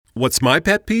What's my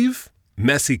pet peeve?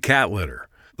 Messy cat litter.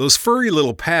 Those furry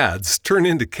little pads turn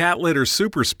into cat litter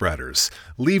super spreaders,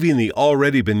 leaving the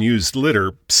already been used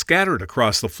litter scattered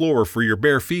across the floor for your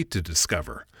bare feet to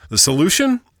discover. The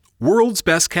solution? World's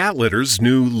Best Cat Litter's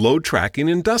new load tracking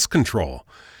and dust control.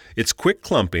 It's quick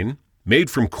clumping, made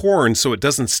from corn so it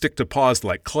doesn't stick to paws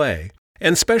like clay,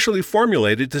 and specially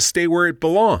formulated to stay where it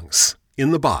belongs,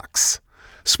 in the box.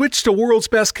 Switch to World's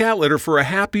Best Cat Litter for a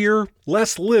happier,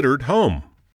 less littered home.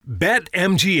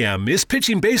 BetMGM is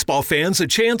pitching baseball fans a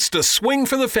chance to swing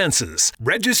for the fences.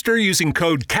 Register using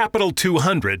code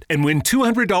CAPITAL200 and win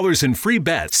 $200 in free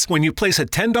bets when you place a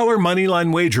 $10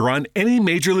 moneyline wager on any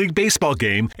Major League Baseball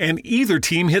game and either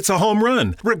team hits a home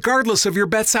run, regardless of your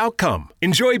bet's outcome.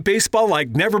 Enjoy baseball like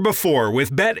never before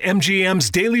with BetMGM's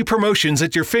daily promotions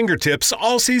at your fingertips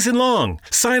all season long.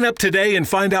 Sign up today and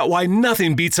find out why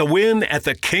nothing beats a win at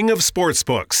the King of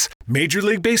Sportsbooks. Major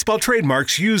League Baseball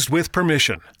trademarks used with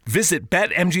permission. Visit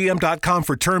BetMGM.com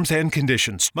for terms and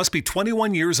conditions. Must be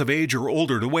 21 years of age or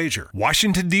older to wager.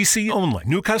 Washington, D.C. only.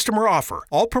 New customer offer.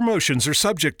 All promotions are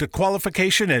subject to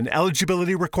qualification and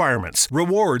eligibility requirements.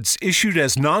 Rewards issued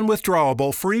as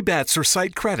non-withdrawable free bets or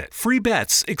site credit. Free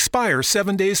bets expire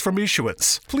 7 days from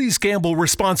issuance. Please gamble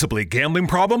responsibly. Gambling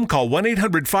problem? Call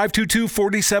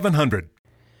 1-800-522-4700.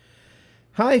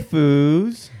 Hi,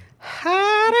 Foos.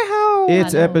 Howdy ho.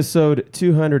 It's episode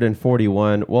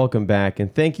 241. Welcome back,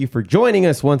 and thank you for joining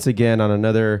us once again on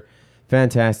another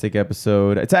fantastic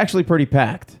episode. It's actually pretty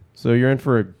packed, so you're in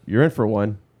for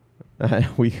one.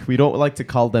 We don't like to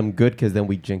call them good because then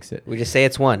we jinx it. We just say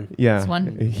it's one. Yeah, it's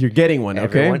one. You're getting one.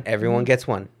 Okay, everyone gets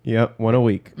one. Yep, one a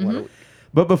week. Mm-hmm. One a week.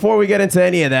 But before we get into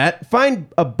any of that, find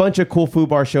a bunch of cool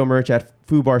Fubar Show merch at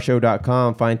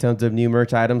FubarShow.com. Find tons of new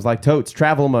merch items like totes,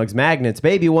 travel mugs, magnets,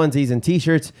 baby onesies, and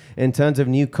t-shirts, and tons of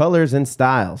new colors and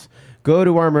styles. Go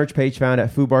to our merch page found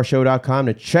at FubarShow.com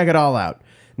to check it all out.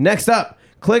 Next up,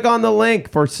 click on the link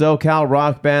for SoCal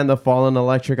rock band The Fallen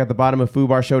Electric at the bottom of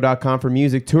FubarShow.com for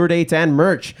music, tour dates, and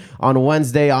merch. On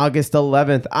Wednesday, August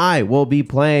 11th, I will be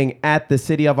playing at the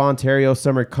City of Ontario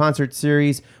Summer Concert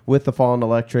Series with The Fallen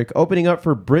Electric, opening up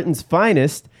for Britain's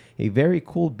Finest, a very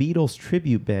cool Beatles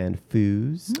tribute band,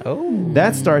 Foos. Oh.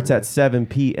 That starts at 7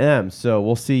 p.m., so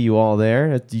we'll see you all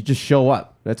there. You just show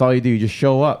up. That's all you do. You just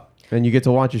show up, and you get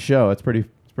to watch a show. It's pretty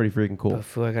freaking cool. Oh,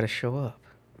 Foo, I gotta show up.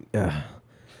 Yeah.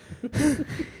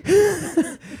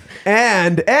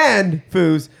 and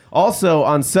Foos, also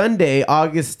on Sunday,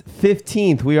 August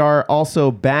 15th, we are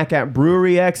also back at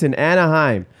Brewery X in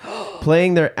Anaheim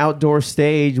playing their outdoor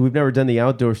stage. We've never done the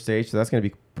outdoor stage, so that's going to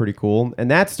be pretty cool. And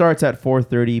that starts at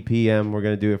 4:30 p.m. We're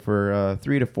going to do it for a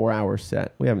 3 to 4 hour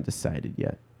set. We haven't decided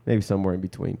yet. Maybe somewhere in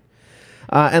between.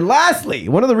 And lastly,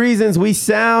 one of the reasons we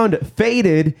sound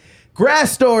faded,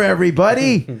 Grass Store,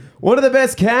 everybody. One of the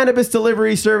best cannabis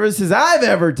delivery services I've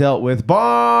ever dealt with,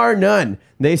 bar none.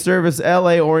 They service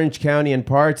LA, Orange County, and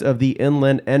parts of the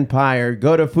Inland Empire.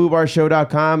 Go to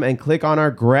FubarShow.com and click on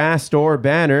our Grass Store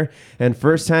banner, and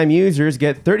first-time users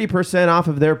get 30% off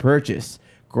of their purchase.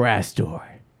 Grass Store.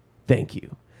 Thank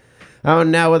you.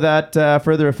 Now, without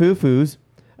further ado, Foos,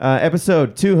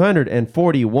 episode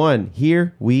 241.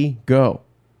 Here we go.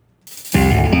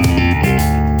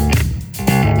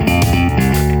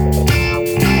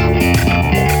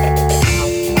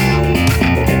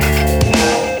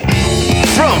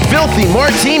 Filthy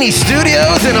Martini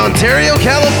Studios in Ontario,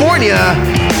 California,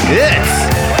 it's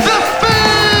the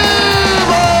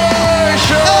Fubar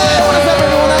Show! What is up,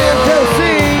 everyone? I am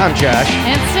Josie. I'm Josh.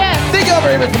 And Steph. Thank you all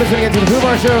very much for listening to the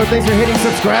Fubar Show. Thanks for hitting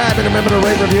subscribe, and remember to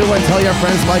rate, review, and tell your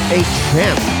friends like a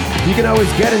champ. You can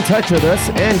always get in touch with us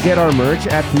and get our merch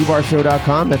at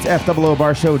FubarShow.com. That's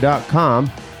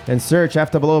FOOBarshow.com. And search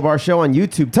FOOBar Show on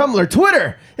YouTube, Tumblr,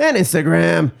 Twitter, and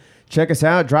Instagram. Check us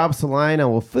out, drop us a line, and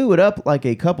we'll foo it up like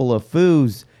a couple of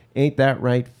foos. Ain't that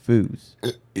right, foos?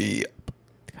 Yep.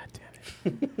 God damn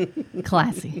it.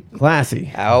 Classy.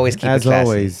 I always keep As it classy.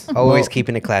 always. Always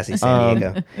keeping it classy, San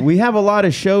Diego. We have a lot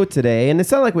of show today, and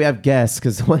it's not like we have guests,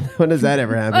 because when does that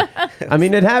ever happen? I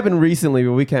mean, it happened recently,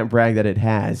 but we can't brag that it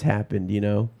has happened,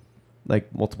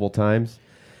 like multiple times.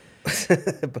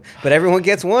 But everyone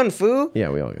gets one, Foo.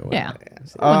 Yeah, we all get one. Yeah.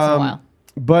 Once in a while.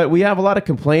 But we have a lot to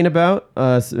complain about,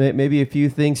 maybe a few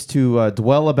things to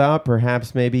dwell about,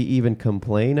 perhaps maybe even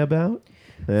complain about.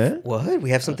 What? We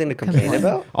have something to complain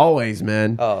about? Always,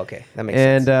 man. Oh, okay. That makes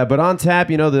sense. But on tap,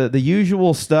 the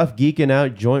usual stuff, geeking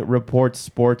out, joint reports,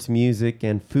 sports, music,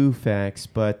 and foo facts.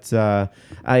 But I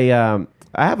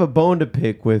have a bone to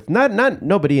pick with not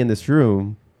nobody in this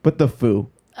room, but the foo.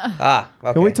 Okay.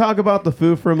 Can we talk about the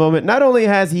food for a moment? Not only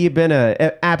has he been a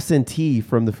absentee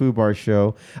from the Foo Bar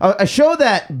show, a show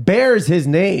that bears his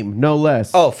name, no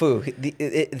less. Oh, Foo.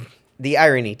 The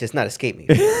irony does not escape me.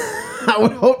 I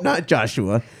would hope not,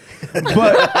 Joshua.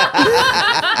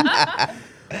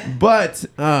 But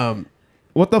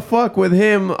what the fuck with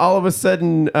him all of a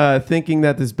sudden thinking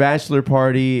that this bachelor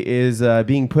party is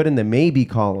being put in the maybe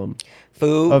column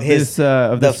Foo, of this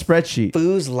spreadsheet.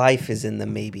 Foo's life is in the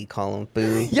maybe column.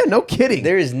 Foo. Yeah, no kidding.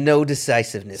 There is no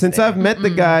decisiveness. Since there. I've met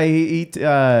the guy,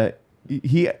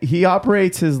 he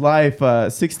operates his life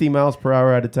 60 miles per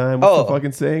hour at a time. What's the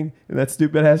fucking saying in that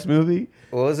stupid ass movie?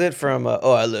 What was it from?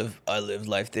 I live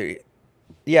life theory.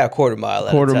 Yeah, a quarter mile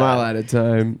Mile at a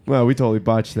time. Well, we totally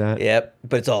botched that. Yep,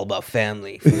 but it's all about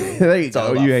family. There you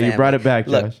go. You brought it back,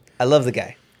 Look, Josh. I love the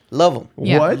guy. Love him.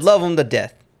 Yeah. What? Love him to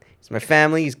death. He's my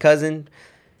family. He's cousin.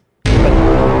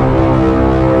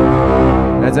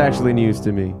 That's actually news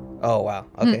to me. Oh, wow.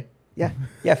 Okay. Yeah.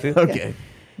 Yeah, Foo. Okay.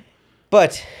 Yeah.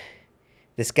 But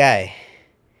this guy,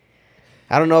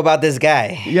 I don't know about this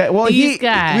guy. Yeah, well, These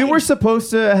guys. we were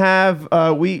supposed to have,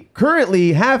 we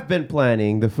currently have been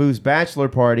planning the Foo's bachelor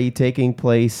party taking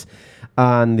place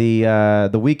on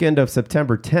the weekend of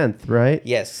September 10th, right?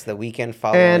 Yes, the weekend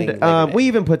following. And we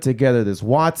even put together this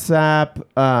WhatsApp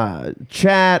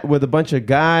chat with a bunch of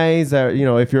guys.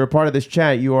 If you're a part of this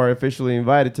chat, you are officially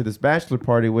invited to this bachelor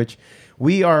party, which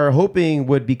we are hoping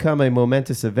would become a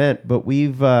momentous event. But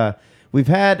we've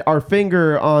had our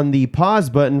finger on the pause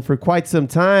button for quite some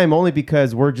time, only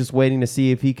because we're just waiting to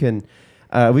see if we can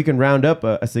round up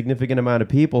a significant amount of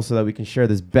people so that we can share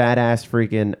this badass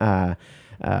freaking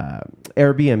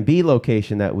Airbnb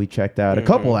location that we checked out. A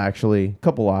couple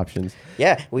options.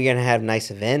 Yeah, we're gonna have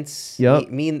nice events. Yep.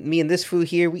 Me and this Foo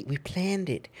here, we planned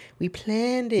it. We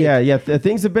planned it. Yeah.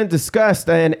 Things have been discussed,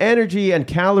 and energy and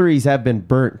calories have been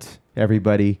burnt.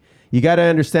 Everybody, you got to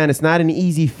understand, it's not an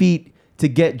easy feat to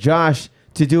get Josh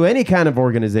to do any kind of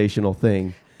organizational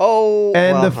thing. Oh,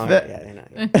 And well,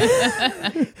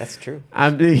 the that's true.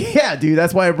 Yeah, dude,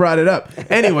 that's why I brought it up.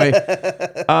 Anyway,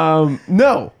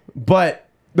 no, but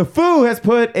the Foo has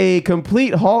put a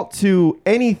complete halt to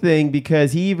anything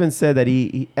because he even said that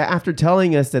he after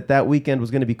telling us that weekend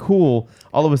was going to be cool,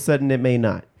 all of a sudden it may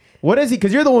not. What is he?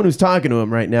 Because you're the one who's talking to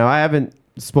him right now. I haven't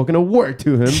spoken a word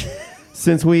to him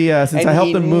since I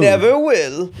helped him move. Never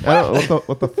will.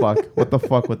 What the fuck? What the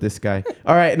fuck with this guy?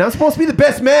 All right, and I'm supposed to be the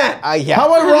best man. Yeah.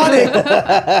 How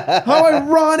ironic! How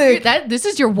ironic! This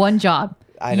is your one job.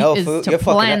 I know, is Foo. to You're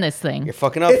fucking plan up. this thing. You're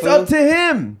fucking up, It's Foo. up to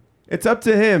him. It's up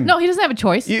to him. No, he doesn't have a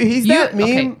choice. He's that meme.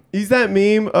 Okay. He's that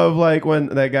meme of like when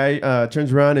that guy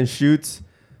turns around and shoots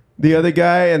the other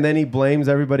guy, and then he blames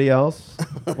everybody else.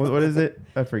 what is it?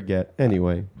 I forget.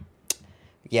 Anyway.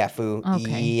 Yeah, Foo.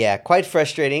 Okay. Yeah, quite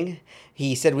frustrating.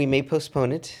 He said we may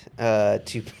postpone it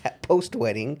to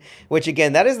post-wedding, which,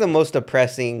 again, that is the most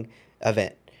depressing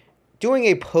event. Doing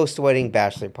a post-wedding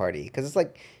bachelor party. Because it's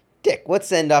like, Dick, what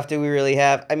send-off do we really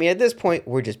have? I mean, at this point,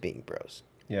 we're just being bros.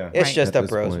 Yeah. It's Right. just At a this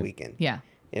bros point. weekend. Yeah.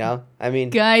 You know? I mean,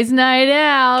 Guys' night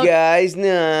out. guys'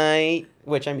 night.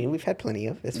 Which, I mean, we've had plenty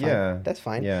of. That's fine. Yeah. That's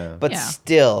fine. Yeah. But Yeah.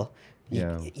 still,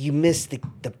 Yeah. you miss the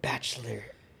bachelor.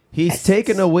 He's essence.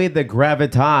 taken away the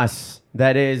gravitas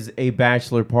that is a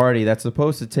bachelor party that's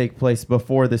supposed to take place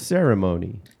before the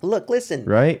ceremony. Look, listen.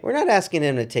 Right? We're not asking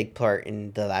him to take part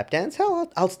in the lap dance. Hell,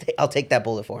 I'll take that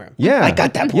bullet for him. Yeah. I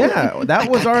got that bullet. Yeah, I that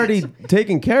was got already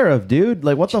taken care of, dude.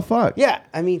 Like, what the fuck? Yeah,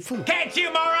 I mean, Foo. Can't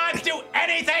you morons do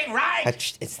anything right?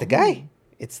 It's the guy.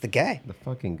 It's the guy. The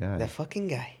fucking guy. The fucking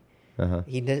guy. Uh-huh.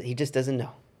 He just doesn't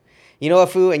know. You know what,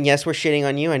 Foo? And yes, we're shitting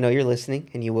on you. I know you're listening,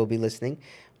 and you will be listening.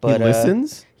 But He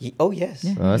listens? oh yes.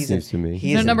 Oh, that's news to me.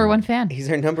 He's our number one fan. He's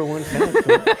our number one fan.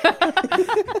 Foo.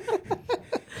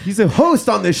 He's a host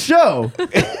on this show.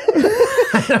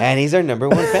 And he's our number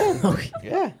one fan.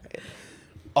 Yeah.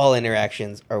 All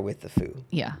interactions are with the Foo.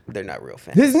 Yeah. They're not real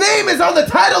fans. His name is on the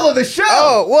title of the show.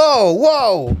 Oh,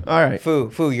 whoa. All right.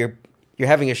 Foo, you're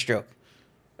having a stroke.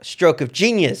 A stroke of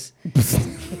genius.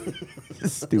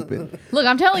 Stupid. Look,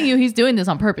 I'm telling you, he's doing this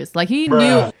on purpose. Like, he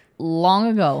knew long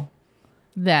ago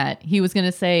that he was going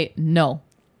to say no.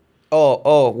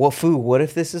 Well, Foo, what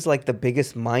if this is like the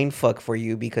biggest mind fuck for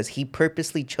you because he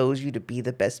purposely chose you to be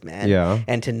the best man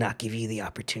and to not give you the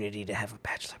opportunity to have a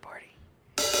bachelor party?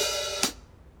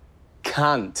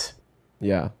 Cunt.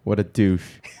 Yeah, what a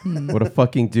douche. What a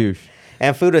fucking douche.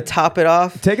 And Foo, to top it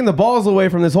off, Taking the balls away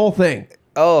from this whole thing.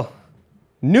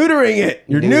 Neutering it.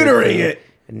 You're neutering it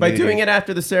by doing it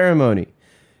after the ceremony.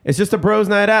 It's just a bros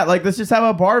night out. Like, let's just have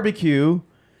a barbecue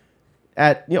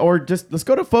or just let's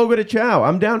go to Fogo de Chao.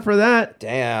 I'm down for that.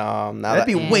 damn. That'd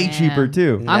be way cheaper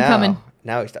too. I'm coming.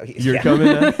 Now he's talking. You're coming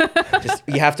now? Just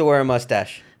you have to wear a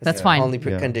mustache. That's fine. Only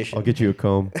Yeah. condition. I'll get you a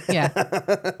comb. Yeah.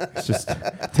 Just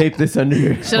tape this under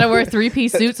your... Should I wear a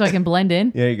 3-piece suit so I can blend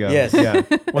in? There you go. Yes. Yeah.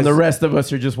 When the rest of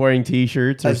us are just wearing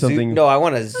T-shirts or a something. Zoot, no, I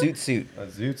want a zoot suit. A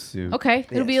zoot suit. Okay.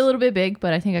 It'll be Yes. a little bit big,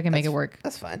 but I think I can make it work.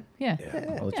 That's fine. Yeah.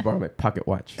 I'll let you borrow my pocket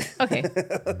watch. Okay.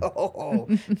 Oh,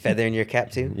 feather in your cap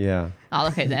too. Yeah. Oh,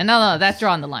 okay then. No, that's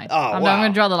drawing the line. Oh, I'm wow.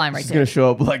 going to draw the line right It's there. going to show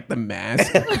up like the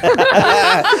mask.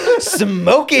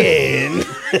 Smoking.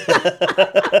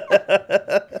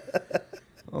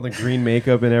 All the green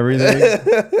makeup and everything.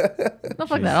 No,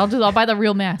 fuck that. I'll buy the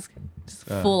real mask. Just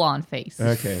full on face.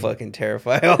 Okay. Fucking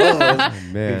terrified. All of us.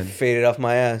 Man. Faded off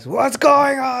my ass. What's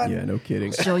going on? Yeah, no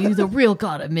kidding. Show you the real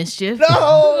god of mischief. No.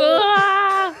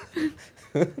 Ah!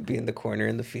 Be in the corner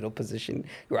in the fetal position,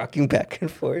 rocking back and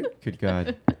forth. Good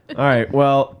God. All right.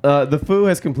 Well, the Foo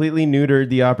has completely neutered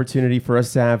the opportunity for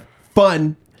us to have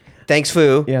fun. Thanks,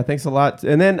 Foo. Yeah, thanks a lot.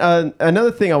 And then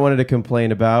another thing I wanted to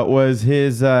complain about was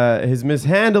his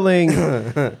mishandling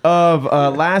of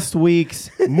last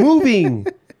week's moving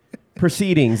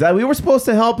proceedings. We were supposed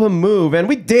to help him move, and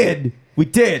we did. We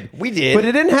did. We did. But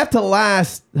it didn't have to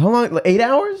last, how long? Like 8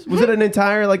 hours? Was it an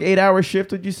entire 8-hour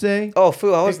shift, would you say? Oh,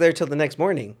 Foo, I was there till the next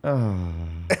morning.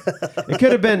 It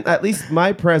could have been, at least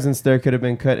my presence there could have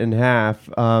been cut in half.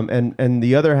 And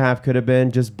the other half could have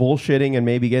been just bullshitting and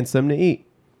maybe getting something to eat,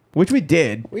 which we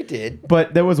did. We did.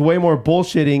 But there was way more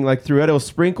bullshitting throughout. It was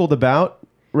sprinkled about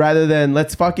rather than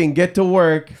let's fucking get to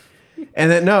work. And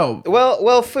then no.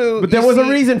 Well, Foo. But there was a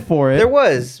reason for it. There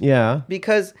was. Yeah.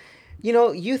 Because,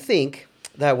 you think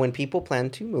that when people plan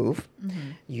to move,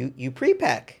 you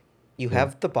pre-pack. You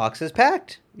have the boxes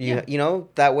packed.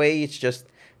 That way it's just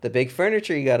the big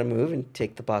furniture you got to move and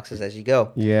take the boxes as you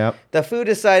go. Yeah. The Foo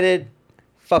decided,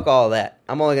 fuck all that.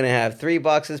 I'm only going to have 3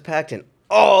 boxes packed and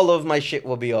all of my shit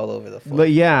will be all over the floor.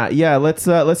 But yeah.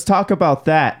 Let's talk about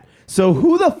that. So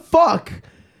who the fuck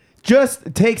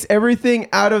just takes everything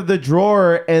out of the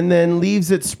drawer and then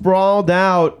leaves it sprawled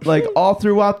out all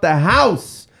throughout the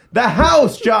house? The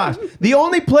house, Josh. The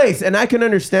only place, and I can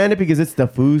understand it because it's the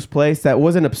Foo's place, that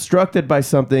wasn't obstructed by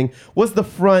something was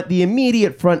the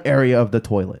immediate front area of the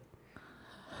toilet.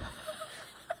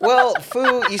 Well,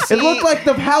 Foo, you see... It looked like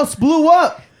the house blew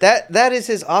up. That is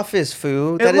his office,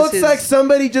 Foo. It looks like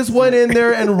somebody just went in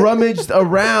there and rummaged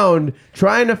around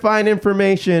trying to find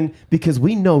information because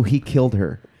we know he killed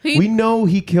her. We know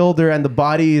he killed her and the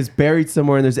body is buried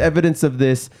somewhere and there's evidence of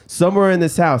this somewhere in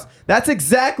this house. That's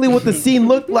exactly what the scene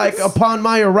looked like upon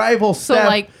my arrival,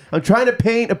 Steph. I'm trying to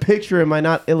paint a picture. Am I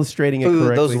not illustrating it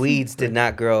correctly? Those weeds did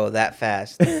not grow that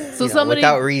fast. So somebody...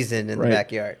 without reason in the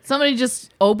backyard. Somebody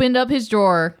just opened up his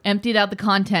drawer, emptied out the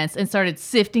contents, and started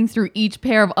sifting through each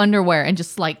pair of underwear and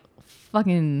just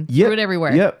fucking threw it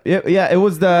everywhere. Yep. Yeah, it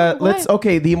was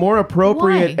the more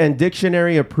appropriate Why? and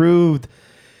dictionary approved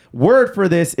word for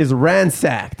this is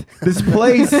ransacked. This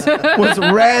place was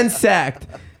ransacked.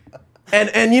 And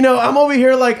I'm over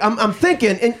here I'm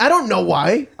thinking, and I don't know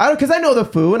why. Because I know the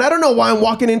Foo, and I don't know why I'm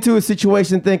walking into a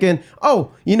situation thinking,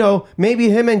 maybe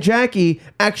him and Jackie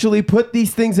actually put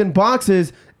these things in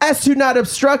boxes as to not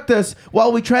obstruct us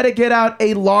while we try to get out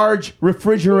a large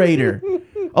refrigerator.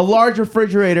 A large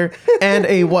refrigerator and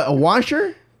a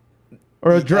washer?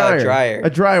 Or a dryer? A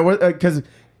dryer. Because...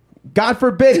 God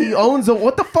forbid he owns a...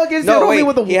 What the fuck is it?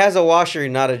 Wait, he has a washer,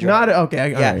 not a dryer.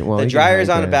 Okay, all right. Well, the dryer's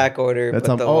on a back order. That's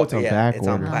on back order.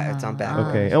 It's on back order.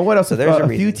 Okay, and what else? So there's a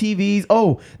few TVs.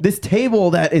 Oh, this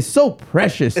table that is so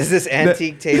precious. Is this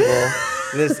antique table?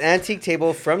 This antique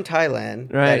table from Thailand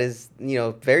that is,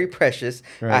 very precious.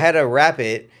 Right. I had to wrap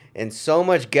it in so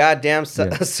much goddamn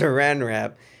saran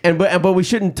wrap. But we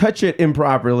shouldn't touch it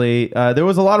improperly. There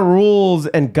was a lot of rules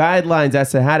and guidelines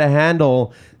as to how to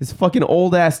handle this fucking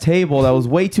old ass table that was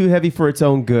way too heavy for its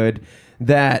own good.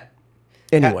 That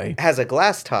anyway has a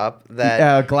glass top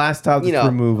that glass top that's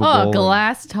removable. Oh,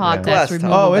 glass top that's glass top.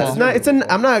 removable. Oh, it's not. It's an.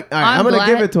 I'm not. All right, I'm gonna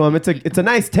give it to him. It's a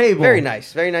nice table. very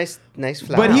nice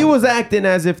flower. But he was acting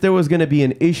as if there was gonna be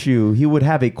an issue. He would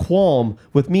have a qualm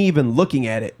with me even looking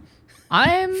at it.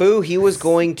 Foo, he was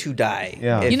going to die.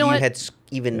 Yeah. If You know what? had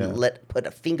put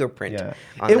a fingerprint. Yeah.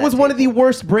 On It that was one of the table.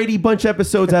 worst Brady Bunch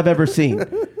episodes I've ever seen.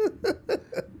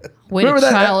 Way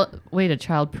to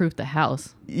child-proof the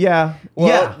house. Yeah.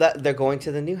 Well, yeah. they're going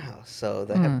to the new house, so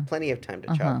they have plenty of time to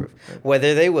childproof.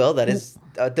 Whether they will, that is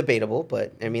debatable.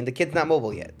 But I mean, the kid's not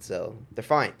mobile yet, so they're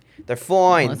fine. They're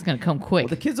fine. Well, it's gonna come quick.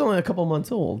 The kid's only a couple months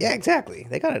old. Yeah, exactly.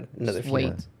 They got another few Wait.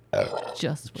 months.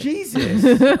 Just wait. Jesus.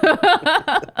 The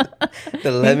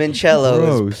limoncello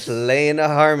Gross. is playing a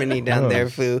harmony down there,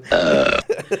 Gross. Foo.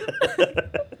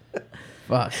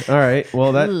 Fuck. All right.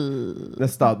 Well, that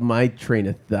stopped my train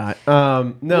of thought.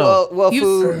 No. Well,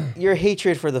 You Fu, your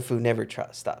hatred for the Fu never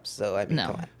stops. So I mean, No.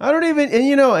 come on. I don't even,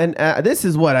 and this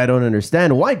is what I don't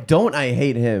understand. Why don't I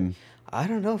hate him? I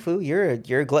don't know, Fu. You're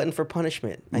a glutton for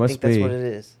punishment. I Must think that's be. what it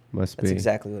is. Must That's be.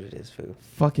 exactly what it is, Fu.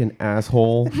 Fucking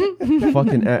asshole.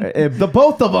 The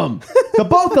both of them. The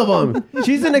both of them.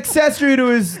 She's an accessory to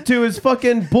his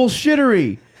fucking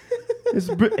bullshittery.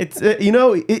 It's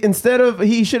instead of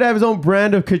he should have his own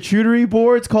brand of charcuterie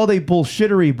board. It's called a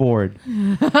bullshittery board,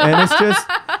 and it's just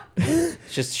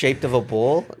It's just shaped of a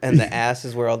bull, and the ass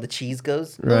is where all the cheese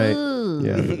goes. right.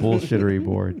 Yeah, the bullshittery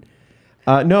board.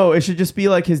 No, it should just be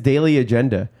like his daily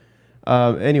agenda.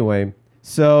 Anyway,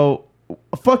 so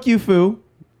fuck you, Fu,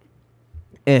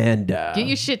 and Get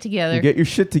your shit together. get your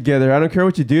shit together. I don't care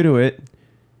what you do to it.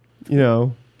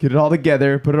 Get it all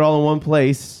together. Put it all in one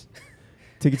place.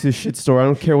 Take it to the shit store. I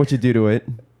don't care what you do to it.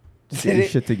 Just get your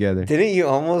shit together. Didn't you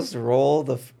almost roll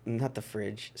not the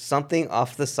fridge, something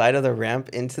off the side of the ramp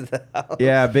into the house?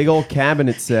 Yeah, big old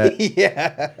cabinet set.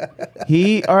 Yeah.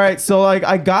 All right, so like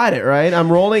I got it, right?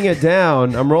 I'm rolling it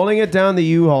down. The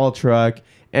U-Haul truck,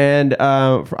 and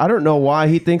I don't know why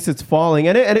he thinks it's falling,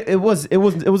 and it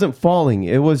wasn't falling.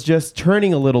 It was just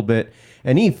turning a little bit,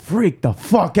 and he freaked the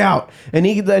fuck out, and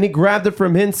he grabbed it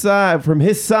from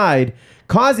his side,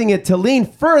 causing it to lean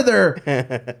further,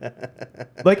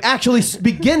 like actually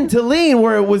begin to lean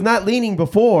where it was not leaning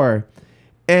before.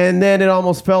 And then it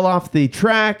almost fell off the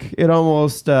track. It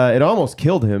almost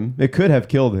killed him. It could have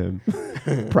killed him.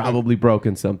 Probably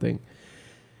broken something.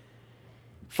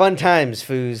 Fun times,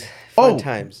 Foos. Fun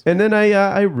times. And then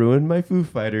I ruined my Foo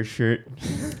Fighters shirt.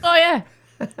 Oh yeah.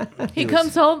 He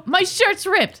comes home. My shirt's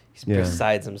ripped. He's Yeah.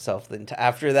 besides himself.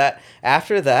 After that,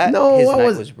 No, his I night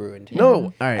was- was ruined. No,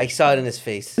 all I right. saw it in his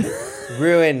face.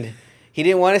 Ruined. He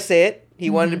didn't want to say it. He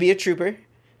wanted to be a trooper,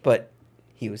 but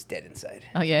he was dead inside.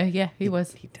 Oh yeah. He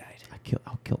was. He died.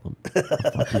 I'll kill him. I'll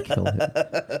fucking kill him.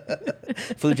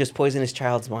 Food just poisoned his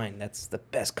child's mind. That's the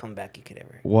best comeback you could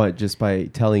ever. What? Just by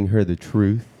telling her the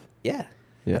truth? Yeah.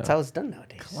 Yeah. That's how it's done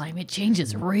nowadays. Climate change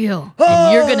is real,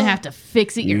 and you're gonna have to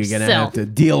fix it You're yourself. gonna have to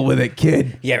deal with it,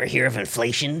 kid. You ever hear of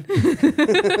inflation?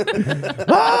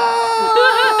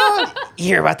 Ah! You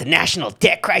hear about the national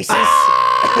debt crisis?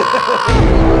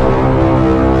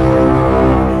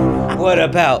 What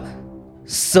about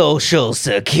Social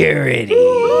Security?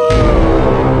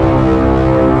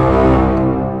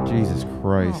 Jesus Oh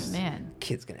Christ. man.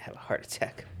 Kid's gonna have a heart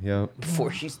attack Yep.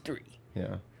 before she's 3.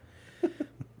 Yeah.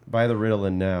 Buy the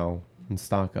Ritalin now and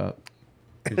stock up.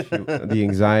 The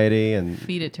anxiety and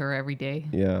Feed it to her every day.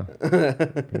 yeah.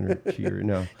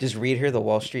 No. Just read her the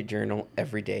Wall Street Journal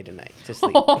every day tonight to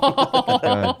sleep.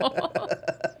 God.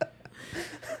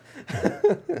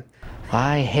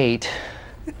 I hate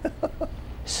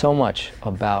so much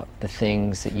about the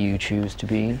things that you choose to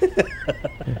be.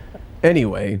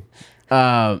 Anyway,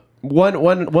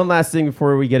 one last thing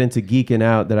before we get into geeking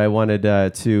out that I wanted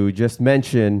to just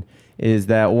mention is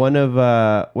that one of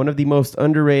the most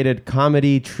underrated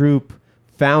comedy troupe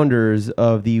founders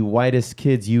of the Whitest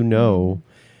Kids You Know,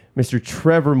 Mr.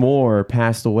 Trevor Moore,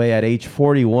 passed away at age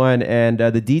 41, and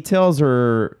the details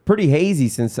are pretty hazy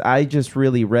since I just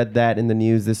really read that in the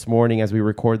news this morning as we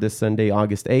record this Sunday,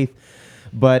 August 8th.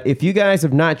 But if you guys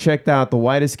have not checked out the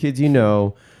Whitest Kids You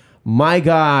Know, my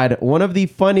God, one of the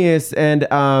funniest, and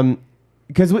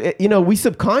because we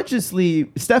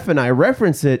subconsciously, Steph and I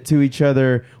reference it to each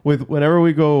other with whenever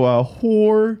we go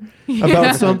whore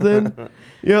about something.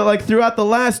 Like throughout the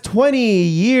last 20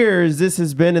 years, this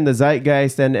has been in the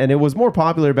zeitgeist, and it was more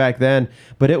popular back then,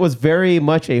 but it was very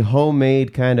much a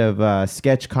homemade kind of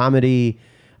sketch comedy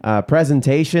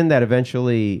presentation that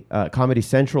eventually Comedy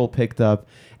Central picked up,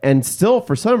 and still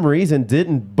for some reason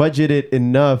didn't budget it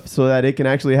enough so that it can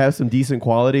actually have some decent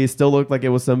quality. It still looked like it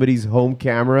was somebody's home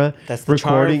camera That's the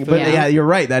recording. charm, But yeah, you're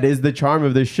right. That is the charm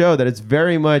of this show, that it's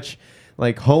very much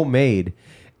like homemade.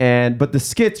 But the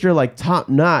skits are like top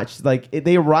notch. Like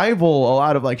they rival a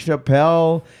lot of like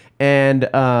Chappelle and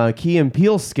Key and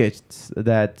Peele skits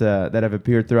that have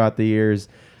appeared throughout the years.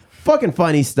 Fucking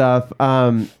funny stuff.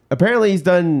 Apparently he's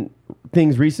done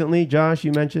things recently. Josh,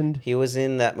 you mentioned He was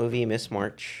in that movie Miss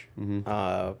March,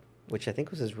 Mm-hmm. which I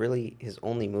think was his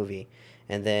only movie.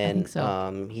 And then think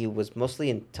so. He was mostly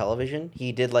in television.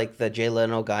 He did like the Jay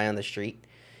Leno guy on the street.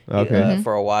 Okay.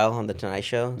 For a while on the Tonight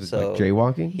Show. So like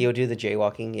jaywalking. he would do the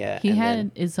jaywalking, yeah. He and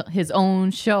had then- his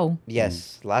own show.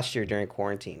 yes, last year during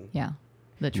quarantine. Yeah.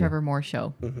 The Trevor Moore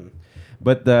show.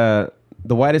 But the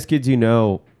Whitest Kids You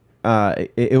Know,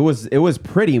 it was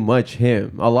pretty much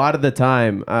him a lot of the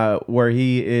time, where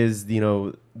he is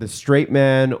the straight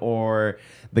man or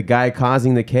the guy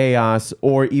causing the chaos,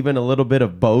 or even a little bit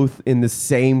of both in the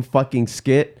same fucking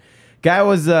skit. Guy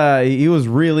was he was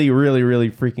really, really, really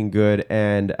freaking good.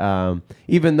 And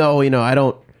even though, I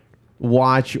don't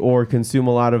watch or consume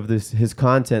a lot of his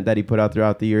content that he put out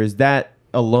throughout the years, that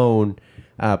alone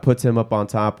puts him up on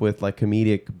top with like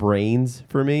comedic brains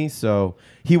for me. So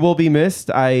he will be missed.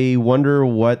 I wonder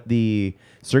what the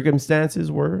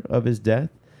circumstances were of his death.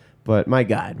 But my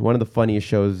God, one of the funniest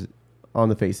shows on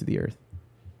the face of the earth.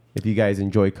 If you guys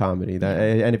enjoy comedy,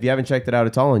 and if you haven't checked it out,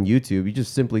 it's all on YouTube. You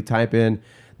just simply type in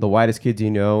The Whitest Kids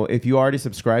You Know. If you already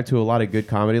subscribe to a lot of good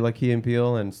comedy like Key and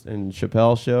Peele and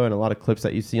Chappelle's show and a lot of clips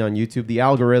that you see on YouTube, the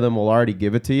algorithm will already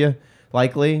give it to you.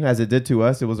 Likely, as it did to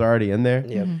us, it was already in there.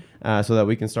 Yep. So that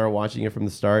we can start watching it from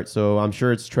the start. So I'm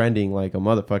sure it's trending like a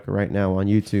motherfucker right now on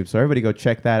YouTube. So everybody go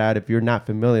check that out if you're not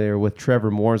familiar with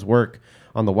Trevor Moore's work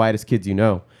on The Whitest Kids You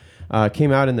Know.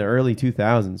 Came out in the early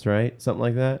 2000s, right? Something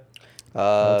like that?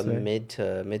 Mid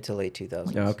to late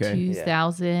 2000s. Okay.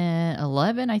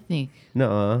 2011, I think.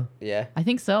 Nuh-uh. Yeah. I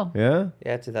think so. Yeah?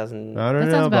 Yeah, 2000. I don't That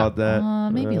know sounds about that.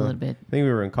 maybe a little bit. I think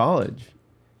we were in college.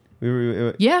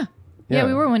 Yeah. Yeah. Yeah,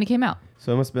 we were when it came out.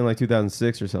 So it must have been like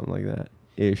 2006 or something like that.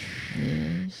 Ish.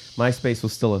 MySpace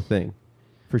was still a thing.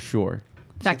 For sure.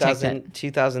 Fact check that.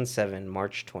 2007,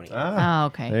 March 20th. Oh,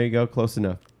 okay. There you go. Close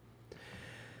enough.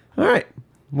 All right.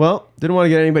 Well, didn't want to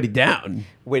get anybody down.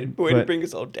 Way to But- bring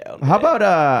us all down. How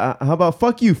about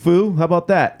fuck you, foo? How about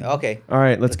that? Okay. All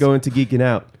right, let's go into geeking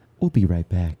out. We'll be right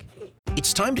back.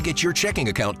 It's time to get your checking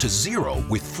account to zero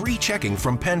with free checking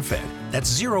from PenFed. That's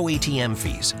zero ATM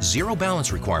fees, zero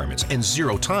balance requirements, and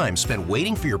zero time spent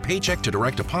waiting for your paycheck to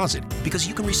direct deposit because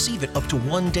you can receive it up to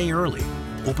 1 day early.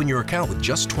 Open your account with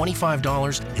just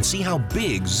 $25 and see how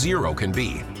big zero can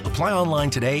be. Apply online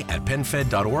today at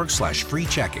penfed.org/free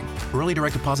checking. Early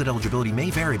direct deposit eligibility may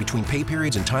vary between pay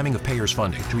periods and timing of payers'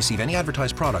 funding. To receive any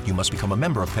advertised product, you must become a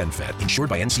member of PenFed, insured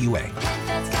by NCUA.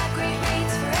 That's got great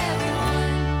rates for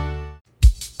everyone.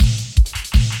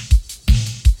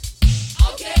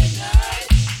 Okay, nerds,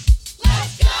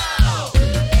 let's go!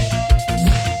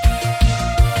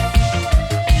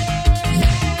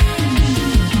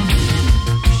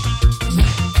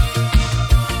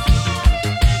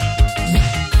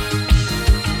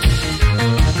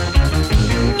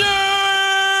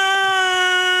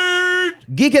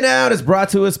 Geeking Out is brought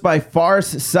to us by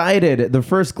Farsighted, the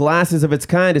first glasses of its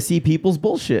kind to see people's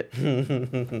bullshit.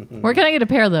 Where can I get a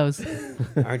pair of those?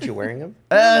 Aren't you wearing them?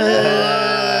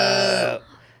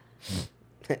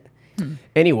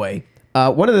 Anyway,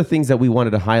 one of the things that we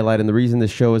wanted to highlight, and the reason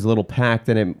this show is a little packed,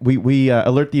 and we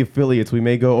alert the affiliates, we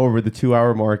may go over the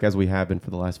 2-hour mark as we have been for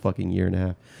the last fucking year and a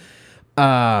half.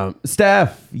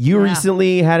 Steph, you Yeah.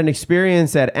 recently had an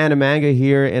experience at Animanga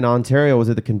here in Ontario. Was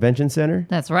it the convention center?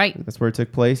 That's right. That's where it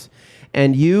took place.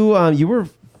 And you were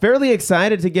fairly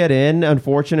excited to get in.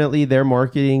 Unfortunately, their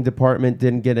marketing department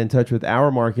didn't get in touch with our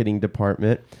marketing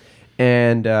department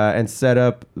and set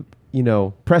up,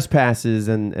 press passes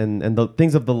and the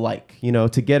things of the like,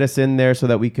 to get us in there so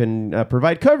that we can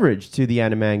provide coverage to the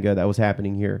Animanga that was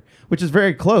happening here, which is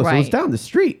very close. It was Right. down the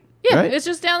street. Yeah, right? it's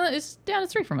just down the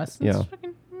street from us. It's Yeah.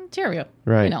 fucking Ontario.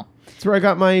 Right. That's where I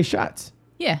got my shots.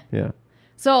 Yeah. Yeah.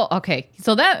 So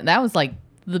that was like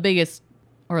the biggest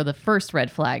or the first red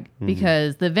flag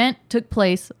because the event took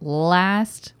place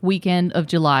last weekend of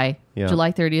July, Yeah.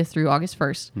 July 30th through August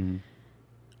 1st.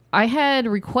 I had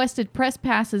requested press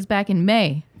passes back in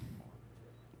May.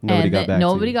 Nobody got back to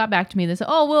Nobody you. got back to me. They said,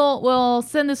 "Oh, we'll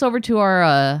send this over to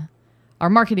our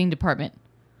marketing department."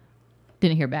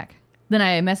 Didn't hear back. Then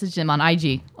I messaged him on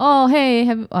IG. "Oh, hey,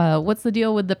 what's the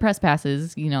deal with the press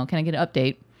passes? Can I get an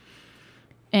update?"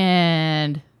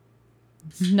 And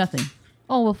nothing.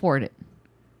 "Oh, we'll forward it."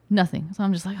 Nothing. So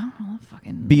I'm just like, "Oh,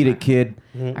 fucking Beat it, kid.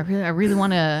 I really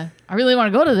want to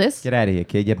go to this." Get out of here,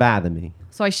 kid. You bother me.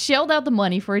 So I shelled out the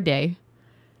money for a day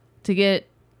to get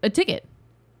a ticket,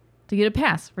 to get a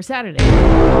pass for Saturday.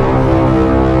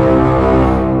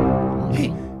 Okay.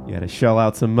 You had to shell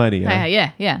out some money. Huh?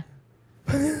 Yeah.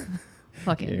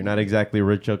 Fucking. Yeah, you're not exactly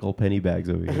rich Uncle Pennybags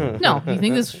over here. No, you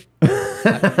think this?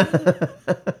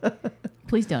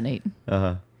 Please donate.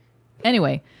 Uh-huh.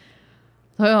 Anyway,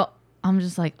 so I'm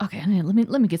just like, okay,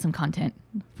 let me get some content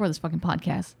for this fucking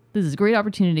podcast. This is a great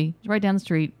opportunity. It's right down the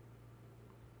street.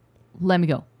 Let me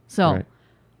go. So Right.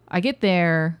 I get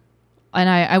there, and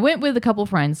I went with a couple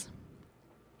friends.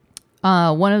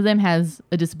 One of them has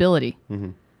a disability.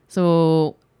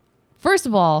 So first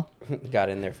of all, Got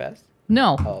in there fast.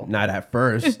 no. Oh. Not at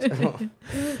first. Because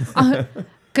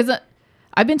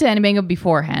I've been to Animanga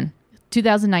beforehand.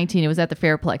 2019, it was at the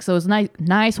Fairplex. So it was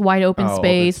nice wide open Open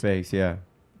space, space, yeah.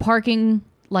 parking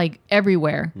like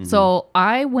everywhere. So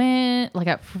I went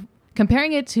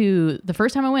comparing it to the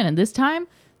first time I went and this time,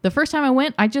 the first time I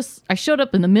went, I showed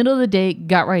up in the middle of the day,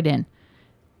 got right in.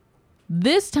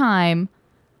 This time,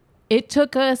 it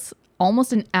took us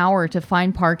almost an hour to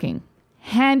find parking.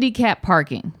 Handicap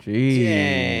parking. Jeez.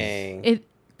 Dang.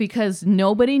 Because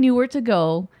nobody knew where to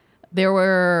go. There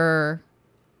was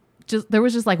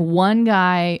just like one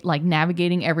guy like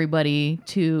navigating everybody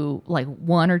to like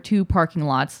one or two parking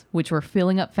lots, which were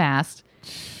filling up fast.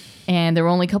 And there were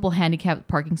only a couple handicapped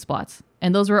parking spots.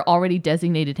 And those were already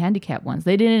designated handicap ones.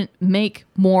 They didn't make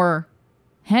more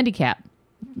handicap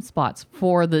spots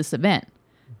for this event.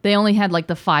 They only had like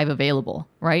the 5 available,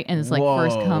 right? And it's like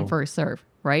first come, first serve,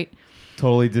 right?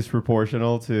 Totally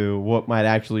disproportional to what might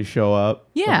actually show up.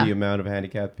 Yeah. Of the amount of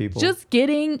handicapped people. Just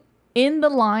getting in the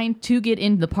line to get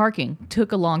into the parking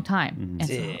took a long time.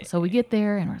 And so we get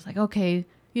there and we're like, okay,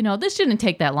 this shouldn't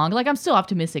take that long. Like, I'm still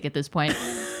optimistic at this point.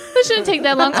 This shouldn't take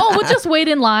that long. Oh, we'll just wait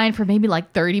in line for maybe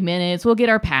like 30 minutes. We'll get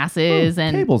our passes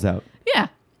and Table's out. yeah.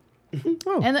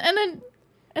 Oh, And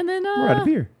then we're out of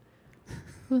beer.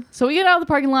 So we get out of the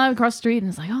parking lot across the street, and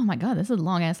it's like, oh my god, this is a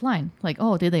long ass line. Like,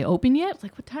 oh, did they open yet? It's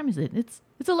like, what time is it? It's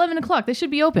 11 o'clock. They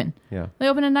should be open. Yeah. They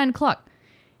open at 9 o'clock,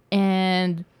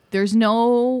 and there's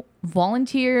no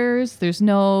volunteers. There's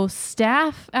no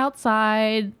staff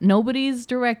outside. Nobody's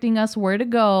directing us where to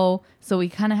go. So we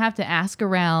kind of have to ask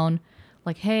around,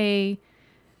 like, hey,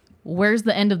 where's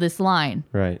the end of this line?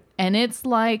 Right. And it's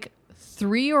like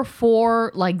 3 or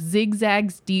 4 like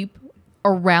zigzags deep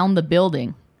around the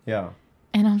building. Yeah.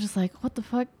 And I'm just like, what the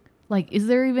fuck? Like, is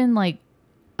there even like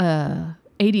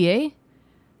ADA?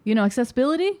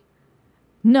 Accessibility?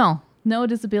 No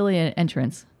disability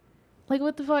entrance. Like,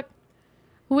 what the fuck?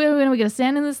 We gotta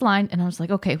stand in this line. And I was like,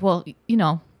 okay, well,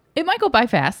 it might go by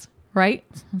fast, right?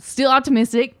 Still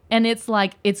optimistic. And it's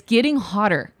like, it's getting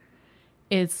hotter.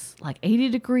 It's like 80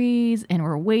 degrees and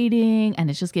we're waiting and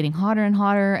it's just getting hotter and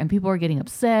hotter and people are getting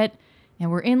upset.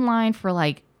 And we're in line for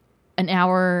like an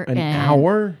hour. An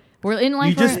hour? We're in line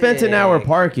You for just spent an hour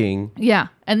parking. Yeah.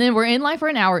 And then we're in line for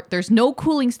an hour. There's no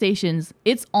cooling stations.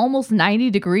 It's almost 90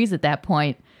 degrees at that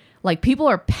point. Like, people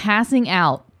are passing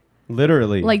out.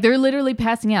 Literally. Like, they're literally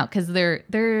passing out because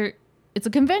it's a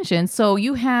convention. So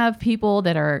you have people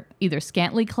that are either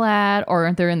scantily clad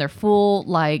or they're in their full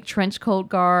like trench coat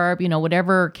garb,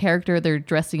 whatever character they're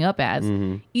dressing up as.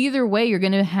 Mm-hmm. Either way, you're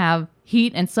going to have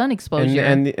heat and sun exposure.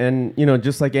 And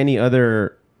just like any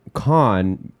other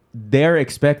con, they're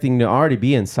expecting to already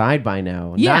be inside by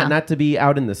now. Yeah. Not to be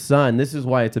out in the sun. This is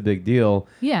why it's a big deal.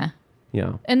 Yeah.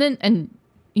 Yeah. And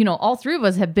all 3 of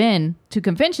us have been to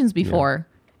conventions before,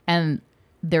 and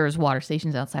there's water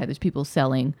stations outside. There's people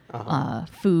selling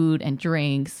food and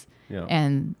drinks,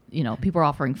 and people are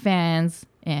offering fans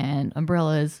and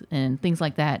umbrellas and things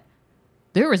like that.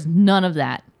 There was none of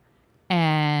that,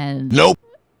 and Nope.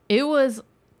 it was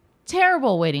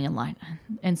terrible waiting in line.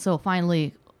 And so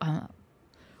finally,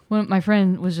 when my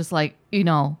friend was just like, I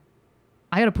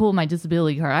got to pull my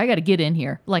disability card. I got to get in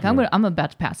here. Like, I'm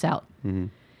about to pass out. Mm-hmm.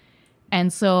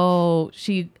 And so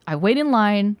I wait in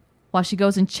line while she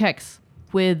goes and checks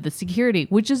with the security,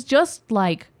 which is just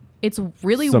like, it's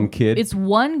really some kid. It's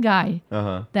one guy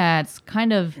that's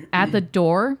kind of at the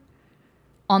door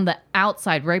on the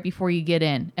outside right before you get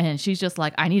in. And she's just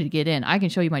like, I need to get in. I can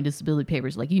show you my disability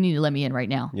papers. Like, you need to let me in right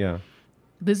now. Yeah.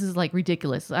 This is like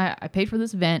ridiculous. I paid for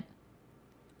this event.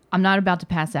 I'm not about to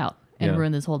pass out and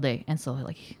ruin this whole day. And so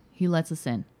like he lets us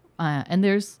in. And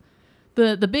there's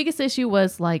the biggest issue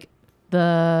was like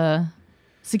the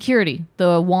security,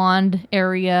 the wand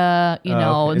area, Okay.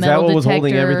 metal Is that what was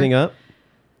holding detector. everything up?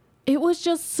 It was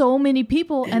just so many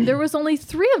people and there was only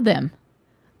 3 of them.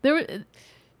 There were,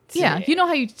 yeah, you know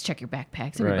how you check your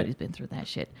backpacks. Everybody's been through that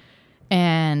shit.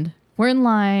 And we're in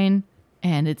line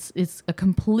and it's a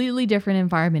completely different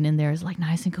environment in there. It's like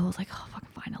nice and cool. It's like, oh, fucking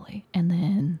finally. And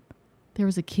then there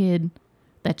was a kid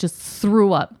that just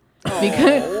threw up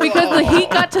because the heat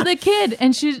got to the kid.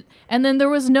 And then there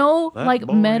was no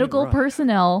medical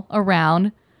personnel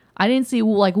around. I didn't see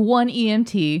like one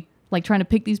EMT like trying to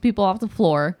pick these people off the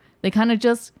floor. They kind of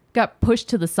just got pushed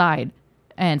to the side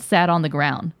and sat on the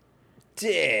ground.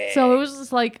 Dang. So it was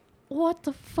just like, what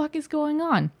the fuck is going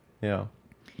on? Yeah.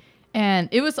 And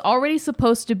it was already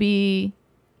supposed to be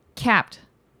capped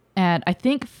at, I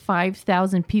think,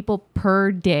 5,000 people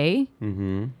per day.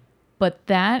 Mm-hmm. But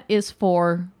that is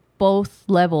for both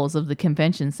levels of the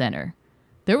convention center.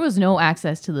 There was no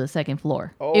access to the second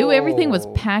floor. Everything was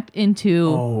packed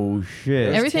into... Oh,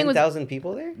 shit. Everything was 10,000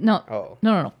 people there? No. Oh.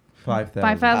 No. 5,000.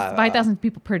 5,000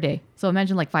 people per day. So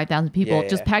imagine like 5,000 people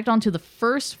just packed onto the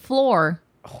first floor.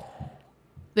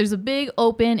 there's a big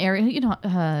open area. You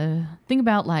know, think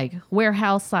about like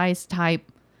warehouse size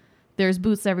type. There's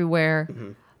booths everywhere.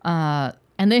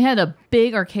 And they had a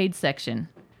big arcade section.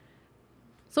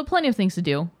 So plenty of things to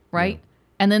do, right? Yeah.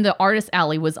 And then the artist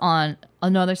alley was on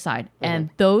another side. And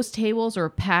those tables are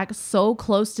packed so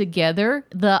close together,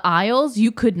 the aisles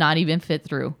you could not even fit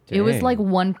through. Dang. It was like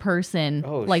one person,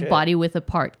 body width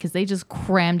apart, because they just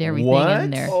crammed everything in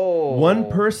there. Oh. One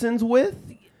person's width?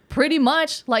 Pretty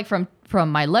much, like from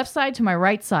my left side to my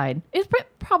right side. It's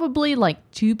probably like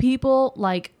two people,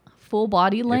 like full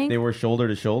body length. If they were shoulder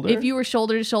to shoulder? If you were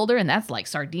shoulder to shoulder, and that's like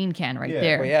sardine can right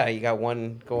there. Well, yeah, you got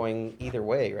one going either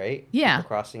way, right? Yeah. People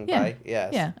crossing by. Yeah.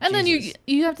 Yeah. And then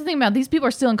you have to think about these people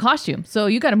are still in costume, so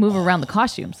you got to move around the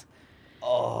costumes.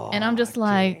 And I'm just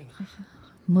like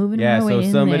moving my way in there. Yeah,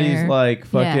 so somebody's like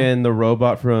fucking the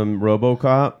robot from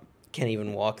RoboCop. Can't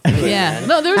even walk through it. Yeah.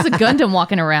 No, there was a Gundam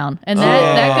walking around, and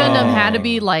that Gundam had to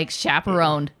be like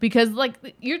chaperoned because like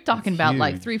you're talking about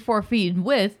like 3-4 feet in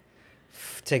width.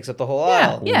 Takes up the whole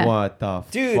aisle. Yeah. What the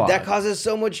Dude, fuck? that causes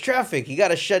so much traffic. You got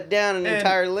to shut down an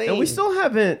entire lane. And we still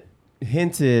haven't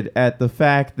hinted at the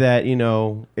fact that, you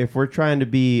know, if we're trying to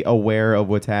be aware of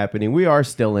what's happening, we are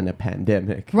still in a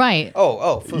pandemic. Right.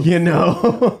 Food. You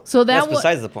know? So that's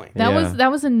besides the point.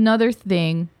 That was another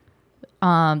thing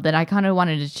that I kind of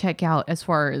wanted to check out as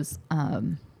far as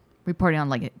reporting on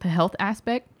like the health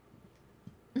aspect.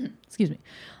 Excuse me.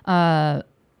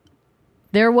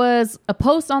 There was a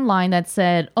post online that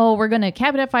said, "Oh, we're going to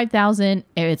cap it at 5,000.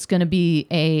 It's going to be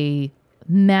a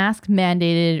mask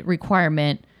mandated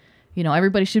requirement. You know,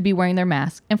 everybody should be wearing their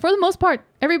mask." And for the most part,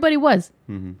 everybody was,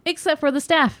 except for the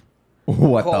staff.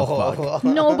 What the fuck?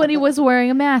 Nobody was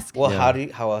wearing a mask. Well,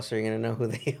 how else are you going to know who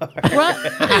they are?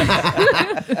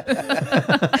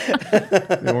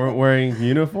 They weren't wearing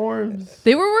uniforms?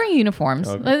 They were wearing uniforms.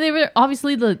 Okay. They were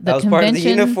obviously the that was convention. part of the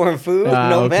uniform food.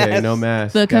 No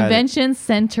mask. The convention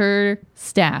center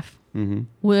staff,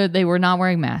 where they were not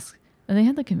wearing masks, and they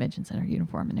had the convention center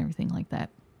uniform and everything like that.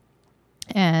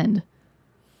 And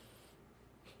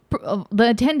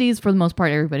the attendees, for the most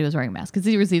part, everybody was wearing masks because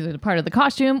it was either part of the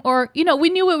costume or, you know, we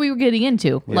knew what we were getting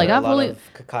into. Yeah. Like a lot of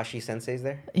Kakashi senseis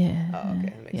there. Yeah. Oh,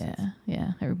 okay. That makes sense.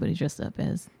 Yeah. Everybody dressed up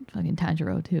as fucking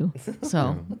Tanjiro too.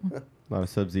 So A lot of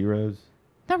Sub-Zeros.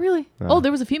 not really. Oh,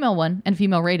 there was a female one and a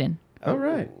female Raiden. Oh,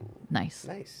 right. Nice.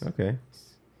 Okay.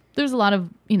 There's a lot of,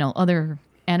 you know, other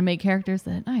anime characters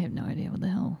that I have no idea what the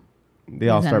hell. They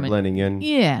all start anime. blending in.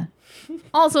 Yeah.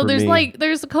 Also, For there's me.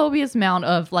 there's a copious amount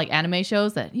of like anime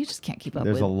shows that you just can't keep up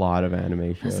There's with. a lot of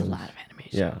anime shows. There's a lot of anime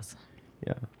Yeah. shows.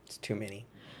 Yeah. It's too many.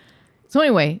 So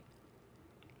anyway,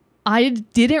 I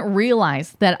didn't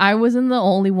realize that I wasn't the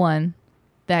only one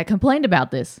that complained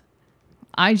about this.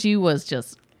 IG was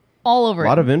just all over A it.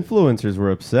 lot of influencers were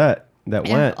upset that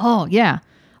went. Oh, yeah.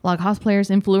 A lot of cosplayers,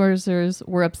 influencers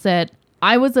were upset.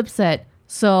 I was upset.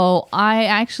 So I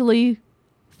actually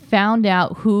found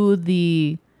out who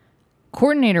the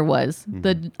coordinator was,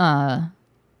 the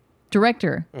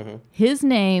director. His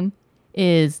name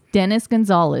is Dennis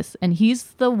Gonzalez, and he's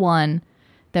the one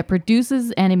that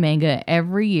produces Animanga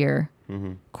every year,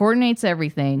 coordinates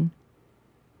everything.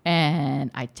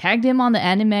 And I tagged him on the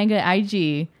Animanga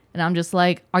IG, and I'm just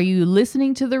like, are you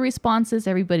listening to the responses?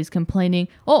 Everybody's complaining.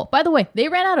 Oh, by the way, they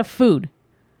ran out of food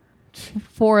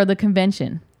for the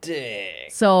convention. Dang.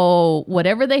 So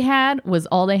whatever they had was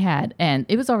all they had, and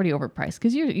it was already overpriced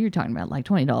because you're talking about like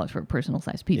 $20 for a personal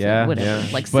sized pizza, Yeah, whatever,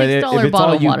 yeah. like $6 But if it's bottle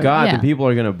all of you water. got, yeah. then people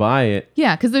are gonna buy it.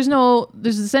 Yeah, because there's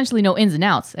essentially no ins and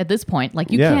outs at this point. Like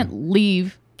you can't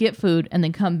leave, get food, and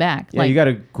then come back. Yeah, like, you got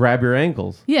to grab your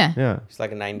ankles. Yeah, Yeah. It's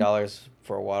like $9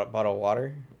 for a bottle of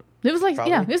water. It was like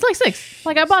Probably. it was like $6.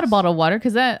 Like I bought a bottle of water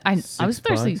because I was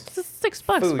thirsty. $6?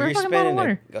 $6 Food, for a you're fucking bottle of spending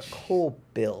water. a cool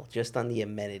bill just on the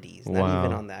amenities, not Wow.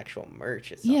 even on the actual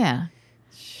merch itself. Yeah.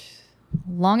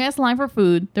 Long ass line for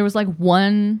food. There was like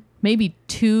one, maybe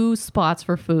two spots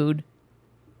for food.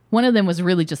 One of them was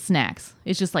really just snacks.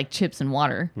 It's just like chips and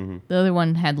water. The other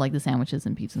one had like the sandwiches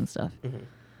and pizza and stuff.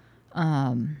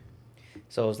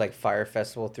 So it was like Fire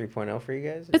Festival 3.0 for you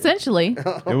guys? Essentially.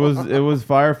 It was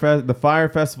the Fire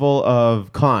Festival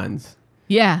of cons.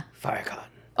 Yeah. FireCon.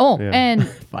 Oh, Yeah. and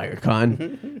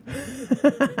FireCon.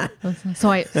 so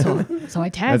I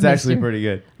tagged That's actually Mr. pretty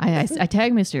good. I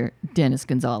tagged Mr. Dennis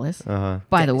Gonzalez. By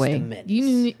the Dennis way, the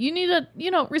Menace. you need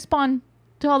to respond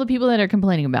to all the people that are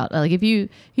complaining about. Like if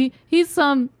he's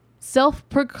some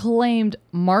self-proclaimed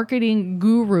marketing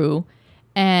guru,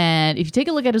 and if you take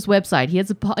a look at his website, he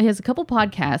has a couple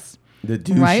podcasts. The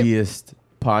Right? douchiest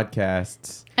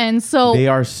podcasts. And so They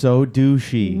are so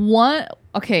douchey.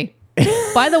 Okay.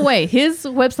 By the way, his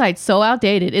website's so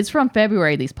outdated. It's from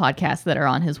February, these podcasts that are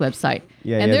on his website.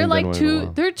 Yeah, he and they're hasn't done like one in a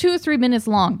while. they're 2 or 3 minutes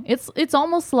long. It's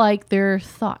almost like their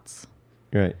thoughts.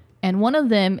 Right. And one of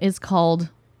them is called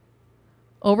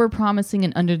overpromising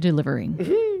and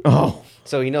underdelivering. Oh.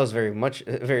 So he knows very.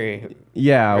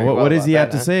 Yeah. Very What well does he about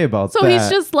have that, to say about So that? he's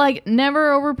just like, never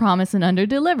overpromise and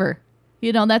underdeliver.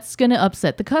 You know, that's going to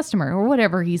upset the customer or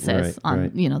whatever he says Right, on,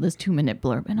 right. you know, this 2-minute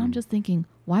blurb. And I'm just thinking,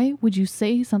 why would you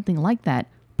say something like that?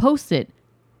 Post it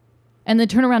and then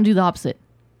turn around and do the opposite.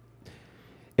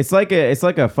 It's like a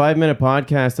 5-minute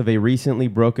podcast of a recently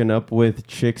broken up with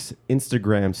chick's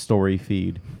Instagram story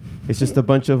feed. It's just a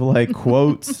bunch of like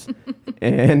quotes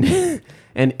and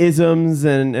isms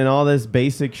and all this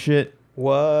basic shit.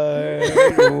 White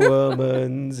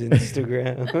woman's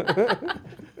Instagram.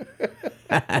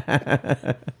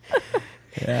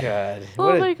 God.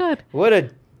 Oh my God. What a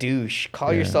douche.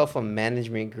 Call yourself a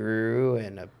management guru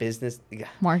and a business.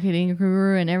 Marketing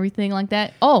guru and everything like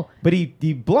that. Oh, But he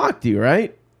blocked you,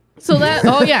 right? so that,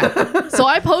 oh yeah. So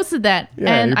I posted that.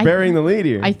 Yeah, and you're burying the lead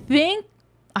here. I think,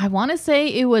 I want to say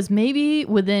it was maybe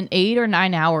within 8 or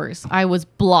 9 hours, I was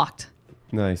blocked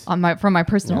Nice. from my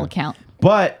personal account.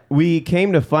 But we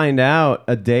came to find out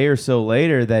a day or so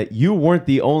later that you weren't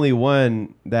the only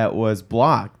one that was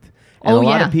blocked. And Oh, a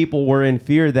lot yeah. of people were in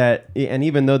fear that, and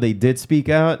even though they did speak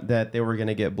out, that they were going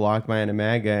to get blocked by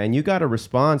Animanga. And you got a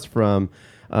response from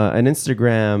an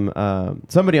Instagram,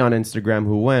 somebody on Instagram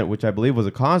who went, which I believe was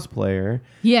a cosplayer.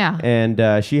 Yeah.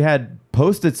 And she had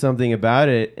posted something about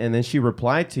it, and then she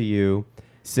replied to you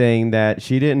saying that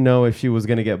she didn't know if she was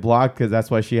going to get blocked because that's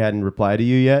why she hadn't replied to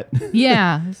you yet.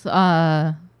 Yeah,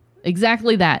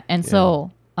 exactly that. And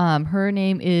so her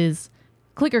name is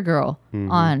Clicker Girl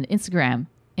on Instagram.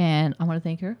 And I want to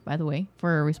thank her, by the way,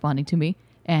 for responding to me.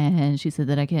 And she said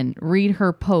that I can read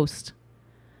her post.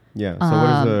 Yeah.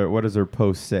 So what does her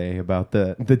post say about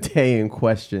the day in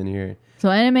question here? So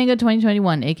Animanga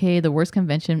 2021, aka the worst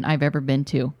convention I've ever been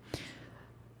to.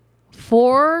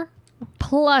 4+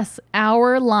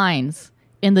 hour lines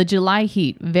in the July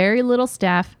heat. Very little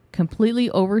staff, completely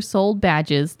oversold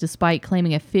badges despite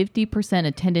claiming a 50%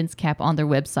 attendance cap on their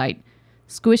website.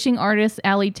 Squishing artists,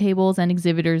 alley tables, and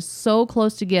exhibitors so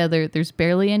close together there's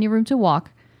barely any room to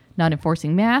walk. Not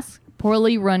enforcing masks.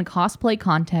 Poorly run cosplay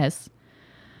contests.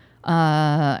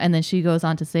 And then she goes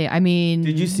on to say, I mean...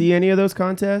 Did you see any of those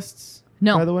contests?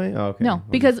 No. By the way? Oh, okay. No, I'm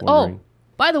because, just wondering.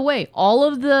 by the way, all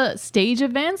of the stage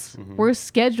events were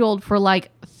scheduled for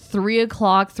like 3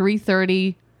 o'clock,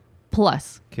 3:30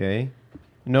 plus. Okay.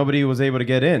 Nobody was able to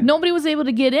get in. Nobody was able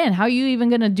to get in. How are you even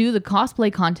going to do the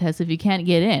cosplay contest if you can't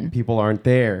get in? People aren't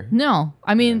there. No.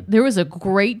 I mean, there was a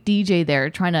great DJ there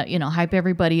trying to, hype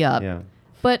everybody up. Yeah.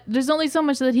 But there's only so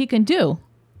much that he can do.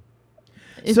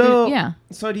 So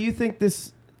do you think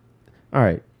this... All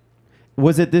right.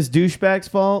 Was it this douchebag's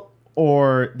fault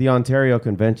or the Ontario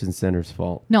Convention Center's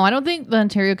fault? No, I don't think the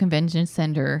Ontario Convention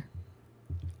Center...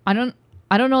 I don't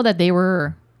know that they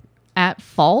were at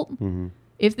fault. Mm-hmm.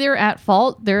 If they're at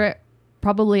fault, they're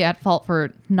probably at fault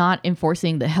for not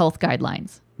enforcing the health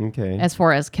guidelines Okay. as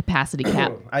far as capacity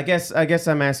cap. I guess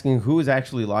I'm asking who is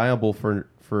actually liable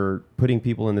for putting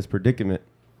people in this predicament.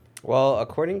 Well,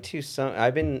 according to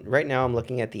right now I'm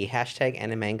looking at the hashtag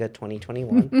Animanga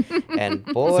 2021, and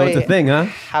boy, So it's a thing, huh?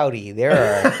 howdy,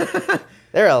 there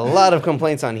are a lot of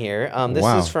complaints on here. This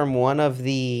Wow. is from one of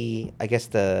the, I guess,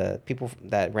 the people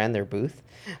that ran their booth.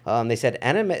 They said,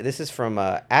 this is from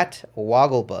at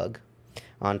Wogglebug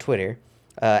on Twitter.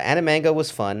 Animanga was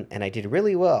fun, and I did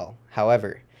really well.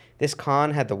 However, this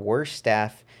con had the worst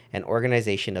staff and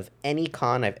organization of any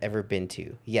con I've ever been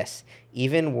to. Yes,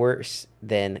 even worse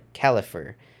than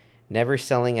Califer. Never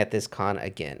selling at this con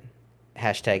again.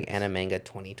 Hashtag Animanga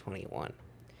 2021.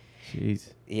 Jeez.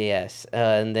 Yes,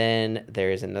 and then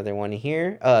there's another one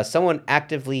here. Someone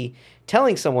actively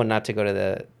telling someone not to go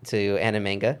to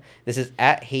Animanga. This is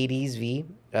at Hades V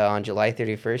on July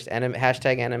 31st.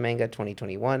 Hashtag Animanga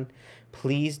 2021.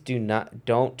 Please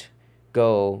don't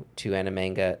go to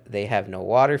Animanga. They have no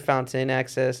water fountain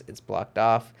access. It's blocked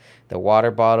off. The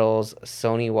water bottles,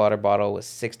 Sony water bottle was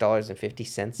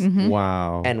 $6.50.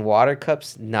 Wow. And water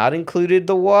cups, not included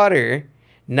the water.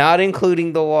 Not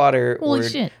including the water, Holy were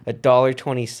shit.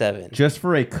 $1.27. Just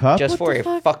for a cup? Just for a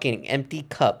fucking empty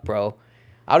cup, bro.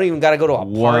 I don't even gotta go to a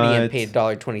party and What? pay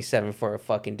 $1.27 for a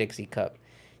fucking Dixie cup.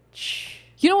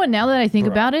 You know what? Now that I think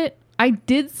about it, I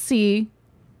did see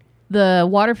the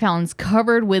water fountains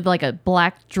covered with like a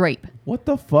black drape. What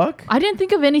the fuck? I didn't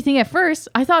think of anything at first.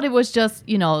 I thought it was just,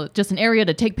 just an area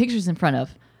to take pictures in front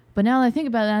of. But now that I think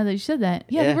about it, now that you said that,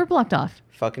 they Yeah. were blocked off.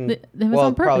 Fucking That was well,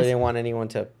 on purpose. probably didn't want anyone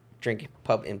to drink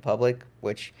in public,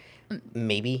 which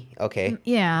maybe. Okay.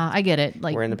 Yeah, I get it.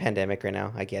 Like We're in the pandemic right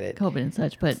now. I get it. COVID and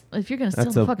such. But if you're gonna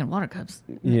That's sell a- fucking water cups,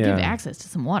 Yeah. give access to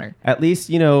some water. At least,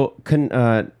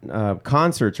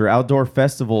 concerts or outdoor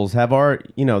festivals have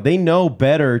they know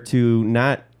better to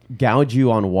not gouge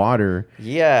you on water.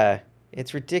 Yeah.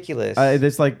 It's ridiculous.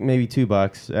 It's like maybe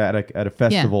 $2 at a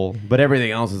festival, but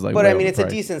everything else is like. But way I mean, it's a overpriced.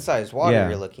 decent sized water Yeah.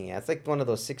 you're looking at. It's like one of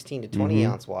those 16 to 20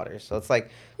 ounce waters. So it's like,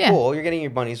 Yeah. cool, you're getting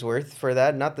your money's worth for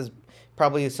that. Not this.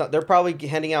 They're probably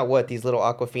handing out these little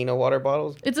Aquafina water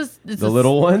bottles? It's The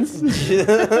little ones,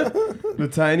 the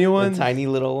tiny The ones. tiny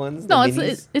little ones? No, the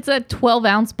minis? it's a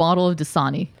 12-ounce bottle of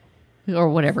Dasani, or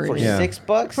whatever For it is. Yeah.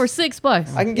 $6? For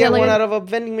 $6. I can get one out of a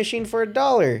vending machine for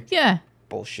 $1. Yeah.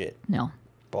 Bullshit. No.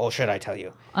 Bullshit, I tell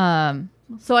you.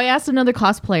 So I asked another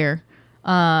cosplayer.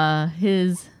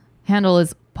 His handle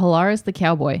is Polaris the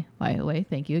Cowboy, by the way.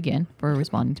 Thank you again for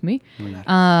responding to me.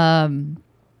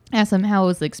 Asked him how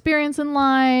was the experience in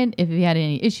line, if he had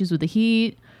any issues with the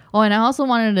heat. Oh, and I also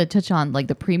wanted to touch on like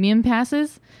the premium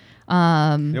passes.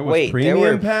 There was Wait, there premium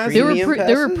were pass. There were Premium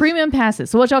there were passes? premium passes,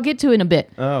 so which I'll get to in a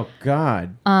bit. Oh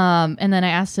God. And then I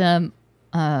asked him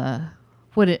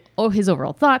his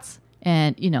overall thoughts.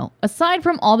 And, aside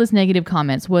from all this negative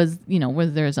comments, was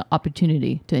there's an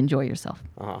opportunity to enjoy yourself.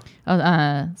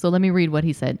 So let me read what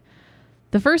he said.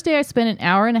 The first day I spent an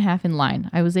hour and a half in line.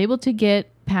 I was able to get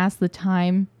past the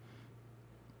time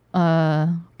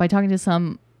by talking to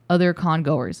some other con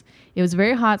goers. It was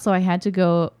very hot, so I had to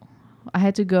go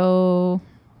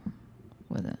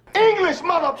with it. English,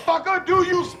 motherfucker, do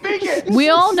you speak it? We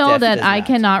all know Steph that does I not.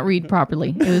 cannot read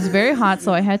properly. It was very hot,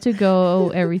 so I had to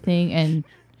go everything and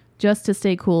just to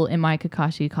stay cool in my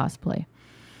Kakashi cosplay.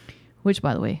 Which,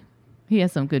 by the way, he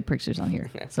has some good pictures on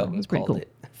here. So it was pretty cool.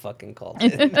 I fucking called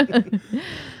it.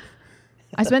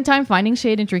 I spent time finding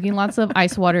shade and drinking lots of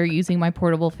ice water using my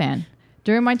portable fan.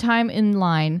 During my time in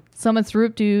line, someone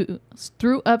threw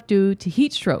up due to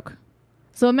heat stroke.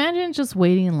 So imagine just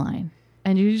waiting in line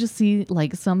and you just see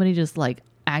like somebody just like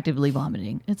actively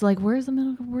vomiting. It's like, where's the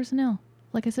medical personnel?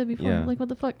 Like I said before, Yeah. like what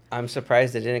the fuck? I'm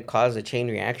surprised it didn't cause a chain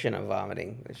reaction of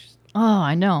vomiting. It's just- Oh,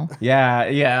 I know.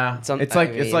 Yeah. Some- it's I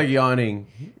like mean- yawning.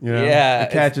 Yeah,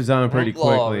 it catches on pretty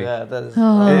quickly. Oh, yeah, that is.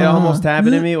 It almost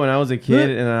happened to me when I was a kid,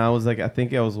 and I was like, I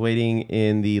think I was waiting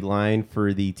in the line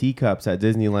for the teacups at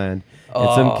Disneyland, and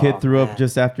some kid threw up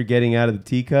just after getting out of the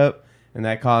teacup, and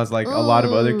that caused like a lot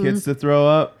of other kids to throw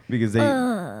up because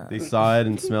they saw it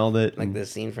and smelled it. Like the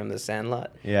scene from The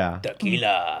Sandlot. Yeah.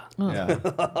 Tequila. Yeah.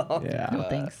 Yeah. No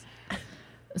thanks.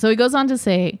 So he goes on to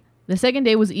say, the second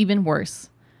day was even worse.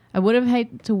 I would have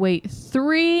had to wait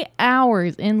 3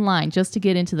 hours in line just to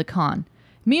get into the con.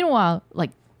 Meanwhile, like,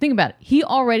 think about it. He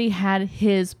already had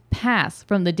his pass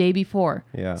from the day before.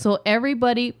 Yeah. So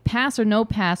everybody, pass or no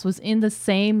pass, was in the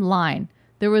same line.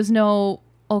 There was no,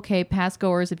 okay, pass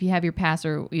goers, if you have your pass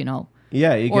or,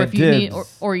 Yeah, you or get if you need,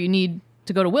 dibs. or you need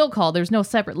to go to will call, there's no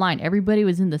separate line. Everybody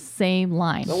was in the same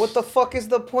line. So what the fuck is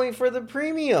the point for the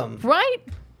premium? Right?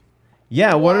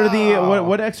 Yeah, what are the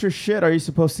what extra shit are you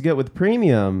supposed to get with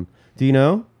premium? Do you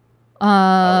know?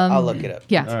 I'll look it up.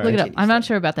 Yeah, All look right. it up. I'm not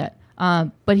sure about that.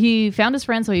 But he found his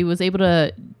friend, so he was able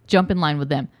to jump in line with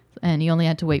them, and he only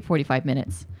had to wait 45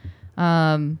 minutes.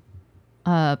 Polaris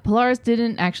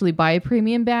didn't actually buy a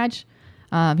premium badge.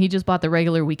 He just bought the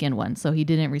regular weekend one, so he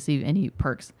didn't receive any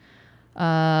perks.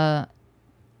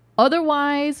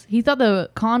 Otherwise, he thought the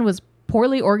con was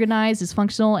poorly organized,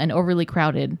 dysfunctional, and overly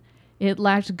crowded. It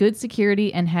lacked good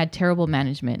security and had terrible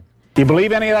management. You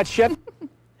believe any of that shit?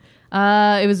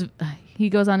 It was. He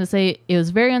goes on to say it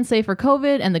was very unsafe for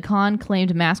COVID, and the con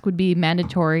claimed masks would be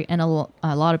mandatory, and a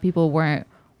lot of people weren't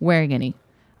wearing any.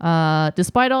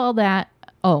 Despite all that,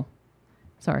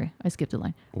 sorry, I skipped a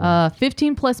line.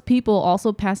 15 plus people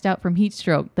also passed out from heat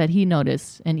stroke that he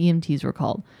noticed, and EMTs were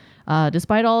called.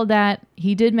 Despite all of that,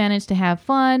 he did manage to have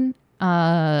fun.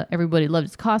 Everybody loved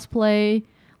his cosplay.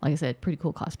 Like I said, pretty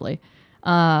cool cosplay.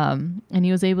 And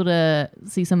he was able to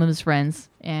see some of his friends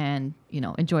and,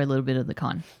 enjoy a little bit of the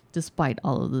con, despite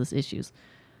all of those issues.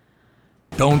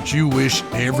 Don't you wish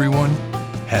everyone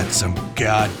had some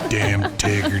goddamn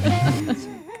integrity?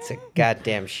 It's a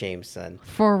goddamn shame, son.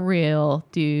 For real,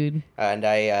 dude. And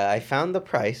I found the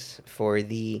price for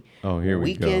the Here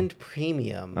we go. weekend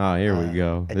premium. Oh, here we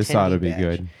go. This ought to be attendee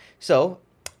good. badge. So,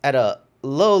 at a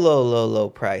low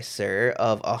price, sir,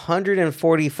 of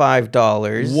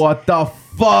 $145. What the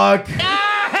fuck?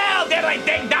 Hell,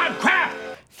 diddly dong crap!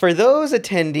 For those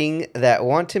attending that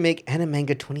want to make Animanga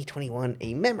 2021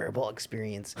 a memorable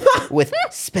experience with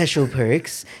special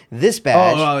perks, this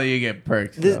badge. Oh, well, you get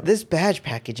perks. This badge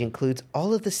package includes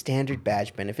all of the standard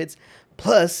badge benefits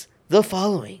plus the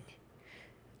following: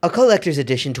 A collector's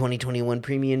edition 2021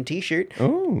 premium T-shirt.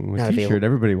 Oh, Not a T-shirt. available.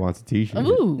 Everybody wants a T-shirt.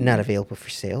 Ooh. Not available for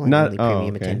sale. Not- Only oh,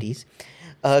 premium okay. attendees.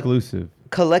 Exclusive.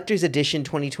 Collector's edition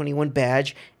 2021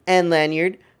 badge and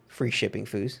lanyard. Free shipping,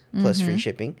 Foos. Plus free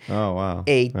shipping. Oh, wow.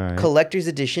 A All right. collector's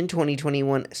edition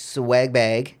 2021 swag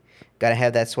bag. Gotta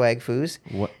have that swag, Foos.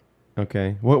 What?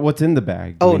 Okay. What's in the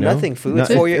bag? Do Oh, we know? nothing, Foo. No,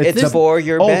 It's for your. It's the- for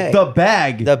your oh, bag. the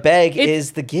bag. The bag It's-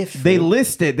 is the gift. They Foo.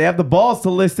 list it. They have the balls to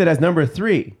list it as number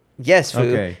 3. Yes, Foo.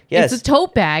 Okay. Yes. It's a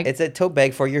tote bag, It's a tote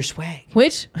bag for your swag.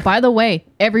 which, by the way,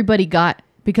 everybody got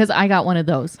because I got one of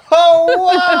those.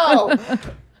 Oh wow!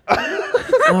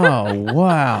 Oh,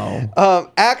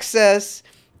 wow. Access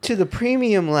to the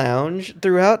premium lounge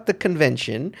throughout the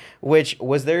convention. Which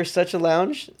was there such a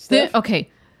lounge? Steph? Okay.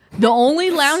 The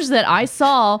only lounge that I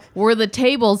saw were the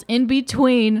tables in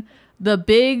between the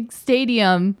big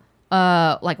stadium,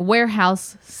 like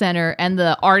warehouse center and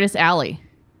the artist alley.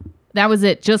 That was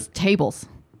it. Just tables.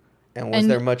 And was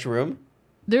and- there much room?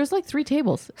 There's like 3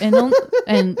 tables, and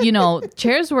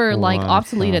chairs were like What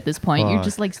obsolete the at this point. You're fuck?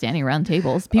 just like standing around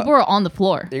tables. People are on the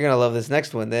floor. You're gonna love this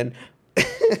next one then.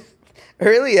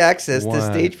 Early access to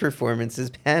What? stage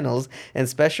performances, panels, and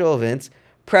special events.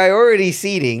 Priority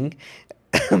seating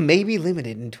may be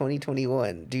limited in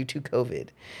 2021 due to COVID.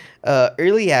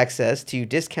 Early access to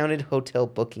discounted hotel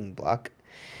booking block.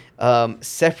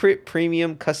 Separate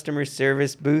premium customer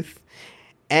service booth.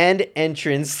 And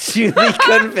entrance to the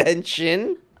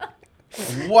convention.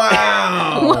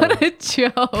 Wow. What a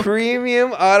joke!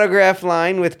 Premium autograph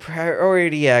line with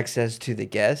priority access to the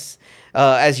guests.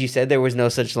 As you said, there was no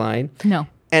such line. No.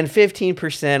 And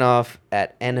 15% off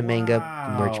at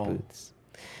Animanga merch booths.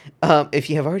 If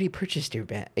you have already purchased your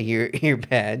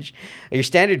badge, your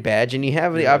standard badge, and you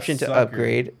have the You're a option to sucker.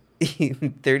 upgrade,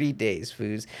 30 days,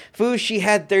 Foos. Foos, she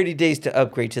had 30 days to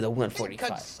upgrade to the 145.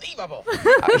 Inconceivable.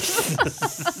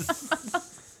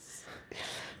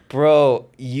 Bro,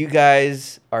 you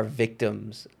guys are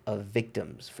victims of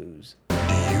victims, Foos. Do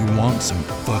you want some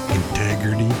fucking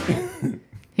integrity?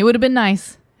 It would have been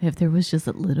nice if there was just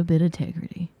a little bit of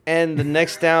integrity. And the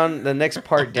next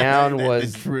part down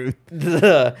was Truth.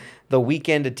 the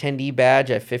weekend attendee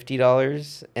badge at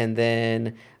 $50, and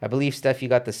then I believe Steph, you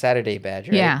got the Saturday badge,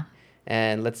 right? Yeah.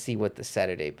 And let's see what the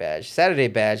Saturday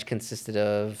badge consisted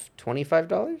of.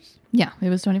 $25. Yeah, it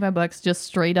was $25, just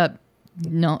straight up,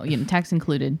 no, tax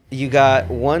included. You got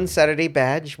one Saturday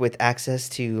badge with access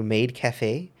to Maid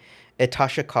Cafe,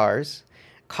 Etasha Cars,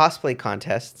 cosplay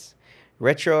contests,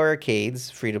 retro arcades,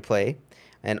 free to play,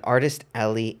 and artist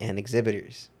alley and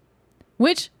exhibitors.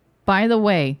 Which, by the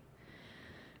way,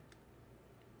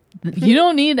 you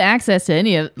don't need access to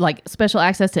any of, like, special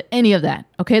access to any of that.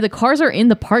 Okay, the cars are in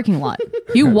the parking lot.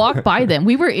 You walk by them.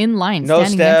 We were in line No,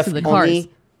 standing next Steph, to the cars.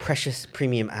 only precious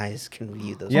premium eyes can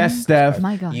view those. Yes, cars. Steph.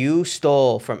 My God. You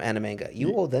stole from Animanga.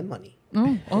 You owe them money.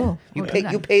 Oh, You oh, pay. did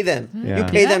I? You pay them. Yeah. You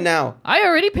pay them now. I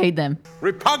already paid them.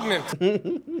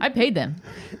 Repugnant. I paid them.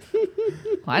 Well,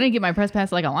 I didn't get my press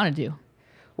pass like I wanted to.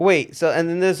 Wait. So and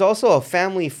then there's also a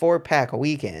family 4-pack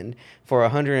weekend for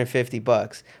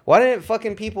 $150. Why didn't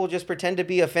fucking people just pretend to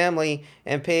be a family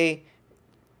and pay,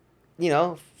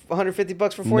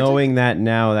 $150 for 4? Knowing that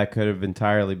now, that could have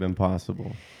entirely been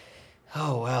possible.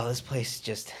 Oh wow, this place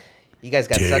just. You guys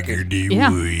got suckered. Integrity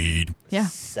Yeah. weed. Yeah.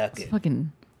 Suck it.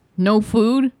 Fucking no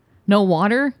food, no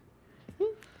water. Oh,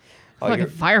 Fucking you're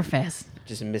Fire Fest.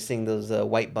 just missing those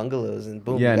white bungalows and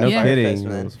boom. Yeah, you no got Fire kidding. Fest,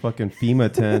 man. Those fucking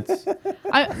FEMA tents.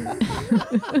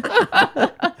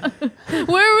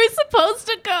 Where are we supposed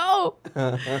to go?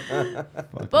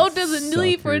 Boat doesn't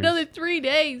leave for suckers. another 3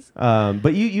 days.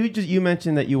 But you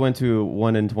mentioned that you went to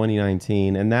one in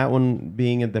 2019, and that one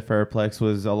being at the Fairplex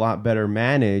was a lot better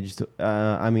managed.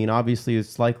 I mean, obviously,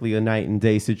 it's likely a night and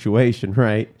day situation,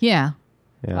 right? Yeah.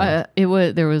 Yeah.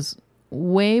 There was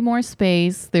way more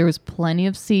space. There was plenty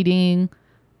of seating.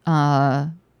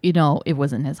 It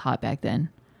wasn't as hot back then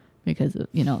because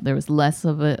there was less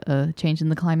of a change in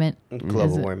the climate.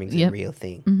 Global Is it- warming's yep. a real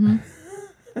thing.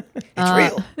 It's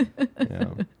real.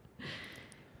 Yeah.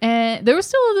 And there was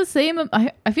still the same.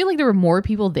 I feel like there were more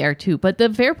people there too. But the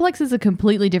Fairplex is a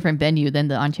completely different venue than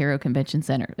the Ontario Convention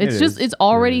Center. It's It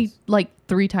already is. like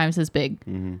 3 times as big.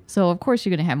 Mm-hmm. So of course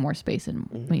you're gonna have more space and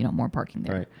more parking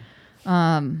there.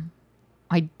 Right.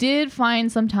 I did find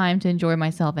some time to enjoy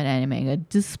myself at Animanga,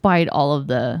 despite all of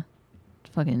the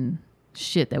fucking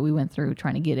shit that we went through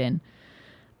trying to get in.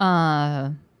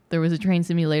 There was a train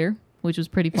simulator, which was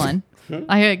pretty fun.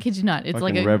 I kid you not. It's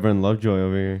Fucking like Reverend Lovejoy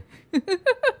over here.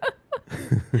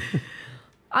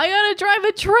 I gotta drive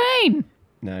a train.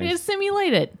 Nice. Just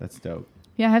simulate it. That's dope.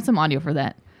 Yeah, I have some audio for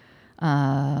that.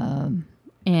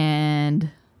 And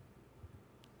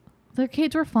the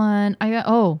arcades were fun.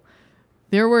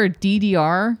 There were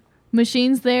DDR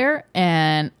machines there,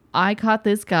 and I caught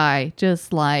this guy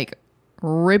just like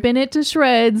ripping it to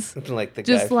shreds. Like the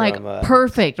just guy like from,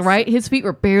 perfect, right? His feet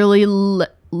were barely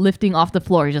lifting off the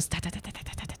floor. He just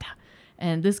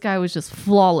and this guy was just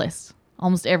flawless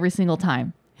almost every single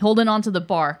time, holding onto the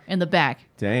bar in the back.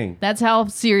 Dang. That's how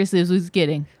serious this was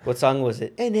getting. What song was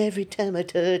it? And every time I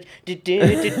touch.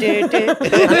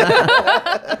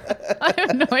 I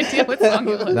have no idea what song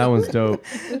it was. That one's dope.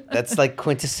 That's like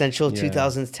quintessential Yeah.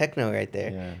 2000s techno right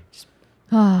there.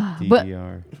 Yeah. But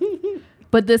DDR.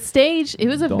 But the stage, it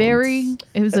was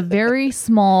a very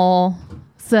small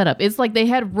setup. It's like they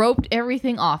had roped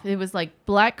everything off. It was like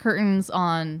black curtains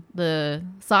on the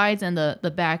sides and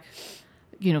the back,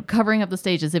 covering up the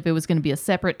stage as if it was going to be a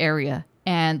separate area.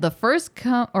 And the first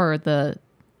the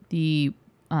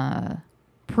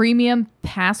premium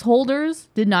pass holders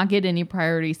did not get any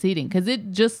priority seating because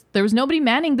there was nobody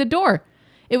manning the door.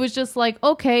 It was just like,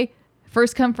 okay,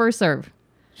 first come, first serve.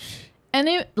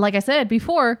 And like I said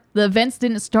before, the events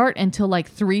didn't start until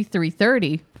like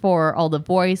 3:30 for all the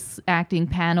voice acting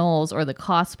panels or the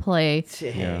cosplay.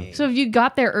 Dang. So if you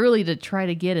got there early to try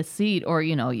to get a seat, or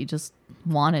you just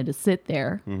wanted to sit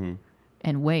there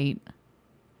and wait,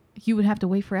 you would have to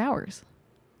wait for hours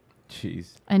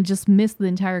Jeez. and just miss the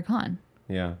entire con.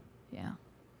 Yeah. Yeah.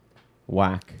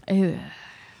 Whack. Ugh.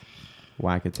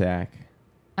 Whack attack.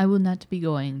 I will not be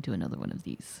going to another one of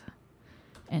these.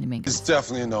 Animanga. It's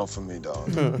definitely a no for me, dog.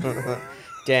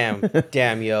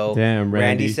 Damn, yo. Damn,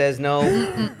 Randy. Says no.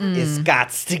 It's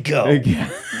gots to go. Again.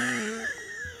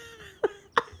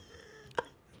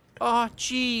 Oh,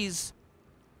 jeez.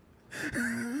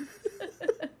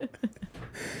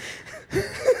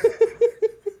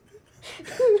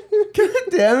 God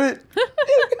damn it.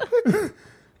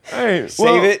 All right.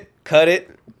 Save it, cut it,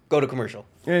 go to commercial.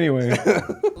 Anyway,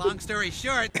 Long story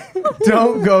short.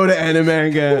 don't go to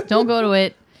Animanga. Don't go to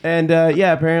it. And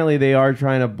apparently they are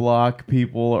trying to block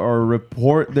people or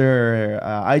report their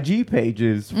IG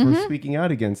pages for speaking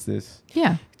out against this.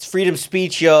 Yeah. It's freedom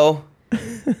speech, yo.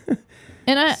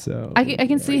 And I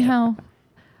can see how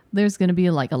there's going to be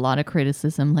like a lot of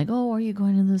criticism, like, oh, are you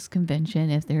going to this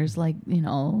convention if there's like,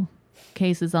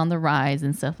 cases on the rise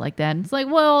and stuff like that. And it's like,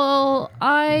 well,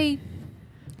 I'm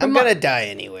gonna die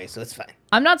anyway, so it's fine.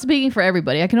 I'm not speaking for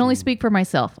everybody. I can only speak for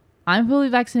myself. I'm fully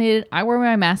vaccinated. I wear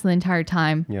my mask the entire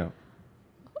time. Yeah.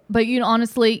 But,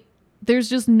 honestly, there's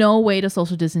just no way to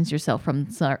social distance yourself from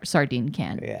sardine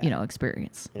can,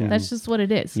 experience. Yeah. That's just what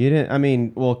it is. You didn't. I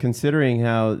mean, well, considering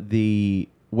how the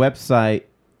website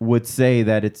would say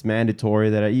that it's mandatory,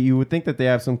 that you would think that they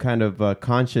have some kind of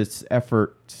conscious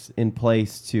effort in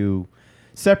place to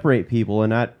separate people and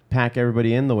not pack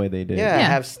everybody in the way they did. Yeah,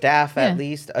 have staff at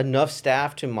least, enough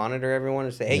staff to monitor everyone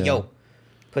and say, hey, yo,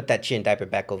 put that chin diaper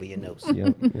back over your nose.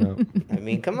 Yep. I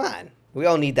mean, come on. We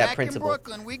all need that Back principle. in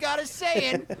Brooklyn, we got a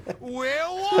saying. We're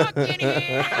walking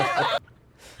here.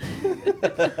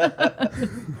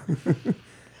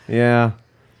 Yeah.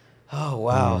 Oh,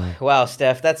 wow. Wow,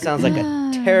 Steph, that sounds like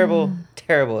a terrible,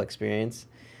 terrible experience.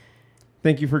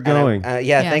 Thank you for going.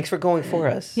 Thanks for going for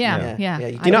us. Yeah.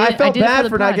 I felt bad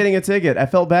for not getting a ticket. I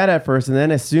felt bad at first, and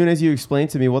then as soon as you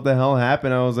explained to me what the hell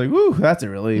happened, I was like, "Woo, that's a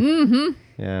relief."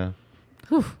 Mm-hmm. Yeah.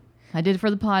 Whew. I did it for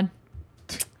the pod.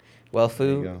 Well,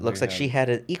 Fu, looks like she had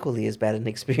an equally as bad an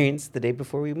experience the day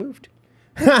before we moved.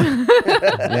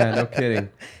 Yeah, no kidding.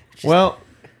 Well,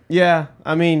 yeah.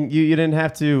 I mean, you didn't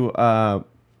have to.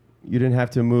 You didn't have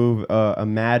to move a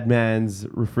madman's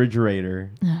refrigerator.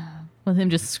 With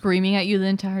him just screaming at you the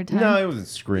entire time. No, it wasn't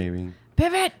screaming.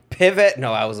 Pivot. Pivot.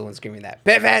 No, I was the one screaming that.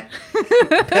 Pivot.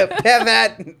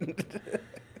 Pivot.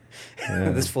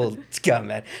 This fool got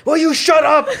mad. Will you shut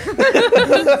up?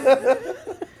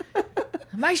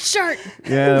 My shirt.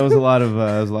 Yeah, there was a lot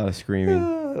of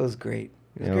screaming. It was great.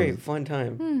 It was Yeah, great. Fun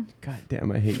time. God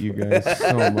damn, I hate you guys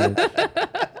so much.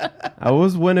 I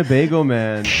was Winnebago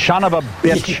man. Son of a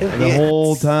bitch. The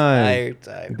whole time. Entire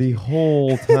time. The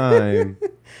whole time.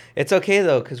 It's okay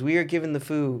though, because we are giving the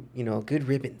Fu, good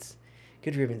ribbons.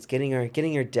 Good ribbons. Getting our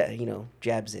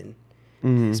jabs in.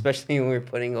 Mhm. Especially when we were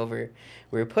putting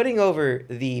over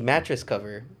the mattress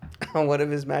cover on one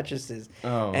of his mattresses.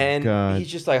 Oh, and God.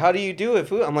 he's just like, how do you do it,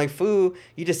 Fu? I'm like, Fu,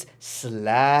 you just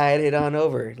slide it on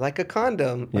over like a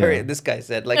condom. Yeah. Or this guy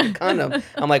said, like a condom.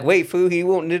 I'm like, wait, Fu, he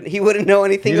wouldn't know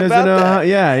anything He doesn't about know that.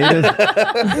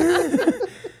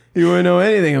 He wouldn't know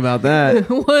anything about that.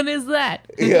 What is that?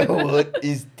 Yeah, what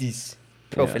is this?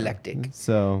 Prophylactic.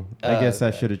 So I guess I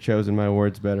should have chosen my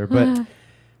words better. But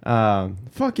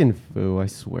fucking Fu, I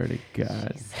swear to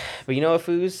God. But you know what,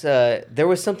 Foos? There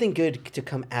was something good to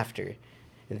come after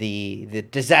the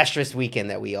disastrous weekend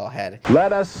that we all had.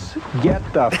 Let us get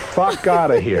the fuck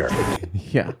out of here.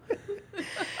 Yeah.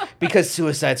 Because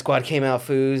Suicide Squad came out,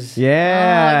 foos.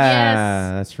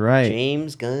 Yeah. That's right.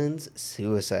 James Gunn's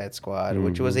Suicide Squad,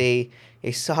 which was a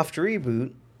soft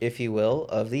reboot, if you will,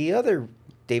 of the other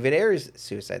David Ayer's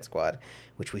Suicide Squad,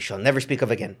 which we shall never speak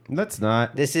of again. That's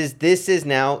not. This is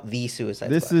now the Suicide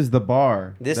Squad. This is the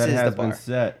bar. This that is has the bar. been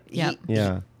set. Yep.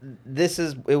 Yeah.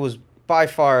 It was by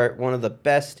far one of the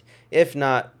best, if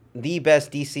not the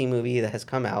best DC movie that has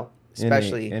come out,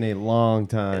 especially in a long a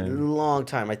time. long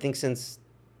time. I think since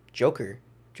Joker.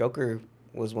 Joker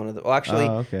was one of the. Well, actually,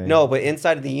 okay. no, but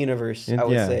inside of the universe, I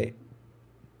would yeah. say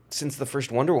since the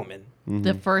first Wonder Woman.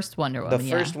 The first Wonder Woman. The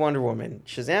first Wonder Woman.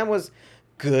 Shazam was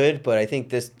good, but I think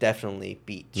this definitely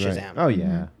beat Shazam. Right. Oh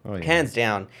yeah. Oh yeah. Hands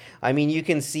down. I mean, you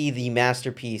can see the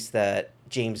masterpiece that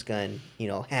James Gunn,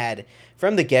 had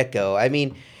from the get-go. I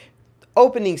mean,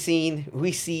 opening scene,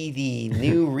 we see the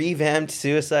new revamped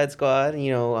Suicide Squad.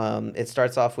 It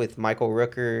starts off with Michael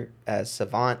Rooker as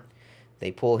Savant.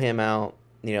 They pull him out,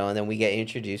 and then we get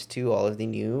introduced to all of the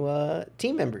new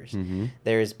team members. Mm-hmm.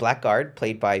 There's Blackguard,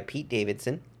 played by Pete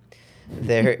Davidson.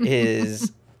 There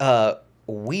is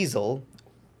Weasel,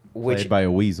 Played by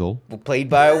a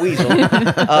weasel.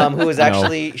 who is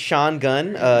actually Sean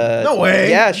Gunn. No way.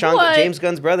 Yeah, What? James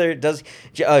Gunn's brother does.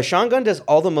 Sean Gunn does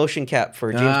all the motion cap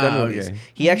for James Gunn movies. okay.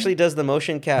 He actually does the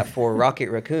motion cap for Rocket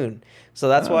Raccoon. So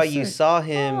that's why you sick. saw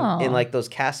him in Oh. like those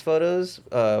cast photos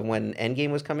when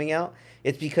Endgame was coming out.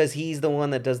 It's because he's the one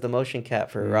that does the motion cap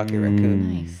for Rocket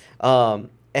Raccoon. Nice.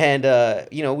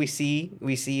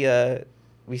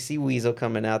 We see Weasel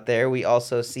coming out there. We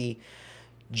also see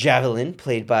Javelin,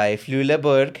 played by Flula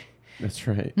Borg. That's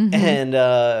right. And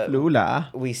Lula.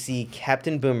 we see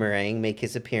Captain Boomerang make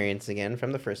his appearance again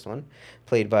from the first one,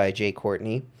 played by Jay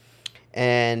Courtney.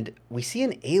 And we see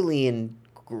an alien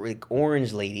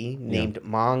orange lady named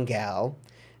Mongal.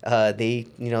 They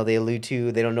allude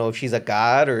to, they don't know if she's a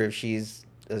god or if she's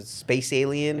a space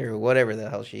alien or whatever the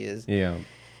hell she is. Yeah.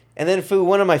 And then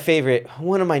one of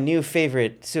my new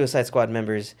favorite Suicide Squad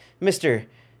members, Mr.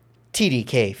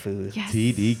 TDK, Foo. Yes.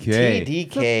 TDK. The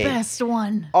TDK. best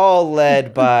one. All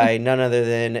led by none other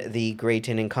than the great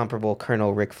and incomparable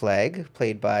Colonel Rick Flag,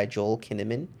 played by Joel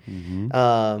Kinnaman.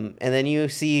 And then you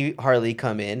see Harley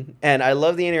come in. And I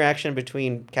love the interaction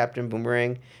between Captain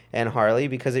Boomerang and Harley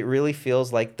because it really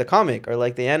feels like the comic or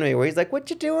like the anime where he's like, "What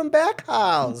you doing back,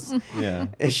 House?" Yeah.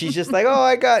 And she's just like, "Oh,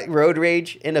 I got road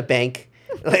rage in a bank."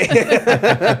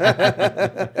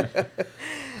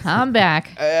 I'm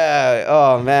back.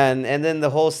 Oh man. And then the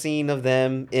whole scene of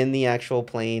them in the actual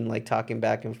plane, like talking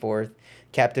back and forth.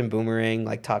 Captain Boomerang,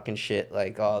 like talking shit,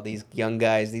 like, "Oh, these young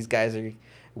guys, these guys are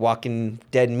walking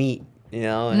dead meat,"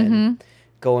 and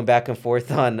going back and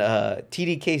forth on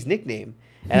TDK's nickname.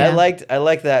 And Yeah. I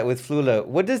liked that with Flula.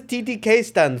 What does TDK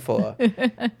stand for?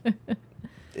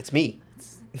 It's me.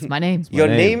 It's my name. Your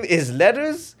name. name is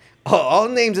letters? Oh, all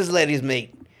names is letters,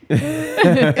 mate.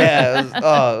 Yeah,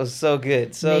 it was so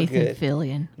good. So Nathan good.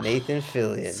 Fillion. Nathan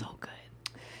Fillion. So good.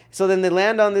 So then they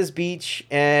land on this beach,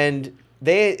 and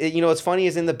they, what's funny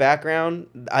is in the background,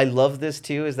 I love this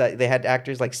too, is that they had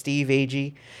actors like Steve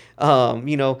Agee,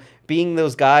 being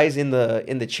those guys in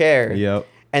the chair. Yep.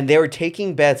 And they were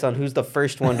taking bets on who's the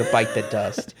first one to bite the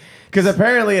dust. Because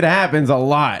apparently it happens a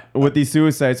lot with these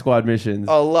Suicide Squad missions.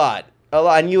 A lot.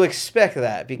 And you expect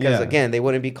that because, Yeah. again, they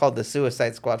wouldn't be called the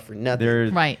Suicide Squad for nothing. They're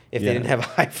Right. If yeah. they didn't have a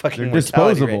high fucking They're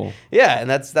mortality rate. disposable. Yeah, and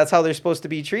that's how they're supposed to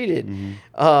be treated.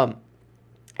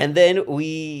 And then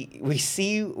we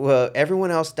see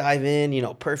everyone else dive in,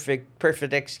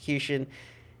 perfect execution.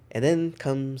 And then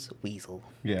comes Weasel.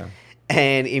 Yeah.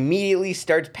 And immediately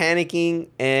starts panicking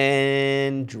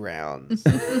and drowns.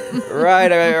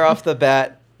 right off the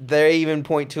bat. They even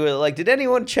point to it like, did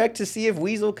anyone check to see if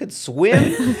Weasel could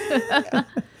swim?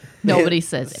 Nobody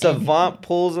says Savant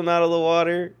pulls him out of the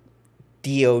water.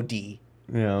 DOD.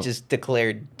 Yeah. Just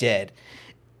declared dead.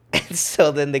 And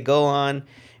so then they go on.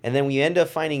 And then we end up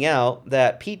finding out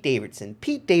that Pete Davidson,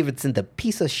 the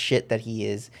piece of shit that he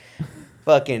is,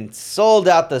 fucking sold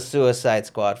out the Suicide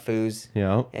Squad, foos.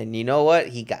 Yeah. And you know what?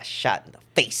 He got shot in the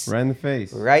face. Right in the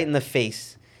face. Right in the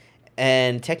face.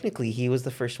 And technically, he was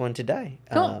the first one to die.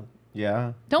 Cool.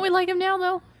 Yeah. Don't we like him now,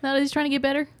 though? Now that he's trying to get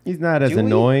better? He's not as Do we?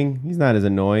 annoying. He's not as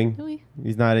annoying. Do we?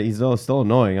 He's not. He's still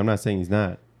annoying. I'm not saying he's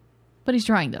not. But he's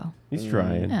trying, though. He's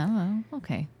trying. Yeah, well,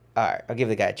 okay. All right, I'll give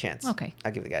the guy a chance. Okay.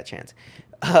 I'll give the guy a chance.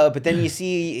 But then you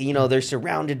see, they're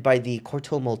surrounded by the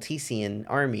Corto Maltesian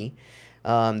army.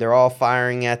 They're all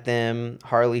firing at them.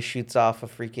 Harley shoots off a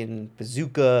freaking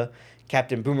bazooka.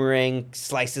 Captain Boomerang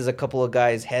slices a couple of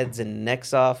guys' heads and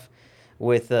necks off.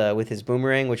 with his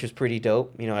boomerang, which was pretty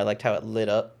dope. You know, I liked how it lit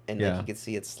up and like Yeah. you could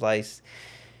see it slice.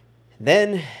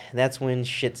 Then that's when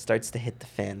shit starts to hit the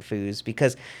fan, Foos,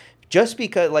 because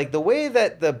like the way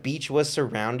that the beach was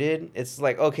surrounded, it's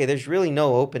like, okay, there's really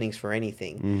no openings for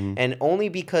anything. And only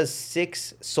because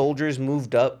 6 soldiers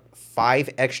moved up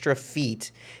 5 extra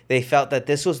feet, they felt that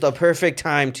this was the perfect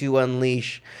time to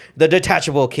unleash the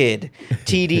detachable kid,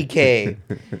 TDK.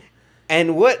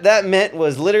 And what that meant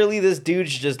was literally this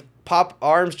dude's just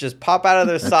arms just pop out of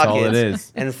their That's all it sockets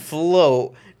is. and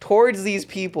float towards these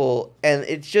people, and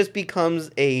it just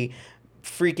becomes a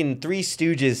freaking Three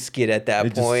Stooges skit at that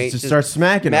It point. just starts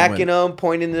smacking 'em smacking them,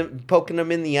 pointing them, poking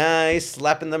them in the eyes,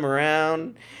 slapping them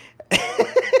around.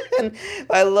 And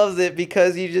I loved it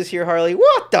because you just hear Harley,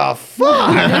 "What the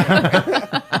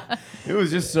fuck?" It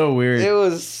was just so weird. It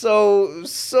was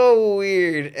so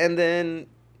weird. And then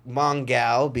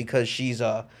Mongal, because she's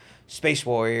a space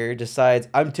warrior, decides,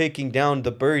 I'm taking down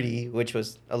the birdie, which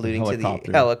was alluding to the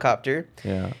helicopter.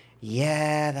 Yeah.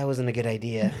 Yeah, that wasn't a good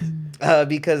idea.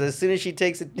 Because as soon as she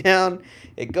takes it down,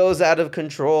 it goes out of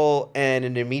control and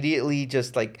it immediately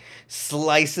just like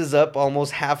slices up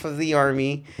almost half of the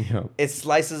army. Yep. It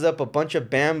slices up a bunch of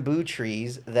bamboo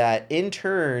trees that in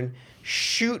turn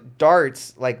shoot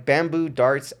darts, like bamboo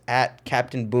darts at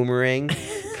Captain Boomerang,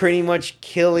 pretty much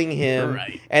killing him.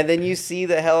 Right. And then you see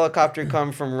the helicopter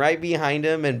come from right behind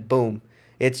him and boom.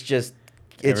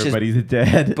 Everybody's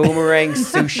dead. Boomerang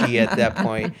sushi at that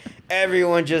point.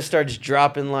 Everyone just starts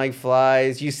dropping like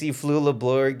flies. You see Flula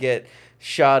Blur get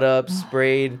shot up,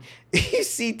 sprayed. You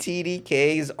see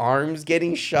TDK's arms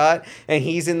getting shot, and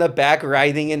he's in the back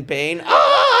writhing in pain.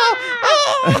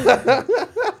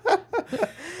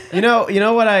 You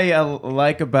know what I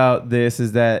like about this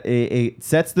is that it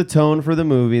sets the tone for the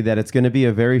movie, that it's going to be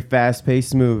a very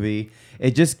fast-paced movie.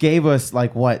 It just gave us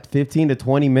 15 to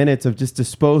 20 minutes of just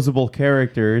disposable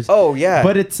characters. Oh yeah.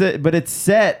 But it's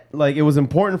set like it was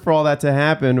important for all that to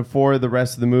happen for the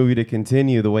rest of the movie to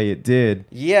continue the way it did.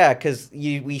 Yeah, because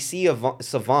we see a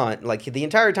Savant, like the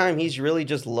entire time he's really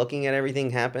just looking at everything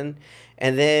happen,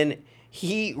 and then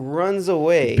he runs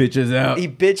away. He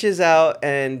bitches out,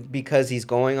 and because he's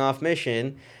going off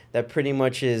mission, that pretty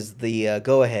much is the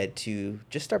go-ahead to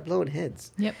just start blowing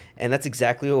heads. Yep. And that's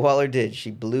exactly what Waller did.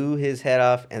 She blew his head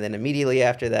off, and then immediately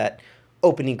after that,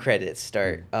 opening credits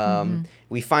start.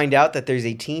 We find out that there's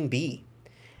a Team B,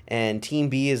 and Team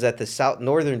B is at the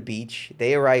northern beach.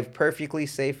 They arrive perfectly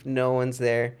safe. No one's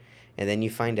there. And then you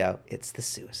find out it's the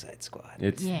Suicide Squad.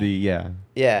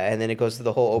 Yeah, and then it goes to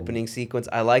the whole opening sequence.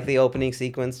 I like the opening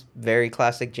sequence. Very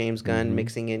classic James Gunn,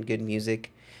 mixing in good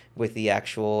music with the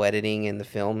actual editing in the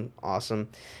film. Awesome.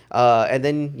 And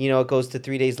then, it goes to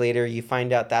 3 days later. You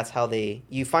find out how the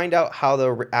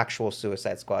actual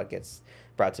Suicide Squad gets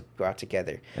brought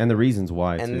together. And the reasons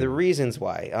why, The reasons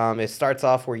why. It starts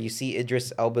off where you see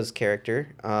Idris Elba's character.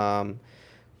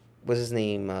 What's his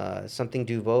name? Something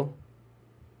Dubois.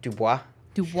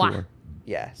 Sure.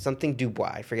 Yeah, something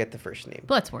Dubois. I forget the first name.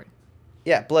 Bloodsport.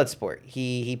 Yeah, Bloodsport.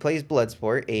 He plays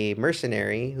Bloodsport, a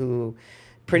mercenary who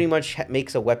pretty much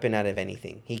makes a weapon out of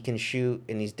anything. He can shoot,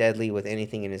 and he's deadly with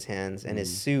anything in his hands. And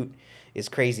his suit is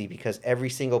crazy because every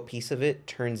single piece of it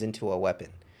turns into a weapon.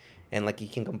 And you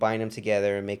can combine them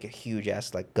together and make a huge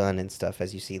ass gun and stuff,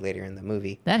 as you see later in the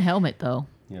movie. That helmet, though.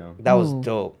 Yeah. That was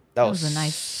dope. That was a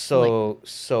nice, so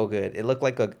good. It looked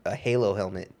like a Halo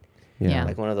helmet. Yeah.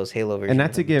 Like one of those Halo versions. And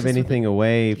not to give anything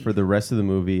away for the rest of the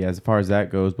movie as far as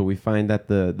that goes, but we find that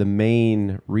the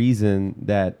main reason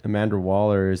that Amanda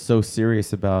Waller is so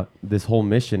serious about this whole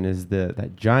mission is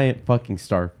that giant fucking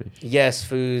starfish. Yes,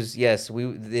 Foos. Yes,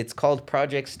 it's called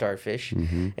Project Starfish,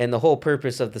 and the whole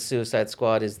purpose of the Suicide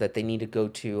Squad is that they need to go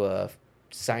to a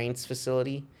science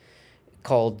facility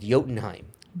called Jotunheim,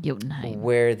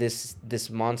 where this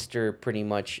monster pretty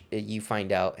much, you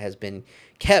find out, has been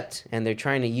kept, and they're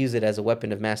trying to use it as a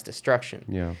weapon of mass destruction.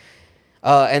 Yeah.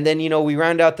 And then, we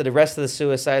round out the rest of the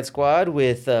Suicide Squad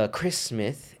with Chris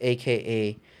Smith,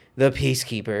 a.k.a. the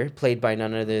Peacekeeper, played by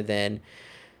none other than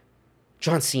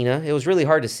John Cena. It was really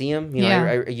hard to see him.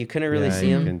 You couldn't really see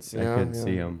him. I couldn't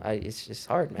see him. It's just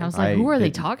hard, man. I was like, who are they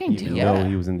talking to? No,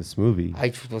 he was in this movie.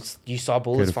 You saw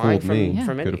bullets Could've flying fooled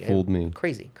from me. any. Could've fooled me.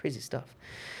 Crazy stuff.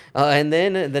 And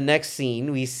then the next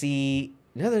scene, we see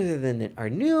none other than our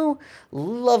new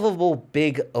lovable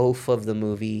big oaf of the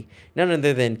movie, none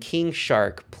other than King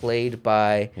Shark, played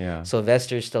by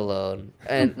Sylvester Stallone.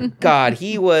 And God,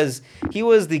 he was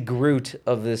the Groot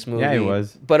of this movie. Yeah, he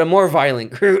was. But a more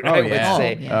violent Groot, I would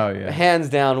say. Oh, yeah. Hands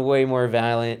down, way more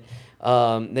violent.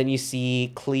 Then you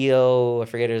see Cleo, I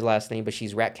forget her last name, but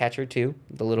she's Ratcatcher too,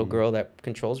 the little girl that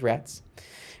controls rats.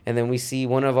 And then we see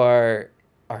one of our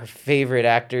our favorite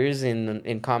actors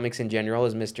in comics in general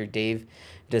is Mr. Dave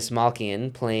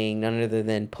Dastmalchian playing none other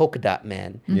than Polka Dot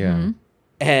Man. Yeah.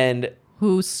 And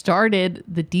Who started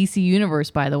the DC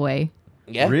universe, by the way.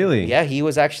 yeah, Really? yeah, he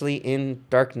was actually in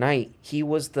Dark Knight. He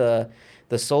was the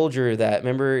soldier that,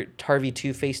 remember, Harvey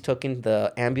Two-Face took in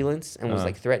the ambulance and was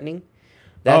like threatening.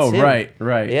 That's him.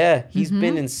 Right. Yeah, he's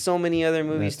been in so many other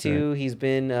movies That's too. right. He's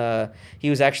been he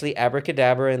was actually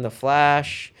Abracadabra in The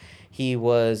Flash. He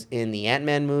was in the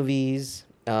Ant-Man movies.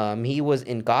 He was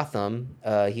in Gotham.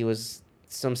 He was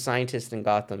some scientist in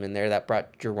Gotham in there that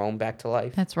brought Jerome back to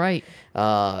life. That's right.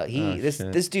 This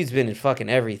shit. dude's been in fucking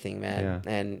everything, man. Yeah.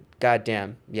 And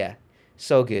goddamn, yeah,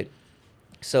 so good,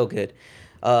 so good.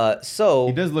 So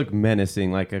He does look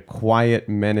menacing, like a quiet,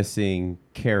 menacing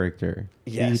character.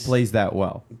 Yes. He plays that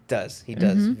well. He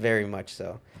does very much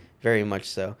so, very much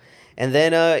so. And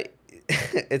then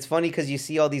it's funny because you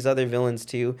see all these other villains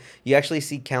too. You actually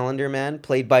see Calendar Man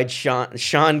played by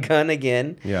Sean Gunn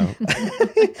again. Yeah.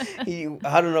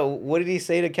 I don't know, what did he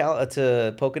say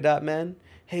to Polka Dot Man?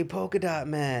 Hey, Polka Dot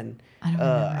Man. I don't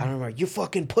remember. I don't remember. You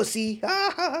fucking pussy.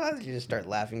 You just start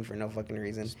laughing for no fucking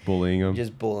reason. Bullying him.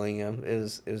 Just bullying him. It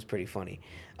was pretty funny.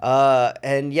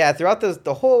 And yeah, throughout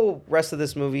the whole rest of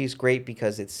this movie is great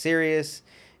because it's serious.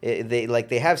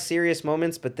 They have serious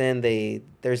moments, but then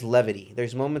there's levity.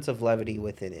 There's moments of levity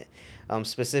within it.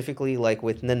 Specifically like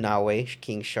with Nanawe,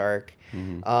 King Shark.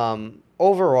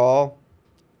 Overall,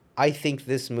 I think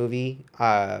this movie,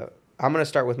 I'm going to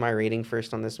start with my rating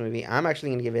first on this movie. I'm actually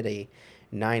going to give it a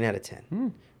 9 out of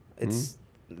 10. It's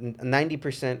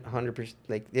 90%, 100%.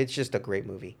 Like, it's just a great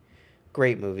movie.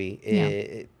 Great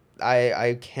movie.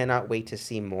 I cannot wait to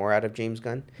see more out of James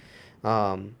Gunn.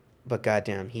 But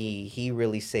goddamn, he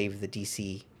really saved the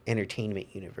DC entertainment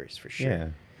universe for sure. Yeah.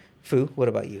 Fu, what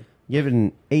about you? Give it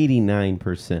an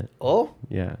 89%. Oh?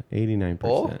 Yeah, 89%.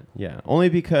 Oh? Yeah, only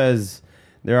because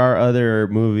there are other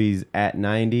movies at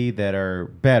 90 that are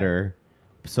better,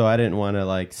 so I didn't want to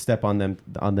like step on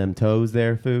them toes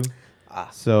there, Fu.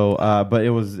 So, but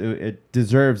it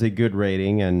deserves a good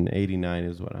rating, and 89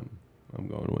 is what I'm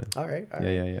going with. All right.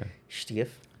 Yeah. Steph?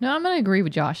 No, I'm going to agree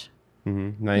with Josh.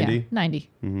 90. Yeah, 90.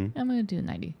 I'm going to do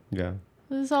 90. Yeah.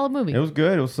 It was a solid movie. It was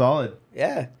good. It was solid.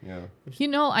 Yeah. Yeah. You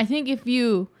know, I think if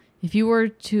you were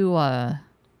to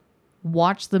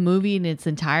watch the movie in its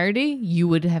entirety, you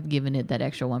would have given it that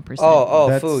extra 1%.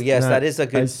 That's Fu, yes, not- that is a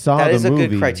good. I saw that the is a movie.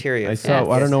 good criteria. I saw.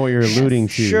 I don't know what you're alluding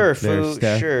to. Sure, there, Fu.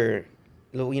 Steph. Sure.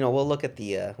 You know, we'll look at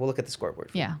the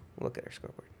scoreboard. Fu. Yeah. We'll look at our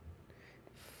scoreboard.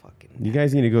 Fucking. You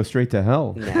guys need to go straight to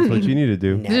hell. That's what you need to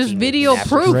do. There's video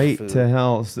proof. Straight to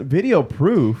hell. Video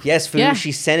proof. Yes, Fu. Yeah.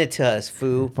 She sent it to us,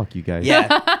 Fu. Fuck you guys. Yeah.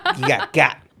 You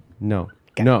got. No.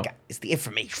 Got, No. got. It's the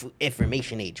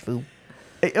information age, Fu.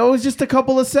 It was just a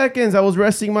couple of seconds. I was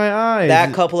resting my eyes.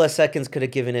 That couple of seconds could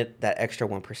have given it that extra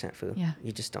 1%, Fu. Yeah.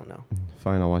 You just don't know.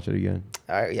 Fine. I'll watch it again.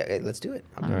 All right, yeah, let's do it.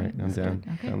 All right. I'm down.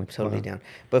 Okay. Down like Totally fuck. down.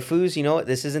 But Foos, you know what?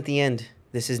 This isn't the end.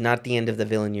 This is not the end of the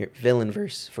villain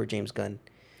verse for James Gunn.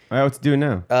 All right. What's it doing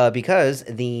now? Because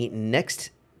the next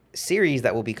series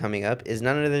that will be coming up is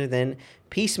none other than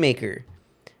Peacemaker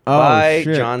by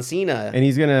shit. John Cena. And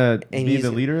he's gonna And be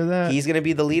the leader of that. He's going to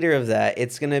be the leader of that.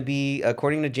 It's going to be,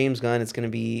 according to James Gunn, it's going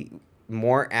to be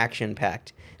more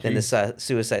action-packed than the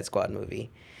Suicide Squad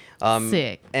movie.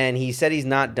 Sick. And he said he's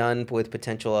not done with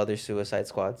potential other Suicide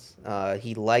Squads.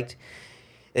 He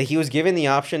was given the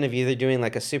option of either doing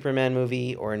like a Superman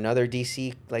movie or another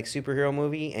DC like superhero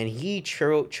movie, and he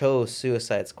chose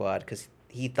Suicide Squad because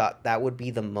he thought that would be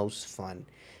the most fun.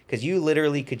 Because you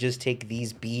literally could just take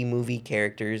these B movie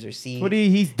characters or see. But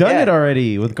he's done Yeah. it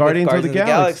already with Guardians of the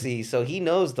Galaxy. So he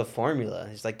knows the formula.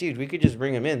 He's like, dude, we could just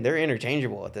bring them in. They're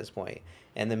interchangeable at this point.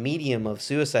 And the medium of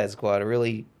Suicide Squad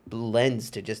really blends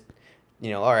to just,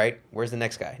 all right, where's the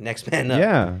next guy? Next man up.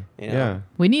 Yeah. You know? Yeah.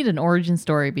 We need an origin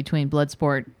story between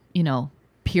Bloodsport,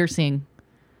 piercing,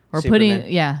 or Superman.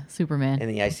 putting, Superman. In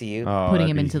the ICU. Oh, Putting that'd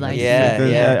him be into the sick. ICU. Yeah,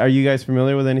 yeah. Are you guys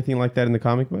familiar with anything like that in the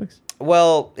comic books?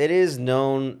 Well, it is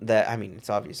known that it's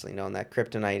obviously known that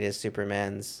kryptonite is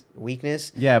Superman's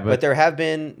weakness. Yeah, but there have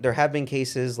been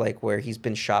cases like where he's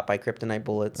been shot by kryptonite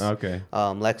bullets. Okay.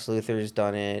 Lex Luthor's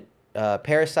done it.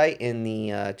 Parasite in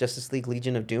the Justice League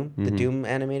Legion of Doom, the Doom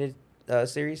animated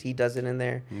series, he does it in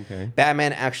there. Okay.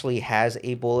 Batman actually has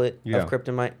a bullet Yeah. of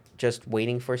kryptonite just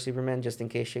waiting for Superman just in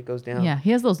case shit goes down. Yeah, he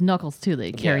has those knuckles too that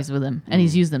he carries with him, and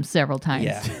he's used them several times.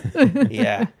 Yeah.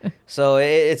 Yeah. So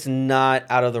it's not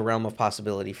out of the realm of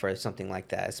possibility for something like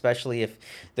that, especially if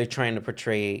they're trying to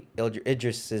portray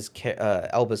Idris's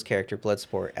Elba's character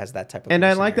Bloodsport as that type of And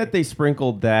I like mercenary. that they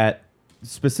sprinkled that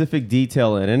specific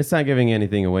detail in, and it's not giving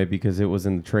anything away because it was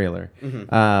in the trailer.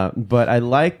 But I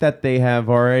like that they have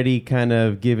already kind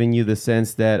of given you the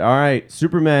sense that, all right,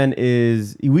 Superman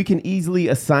we can easily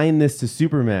assign this to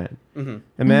Superman.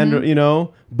 Amanda, you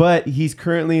know, but he's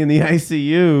currently in the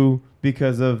ICU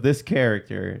because of this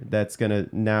character that's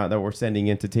now that we're sending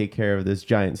in to take care of this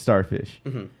giant starfish.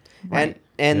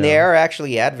 And they are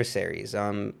actually adversaries.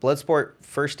 Bloodsport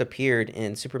first appeared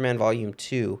in Superman Volume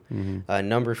 2,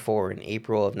 number 4 in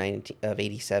April of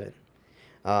 87.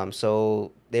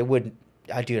 So they would...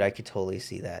 dude, I could totally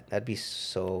see that. That'd be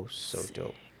so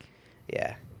dope.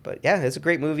 Yeah. But yeah, it's a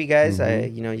great movie, guys.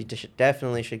 You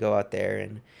definitely should go out there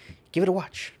and give it a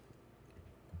watch.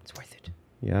 It's worth it.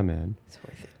 Yeah, man. It's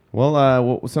worth it.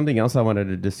 Well, something else I wanted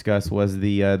to discuss was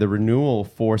the renewal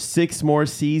for 6 more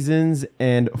seasons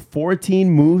and 14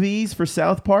 movies for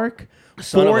South Park.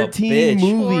 Son of a 14 bitch.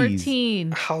 movies.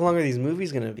 14. How long are these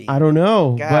movies going to be? I don't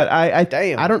know, God but I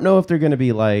damn. don't know if they're going to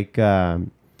be like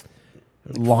long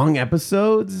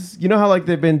episodes. You know how like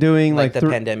they've been doing like the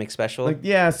pandemic special?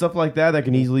 Like stuff like that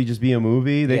can easily just be a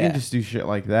movie. They can just do shit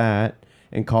like that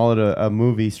and call it a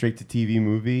movie, straight to TV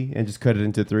movie, and just cut it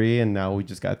into 3. And now we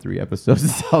just got 3 episodes of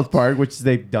South Park, which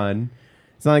they've done.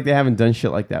 It's not like they haven't done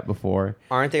shit like that before.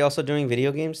 Aren't they also doing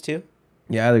video games too?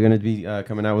 Yeah, they're going to be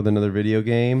coming out with another video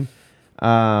game.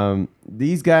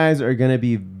 These guys are going to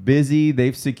be busy.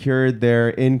 They've secured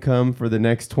their income for the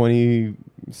next 20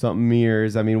 something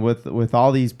years. I mean, with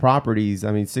all these properties,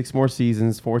 I mean, 6 more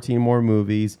seasons, 14 more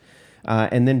movies.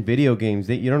 And then video games,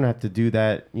 you don't have to do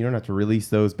that. You don't have to release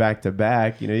those back to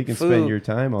back. You know, you can spend your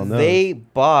time on those. They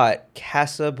bought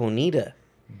Casa Bonita.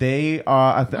 They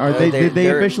are. Did they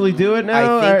officially do it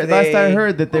now? Last I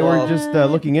heard that they were just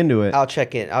looking into it. I'll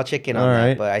check in on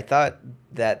that. But I thought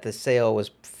that the sale was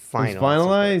final. It's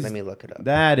finalized. Let me look it up.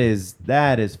 That is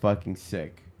fucking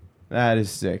sick. That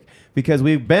is sick. Because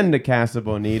we've been to Casa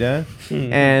Bonita,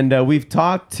 and we've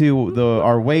talked to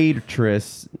our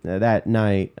waitress that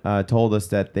night, told us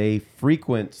that they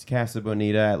frequent Casa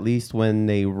Bonita at least when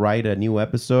they write a new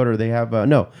episode, or they have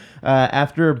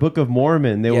after Book of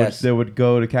Mormon, they would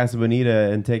go to Casa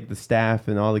Bonita and take the staff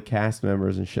and all the cast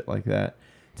members and shit like that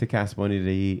to Casa Bonita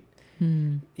to eat.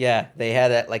 Yeah, they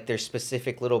had their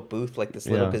specific little booth, like this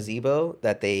little gazebo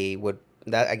that they would.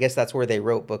 I guess that's where they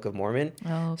wrote Book of Mormon.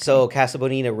 Oh, okay. So Casa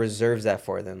Bonita reserves that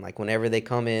for them. Like whenever they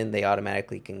come in, they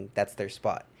automatically can. That's their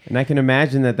spot. And I can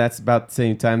imagine that that's about the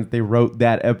same time that they wrote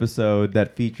that episode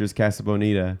that features Casa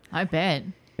Bonita. I bet.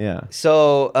 Yeah.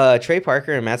 So Trey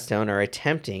Parker and Matt Stone are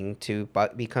attempting to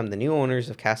become the new owners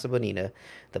of Casa Bonita,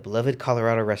 the beloved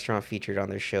Colorado restaurant featured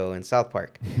on their show in South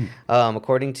Park.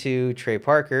 According to Trey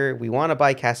Parker, we want to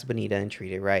buy Casa Bonita and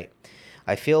treat it right.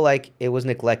 I feel like it was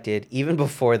neglected even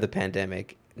before the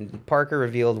pandemic. Parker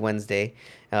revealed Wednesday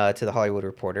to the Hollywood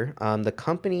Reporter. The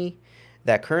company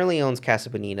that currently owns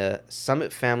Casa Bonita,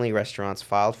 Summit Family Restaurants,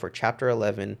 filed for Chapter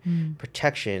 11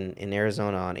 protection in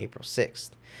Arizona on April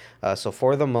 6th. So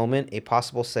for the moment, a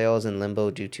possible sale is in limbo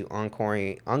due to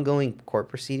ongoing court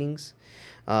proceedings.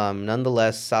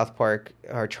 Nonetheless, South Park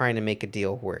are trying to make a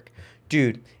deal work.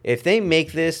 Dude, if they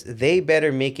make this, they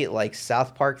better make it like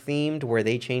South Park themed, where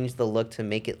they change the look to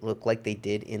make it look like they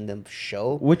did in the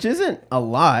show. Which isn't a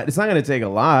lot. It's not going to take a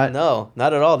lot. No,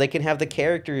 not at all. They can have the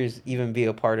characters even be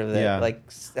a part of that. Yeah. Like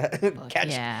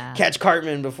catch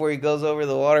Cartman before he goes over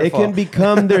the waterfall. It can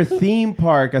become their theme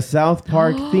park, a South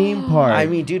Park theme park. I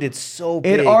mean, dude, it's so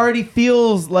big. It already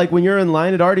feels like when you're in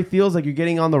line, it already feels like you're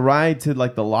getting on the ride to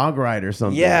like the log ride or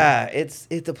something. Yeah,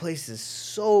 the place is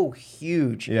so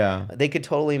huge. Yeah. They could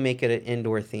totally make it an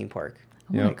indoor theme park.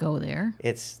 I want to go there.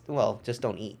 Just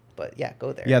don't eat. But yeah,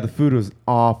 go there. Yeah, the food was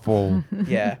awful.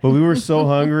 Yeah. But we were so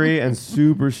hungry and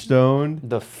super stoned.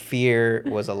 The fear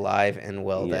was alive and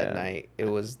well that night. It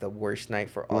was the worst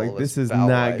night for all of us. This is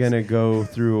not going to go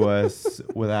through us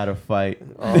without a fight.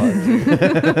 Oh,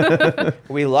 dude.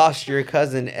 We lost your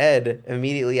cousin Ed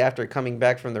immediately after coming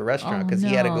back from the restaurant because he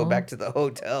had to go back to the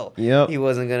hotel. Yep. He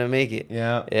wasn't going to make it.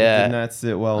 Yeah. Yeah. It did not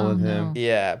sit well with him.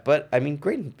 Yeah. But, I mean,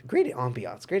 great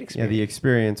ambiance. Great experience. Yeah, the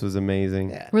experience was amazing.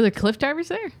 Yeah. Were there cliff divers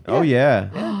there? Oh, yeah.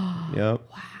 Yep.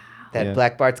 Wow. That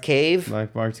Black Bart's Cave.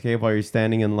 Black Bart's Cave, while you're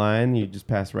standing in line, you just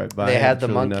pass right by. They had the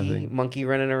really monkey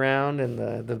running around, and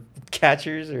the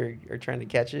catchers are trying to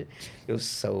catch it. It was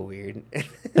so weird.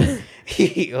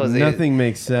 Nothing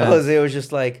makes sense. Jose was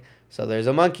just like, so there's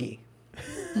a monkey.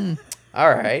 All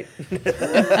right.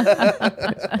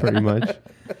 Pretty much.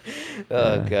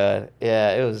 Oh, God.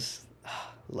 Yeah, it was...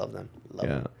 love them. Love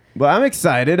them. But I'm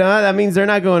excited. That means they're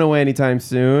not going away anytime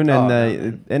soon,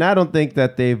 and and I don't think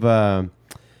that they've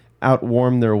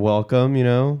outwarmed their welcome. You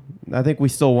know, I think we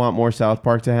still want more South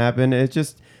Park to happen. It's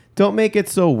just Don't make it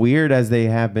so weird as they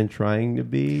have been trying to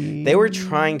be. They were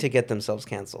trying to get themselves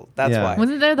canceled. That's Yeah. why.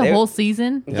 Wasn't there the They- whole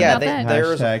season? Yeah, about that? there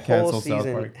was a Hashtag whole cancel South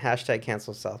season. Park. Hashtag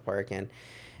cancel South Park, and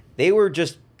they were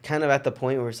just kind of at the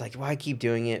point where it's like, why keep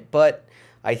doing it? But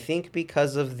I think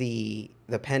because of the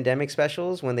pandemic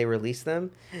specials when they released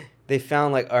them, they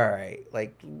found like, all right,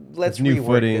 like let's It's new rework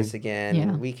footing. this again.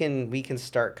 Yeah. We can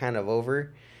start kind of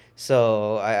over.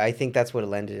 So I think that's what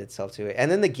lended itself to it. And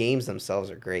then the games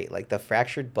themselves are great. Like the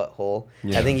Fractured Butthole.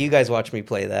 Yeah. I think you guys watched me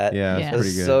play that. Yeah, Yeah. it's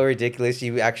pretty good. So ridiculous.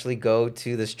 You actually go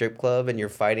to the strip club and you're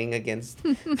fighting against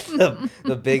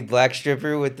the big black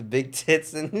stripper with the big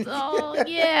tits and Oh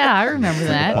yeah, I remember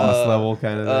that. Boss level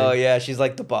kind of thing. oh yeah, she's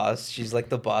like the boss. She's like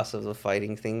the boss of the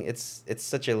fighting thing. It's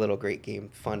such a little great game.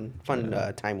 Fun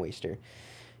time waster.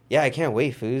 Yeah, I can't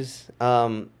wait, Foos.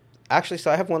 Actually,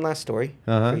 so I have one last story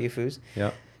Uh-huh. for you, Foos.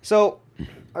 Yep. So,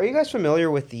 are you guys familiar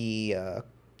with the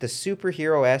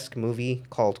superhero-esque movie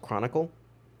called Chronicle?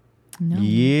 No.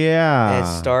 Yeah.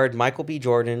 It starred Michael B.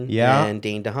 Jordan Yeah. and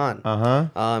Dane DeHaan.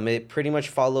 Uh-huh. It pretty much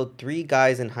followed three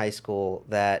guys in high school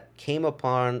that came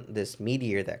upon this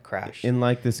meteor that crashed. In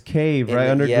like this cave, In right?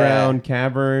 the- Underground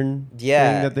cavern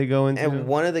yeah, thing that they go into. And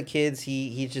one of the kids,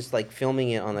 he's just like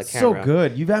filming it on the so camera.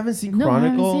 good. You haven't seen No, I haven't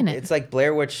Chronicle? seen it. It's like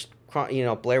Blair Witch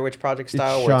Project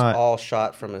style, where shot. it's all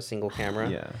shot from a single camera.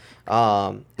 Yeah.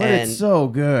 But But it's so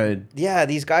good. yeah,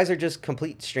 these guys are just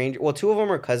complete strangers. Well, two of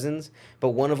them are cousins, but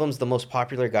one of them's the most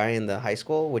popular guy in the high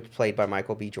school, which played by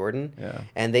Michael B. Jordan. Yeah.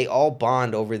 And they all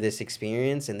bond over this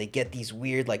experience, and they get these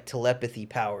weird like telepathy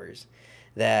powers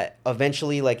that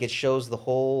eventually, like, it shows the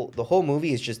whole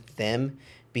movie is just them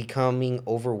becoming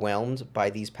overwhelmed by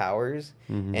these powers,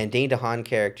 and Dane DeHaan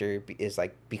character is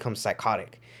like becomes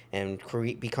psychotic and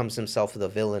becomes himself the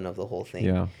villain of the whole thing.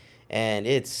 Yeah. And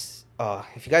it's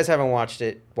if you guys haven't watched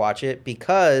it, watch it,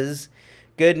 because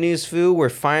good news, Foo, we're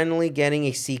finally getting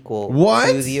a sequel What?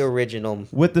 to the original.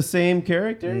 With the same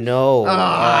characters? No.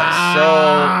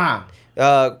 Ah!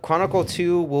 Chronicle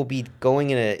 2 will be going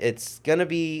it's going to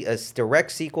be a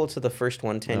direct sequel to the first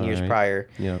one 10 years Alright. prior.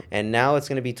 Yeah. And now it's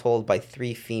going to be told by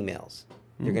three females.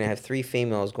 You're going to have three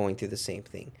females going through the same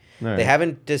thing. Alright. They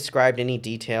haven't described any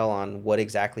detail on what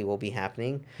exactly will be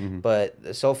happening,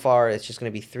 but so far it's just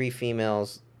going to be three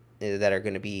females that are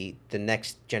going to be the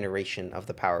next generation of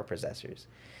the power possessors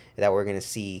that we're going to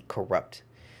see corrupt.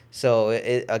 So,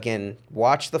 again,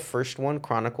 watch the first one,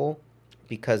 Chronicle,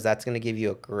 because that's going to give you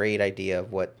a great idea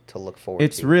of what to look forward to.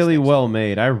 It's really well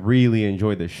made. I really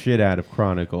enjoyed the shit out of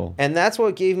Chronicle. And that's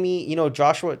what gave me,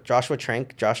 Josh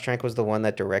Trank was the one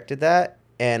that directed that.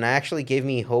 And actually gave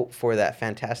me hope for that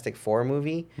Fantastic Four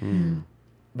movie.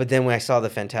 But then when I saw the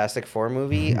Fantastic Four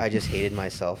movie, I just hated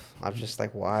myself. I was just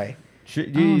like, why? So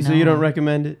you don't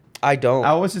recommend it? I don't.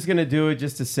 I was just going to do it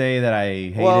just to say that I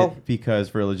hate it because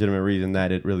for a legitimate reason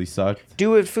that it really sucked.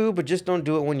 Do it, Foo, but just don't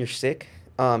do it when you're sick.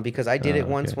 Because I did it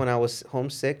once okay. when I was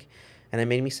homesick, and it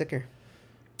made me sicker.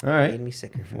 All right. It made me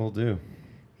sicker. We'll do.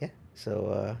 Yeah.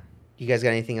 So, you guys got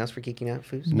anything else for geeking out,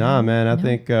 Foos? Nah, man. I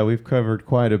think we've covered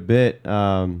quite a bit. Yeah.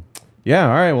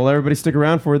 All right. Well, everybody stick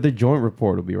around for the joint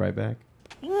report. We'll be right back.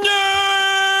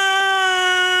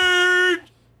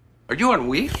 Are you on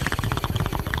weed?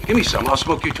 Give me some. I'll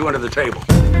smoke you two under the table.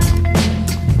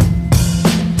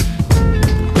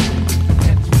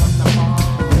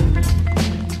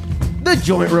 The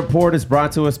joint report is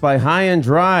brought to us by High and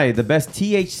Dry, the best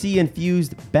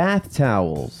THC-infused bath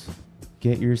towels.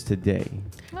 Get yours today.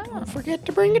 Don't forget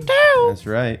to bring it down. That's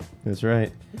right. That's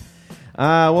right.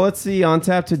 Well, let's see. On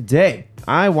tap today,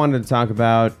 I wanted to talk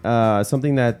about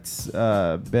something that's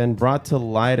been brought to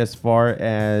light as far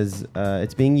as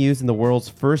it's being used in the world's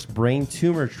first brain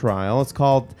tumor trial. It's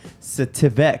called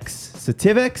Sativex.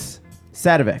 Sativex.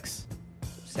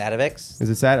 Sativex? Is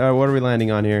it what are we landing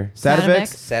on here? Sativex?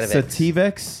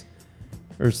 Sativex?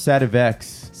 Or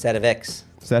Sativex? Sativex.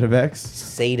 Sativex?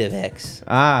 Sativex.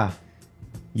 Ah,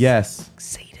 yes.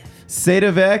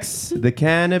 Sativex, the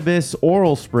cannabis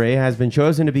oral spray, has been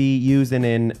chosen to be used in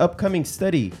an upcoming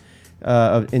study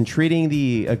in treating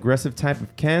the aggressive type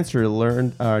of cancer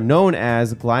known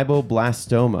as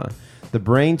glioblastoma. The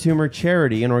Brain Tumor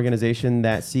Charity, an organization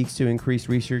that seeks to increase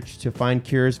research to find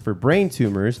cures for brain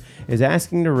tumors, is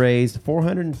asking to raise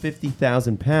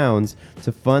 £450,000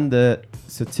 to fund the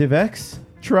Sativex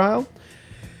trial,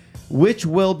 which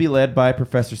will be led by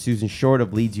Professor Susan Short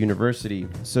of Leeds University.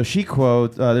 So she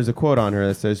there's a quote on her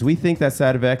that says, "We think that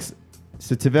Sativex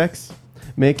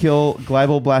may kill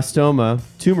glioblastoma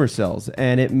tumor cells,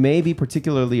 and it may be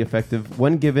particularly effective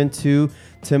when given to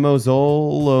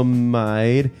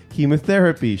temozolomide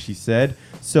chemotherapy, she said.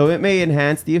 So it may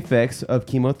enhance the effects of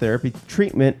chemotherapy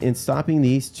treatment in stopping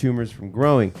these tumors from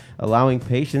growing, allowing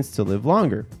patients to live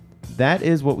longer. That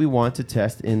is what we want to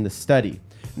test in the study.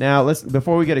 Now,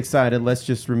 before we get excited, let's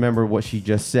just remember what she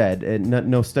just said.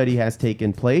 No study has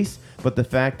taken place, but the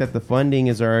fact that the funding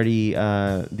is already,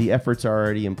 the efforts are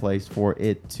already in place for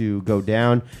it to go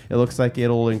down. It looks like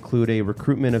it'll include a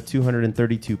recruitment of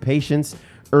 232 patients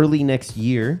early next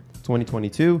year,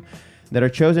 2022, that are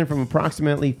chosen from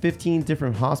approximately 15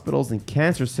 different hospitals and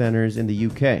cancer centers in the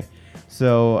UK.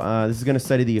 So this is going to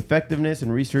study the effectiveness,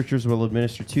 and researchers will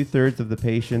administer 2/3 of the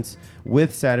patients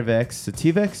with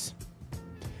Sativex,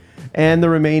 and the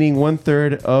remaining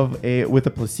 1/3 with a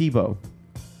placebo.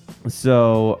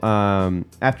 So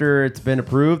after it's been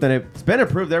approved, and it's been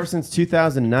approved ever since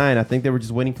 2009. I think they were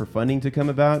just waiting for funding to come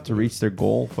about to reach their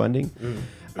goal funding.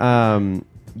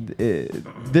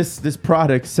 This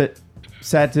product,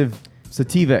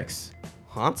 Sativex,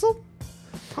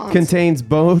 contains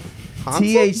both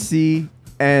THC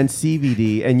and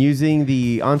CBD, and using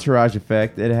the entourage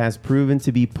effect, it has proven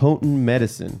to be potent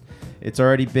medicine. It's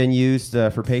already been used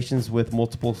for patients with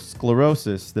multiple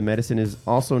sclerosis. The medicine is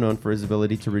also known for its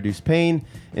ability to reduce pain,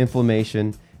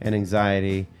 inflammation, and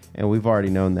anxiety, and we've already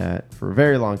known that for a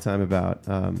very long time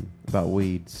about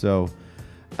weed. So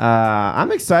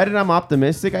I'm excited. I'm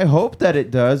optimistic. I hope that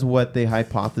it does what they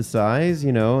hypothesize,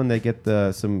 and they get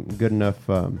some good enough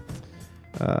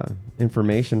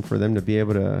information for them to be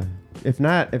able to, if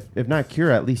not cure,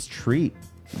 at least treat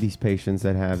these patients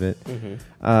that have it.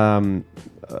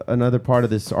 Another part of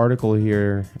this article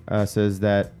here says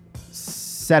that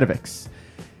Sativex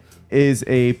is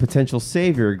a potential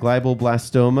savior.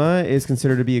 Glioblastoma is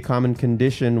considered to be a common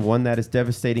condition, one that is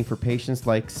devastating for patients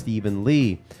like Stephen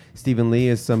Lee. Stephen Lee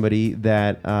is somebody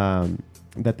that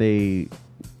that they,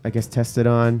 I guess, tested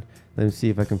on. Let me see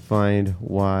if I can find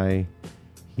why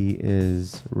he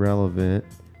is relevant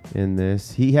in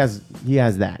this. He has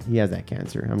that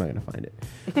cancer. I'm not going to find it.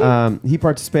 He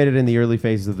participated in the early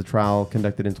phases of the trial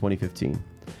conducted in 2015.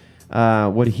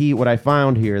 What I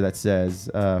found here that says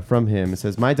from him, it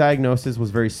says, my diagnosis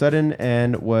was very sudden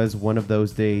and was one of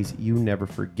those days you never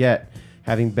forget.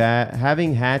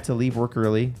 Having had to leave work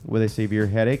early with a severe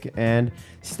headache and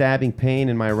stabbing pain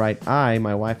in my right eye,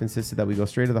 my wife insisted that we go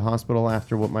straight to the hospital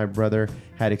after what my brother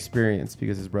had experienced,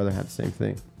 because his brother had the same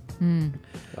thing.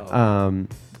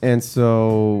 And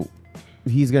so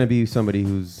he's going to be somebody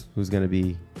who's going to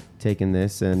be taking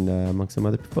this, and among some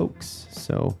other folks.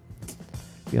 So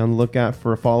be on the lookout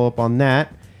for a follow-up on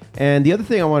that. And the other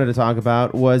thing I wanted to talk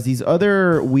about was these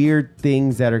other weird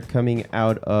things that are coming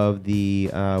out of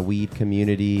the weed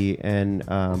community. And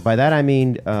by that, I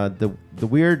mean the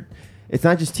weird, it's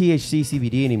not just THC,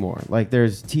 CBD anymore. Like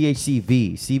there's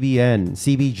THCV, CBN,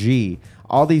 CBG,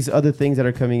 all these other things that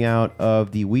are coming out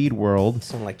of the weed world.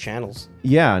 Sound like channels.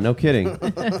 Yeah, no kidding.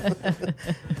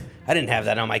 I didn't have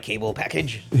that on my cable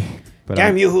package. But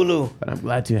Damn you, Hulu. But I'm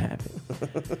glad to have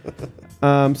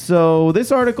it. So this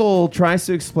article tries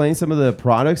to explain some of the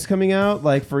products coming out.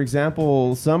 Like, for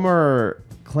example, some are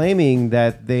claiming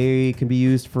that they can be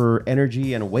used for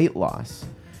energy and weight loss.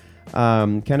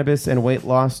 Cannabis and weight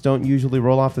loss don't usually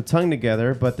roll off the tongue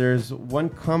together, but there's one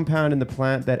compound in the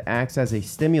plant that acts as a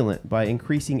stimulant by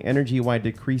increasing energy while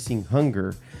decreasing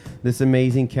hunger. This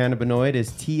amazing cannabinoid is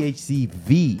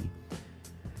THCV.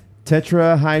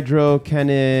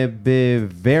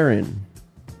 Tetrahydrocannabivarin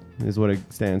is what it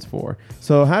stands for.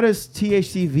 So how does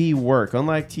THCV work?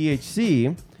 Unlike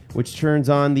THC, which turns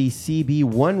on the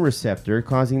CB1 receptor,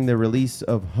 causing the release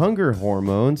of hunger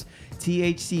hormones,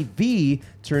 THCV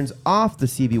turns off the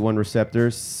CB1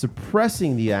 receptors,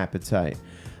 suppressing the appetite.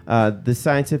 The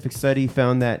scientific study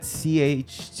found that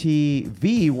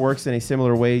CHTV works in a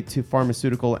similar way to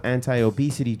pharmaceutical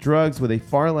anti-obesity drugs, with a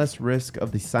far less risk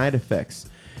of the side effects.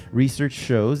 Research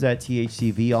shows that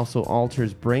THCV also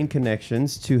alters brain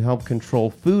connections to help control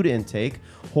food intake,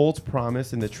 holds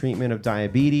promise in the treatment of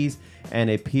diabetes, and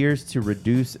appears to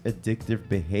reduce addictive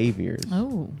behaviors.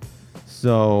 Oh.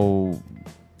 So,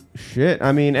 shit.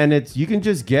 I mean, and you can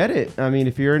just get it. I mean,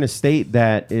 if you're in a state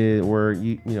that where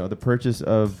the purchase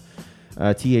of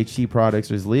THC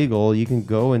products is legal, you can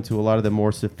go into a lot of the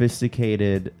more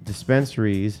sophisticated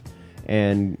dispensaries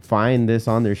and find this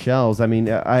on their shelves. I mean,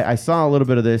 I saw a little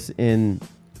bit of this in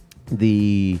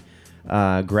the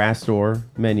grass store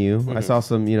menu. Mm-hmm. I saw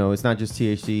some, it's not just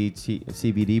THC,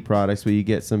 CBD products, but you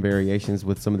get some variations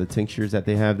with some of the tinctures that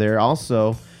they have there.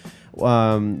 Also,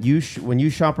 when you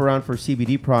shop around for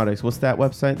CBD products, what's that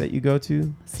website that you go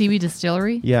to? CB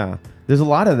Distillery. Yeah, there's a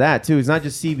lot of that too. It's not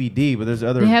just CBD, but there's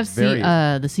other. They have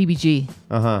various. the CBG.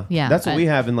 Yeah, That's what we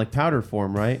have in like powder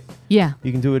form, right? Yeah.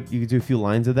 You can do it. You can do a few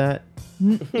lines of that.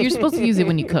 You're supposed to use it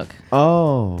when you cook.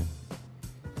 Oh.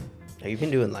 Have you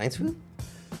been doing lines food?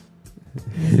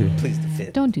 Please the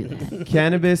fit. Don't do that.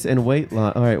 Cannabis and weight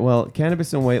loss. All right. Well,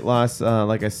 cannabis and weight loss,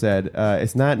 like I said,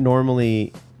 it's not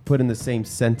normally put in the same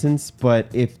sentence, but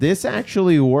if this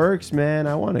actually works, man,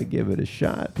 I want to give it a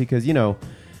shot because,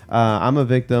 I'm a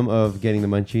victim of getting the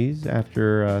munchies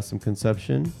after some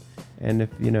consumption. And if,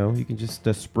 you can just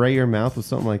spray your mouth with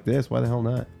something like this, why the hell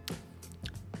not?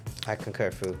 I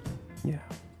concur, food. Yeah.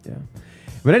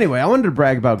 But anyway, I wanted to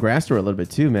brag about Grassdoor a little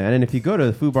bit too, man. And if you go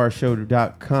to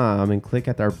foodbarshow.com and click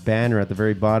at our banner at the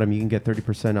very bottom, you can get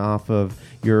 30% off of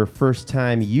your first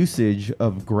time usage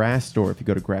of Grassdoor if you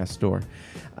go to Grassdoor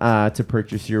to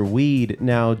purchase your weed.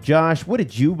 Now, Josh, what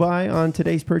did you buy on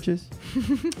today's purchase?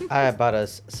 I bought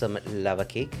us some lava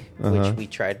cake, which we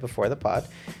tried before the pod.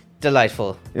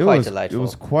 Delightful. Quite delightful. It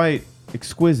was quite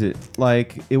exquisite.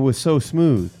 Like, it was so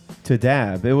smooth to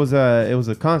dab. It was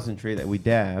a concentrate that we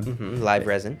dabbed. Live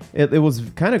resin. It was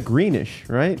kind of greenish,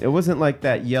 right? It wasn't like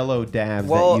that yellow dabs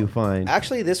that you find.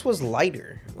 Actually, this was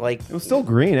lighter. Like, it was still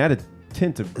green. It had a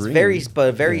tint of green.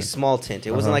 Very small tint.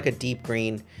 It wasn't like a deep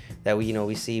green that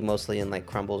we see mostly in like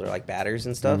crumbles or like batters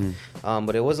and stuff.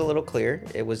 But it was a little clear.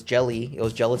 It was jelly. It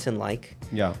was gelatin like.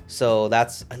 Yeah. So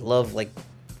I love like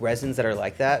resins that are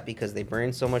like that because they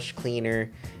burn so much cleaner.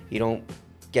 You don't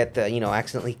get the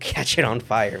accidentally catch it on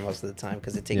fire most of the time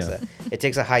because it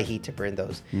takes a high heat to burn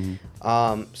those.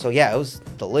 So yeah, it was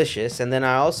delicious. And then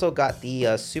I also got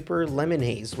the super lemon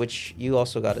haze, which you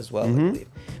also got as well, I believe,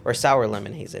 or sour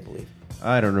lemon haze, I believe.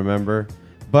 I don't remember,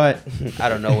 but I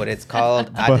don't know what it's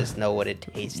called. I just know what it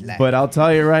tastes like. But I'll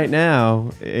tell you right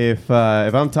now, if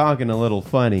I'm talking a little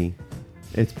funny,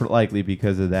 it's likely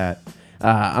because of that.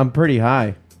 I'm pretty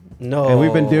high. No. And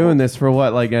we've been doing this for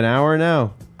what, like an hour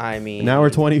now? I mean, an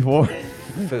hour 24.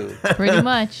 Food. Pretty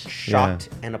much. Shocked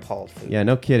and appalled food. Yeah,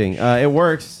 no kidding. It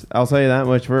works. I'll tell you that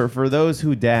much. For those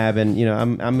who dab, and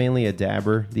I'm mainly a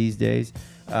dabber these days.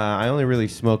 I only really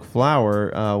smoke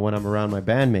flower when I'm around my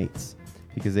bandmates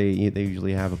because they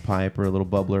usually have a pipe or a little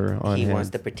bubbler on He hand. wants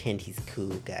to pretend he's cool,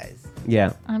 guys.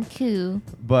 Yeah. I'm cool.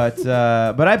 But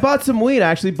I bought some weed.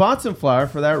 I actually bought some flour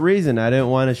for that reason. I didn't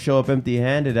want to show up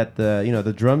empty-handed at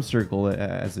the drum circle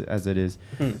as it is.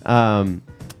 I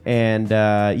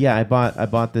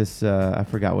bought this. I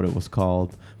forgot what it was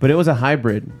called, but it was a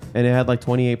hybrid, and it had like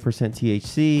 28%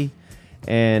 THC,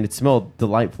 and it smelled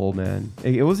delightful, man.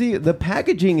 The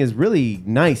packaging is really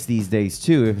nice these days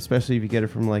too, especially if you get it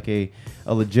from like a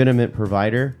legitimate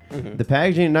provider. The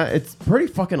packaging, it's pretty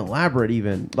fucking elaborate.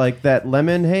 Even like that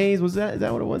lemon haze. Is that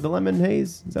what it was? The lemon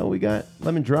haze? Is that what we got?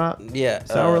 Lemon drop? Yeah.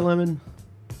 Sour lemon.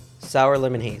 Sour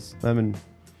lemon haze. Lemon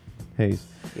haze.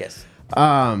 Yes.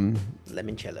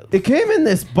 Limoncello. It came in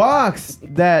this box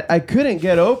that I couldn't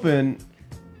get open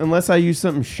unless I used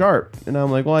something sharp. And I'm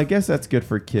like, well, I guess that's good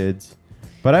for kids.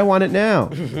 But I want it now.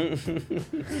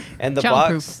 And the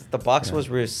box was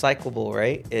recyclable,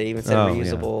 right? It even said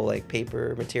reusable, like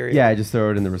paper material. Yeah, I just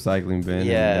throw it in the recycling bin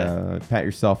Yeah. and pat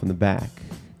yourself in the back.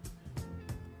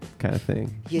 Kind of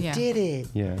thing. You did it.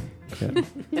 Yeah. And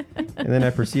then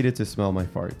I proceeded to smell my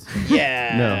farts.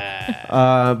 Yeah.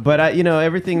 No. But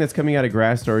everything that's coming out of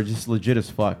Grassdoor is just legit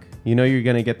as fuck. You're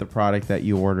going to get the product that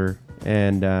you order.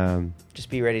 And just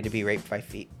be ready to be raped by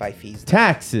fees.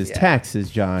 Taxes,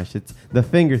 Josh. It's the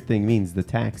finger thing means the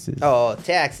taxes. Oh,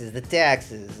 taxes.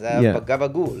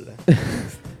 Gabagool.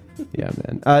 Yeah,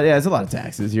 man. Yeah, it's a lot of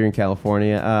taxes here in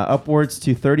California. Upwards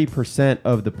to 30%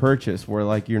 of the purchase, where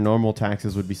like your normal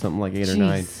taxes would be something like 8 or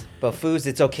 9. But foods,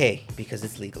 it's okay because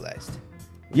it's legalized.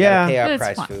 Yeah, pay our But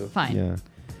price, it's food. fine.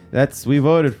 Yeah, we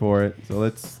voted for it, so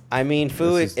let's. I mean,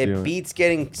 food. Let's just do It beats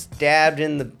getting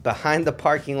stabbed behind the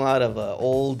parking lot of an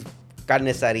old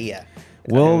carniceria.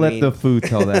 We'll let the food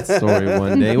tell that story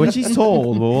one day, which he's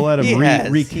told, but we'll let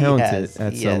him recount it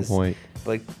at some point.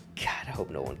 But God, I hope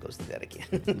no one goes through that again.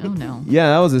 Oh no.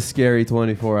 Yeah, that was a scary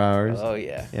 24 hours. Oh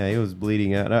yeah. Yeah, he was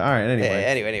bleeding out. All right, anyway.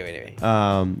 Anyway.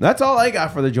 That's all I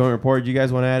got for the joint report. Do you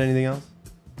guys want to add anything else?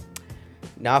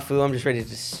 Nah, food. I'm just ready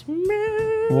to smell.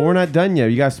 Well, we're not done yet.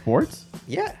 You got sports?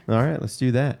 Yeah. All right, let's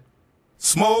do that.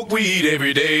 Smoke weed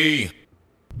every day.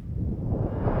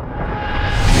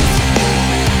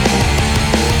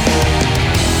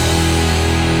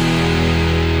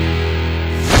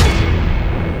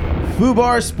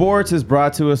 FUBAR Sports is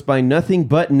brought to us by Nothing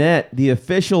But Net, the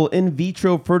official in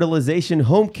vitro fertilization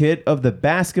home kit of the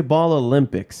Basketball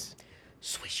Olympics.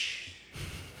 Swish.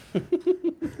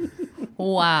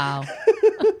 Wow.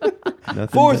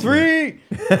 4-3.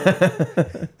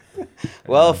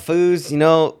 Well,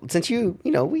 Foos, since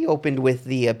we opened with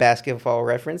the basketball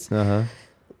reference,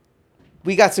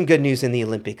 we got some good news in the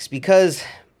Olympics because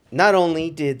not only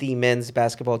did the men's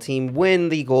basketball team win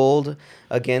the gold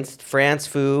against France,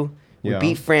 Foo, we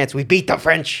beat France. We beat the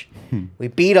French. We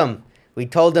beat them. We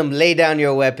told them, lay down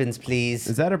your weapons, please.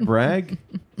 Is that a brag?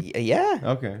 Yeah.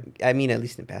 Okay. I mean, at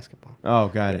least in basketball. Oh,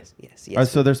 got it. Yes.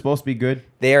 So they're supposed to be good?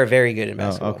 They are very good in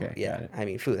basketball. Okay. Yeah. Got it. I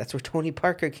mean, Foo, that's where Tony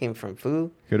Parker came from,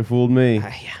 Foo. Could have fooled me. I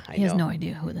He has know. no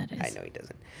idea who that is. I know he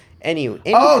doesn't. Anyway.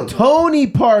 Oh, Tony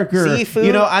Parker.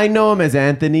 Seafood? I know him as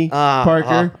Anthony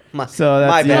Parker. So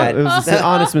that's my bad. It was an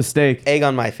honest mistake. Egg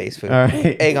on my face, Foo. All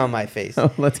right. Egg on my face.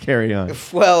 Let's carry on.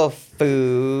 Well,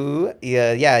 Foo.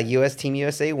 Yeah. Team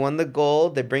USA won the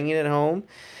gold. They're bringing it home.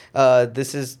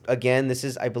 This is,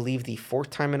 I believe, the 4th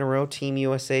time in a row Team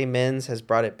USA men's has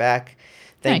brought it back.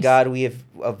 Thank Nice. God we have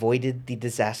avoided the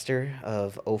disaster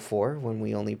of 2004 when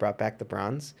we only brought back the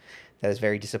bronze. That is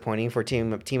very disappointing for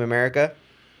Team America.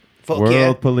 Fuck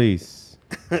World Police.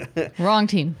 Wrong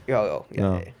team. Yeah.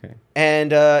 Okay.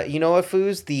 And you know what,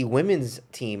 Foos? The women's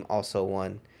team also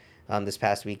won this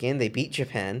past weekend. They beat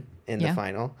Japan in the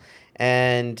final.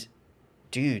 And,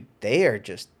 dude, they are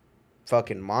just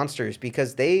fucking monsters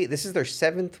because this is their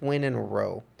 7th win in a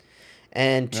row.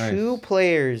 And 2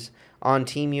 players on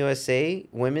Team USA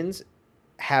women's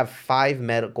have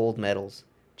 5 gold medals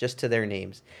just to their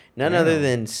names. None other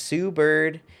than Sue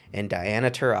Bird and Diana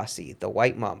Taurasi, the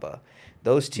White Mamba.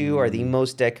 Those 2 are the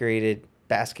most decorated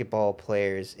basketball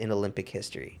players in Olympic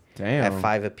history. Damn. At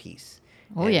 5 apiece.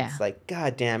 Oh, And yeah. It's like,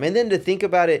 goddamn. And then to think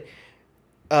about it,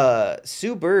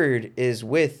 Sue Bird is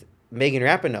with Megan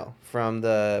Rapinoe from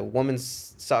the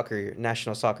women's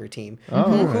national soccer team,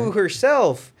 who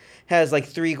herself has like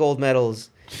 3 gold medals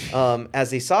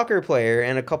as a soccer player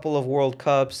and a couple of World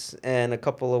Cups and a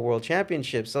couple of World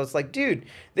Championships. So it's like, dude,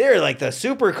 they're like the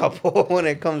super couple when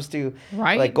it comes to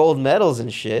like gold medals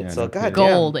and shit. So goddamn,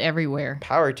 Gold everywhere.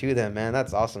 power to them, man.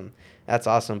 That's awesome.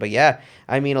 But yeah,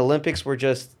 I mean, Olympics were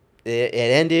just it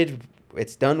ended.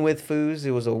 It's done with, Foos.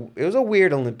 It was a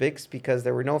weird Olympics because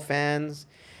there were no fans.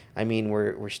 I mean,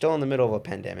 we're still in the middle of a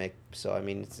pandemic, so I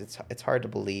mean, it's hard to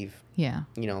believe. Yeah.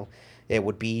 It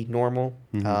would be normal.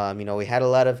 We had a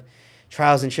lot of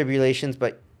trials and tribulations,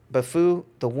 but Foo,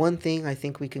 the one thing I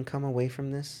think we can come away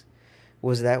from this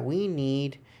was that we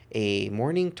need a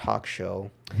morning talk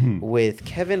show with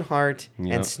Kevin Hart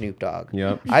and Snoop Dogg.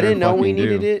 Yep. I didn't know we fucking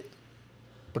needed do. it,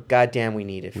 but goddamn, we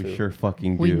need it, Foo. We sure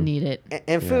fucking do. We need it.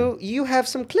 And Foo, you have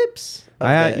some clips.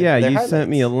 You sent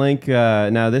me a link.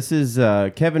 Now, this is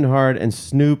Kevin Hart and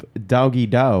Snoop Doggy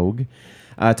Dogg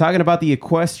talking about the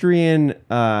equestrian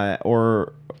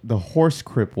or the horse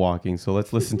crip walking. So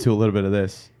let's listen to a little bit of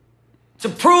this. To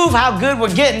prove how good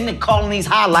we're getting and calling these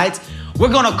highlights,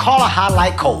 we're gonna call a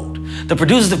highlight cold. The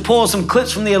producers have pulled some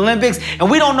clips from the Olympics,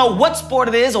 and we don't know what sport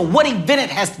it is or what event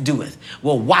it has to do with.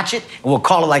 We'll watch it, and we'll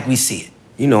call it like we see it.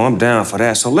 You know, I'm down for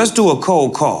that, so let's do a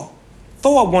cold call.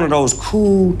 Throw up one of those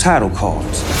cool title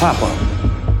cards. Pop up.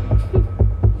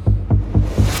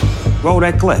 Roll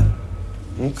that clip.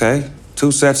 Okay,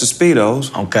 2 sets of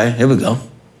Speedos. Okay, here we go.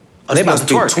 Oh, they This about must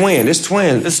to be twerk. twin. This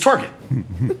twin. It's twerking.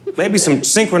 Maybe some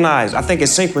synchronized. I think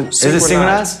it's synchronized. Is it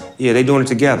synchronized? Yeah, they doing it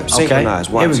together. Synchronized.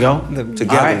 Here we go.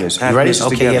 Togetherness. All right. You ready? Happiness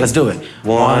Okay, together. yeah, let's do it.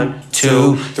 1,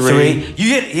 2, 3. You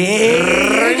get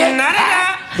it.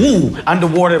 Ooh,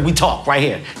 underwater, we talk right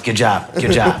here. Good job.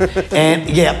 And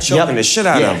Choking the shit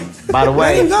out of him. By the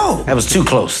way, Let him go. that was too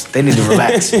close. They need to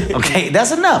relax. Okay,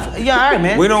 that's enough. Yeah, all right,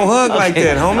 man. We don't hug like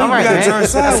that, homie. All right, We gotta man. turn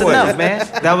sideways. That's enough,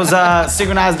 man. That was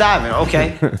synchronized diving.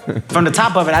 Okay. From the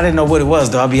top of it, I didn't know what it was,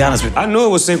 though. I'll be honest with you. I knew it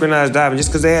was synchronized diving just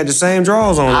because they had the same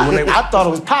drawers on. I thought it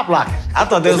was pop locking. I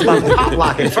thought they was about to pop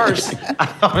lock it first. I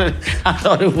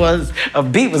thought it was a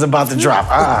beat was about to drop.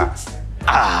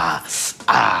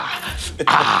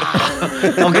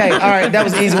 Okay, all right, that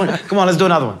was the easy one. Come on, let's do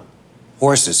another one.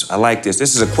 Horses. I like this.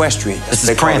 This is equestrian. This is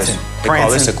They call prancing. They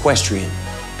call this Prancing. equestrian.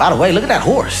 By the way, look at that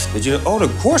horse. Did you? Oh, the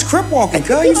horse crip walking,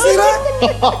 cuz. You see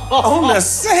that? On the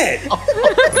set.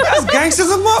 That's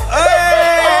gangsters of up.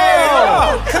 Hey!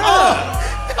 Oh, cuz.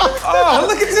 Oh,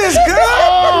 look at this, cuz.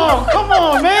 Oh, come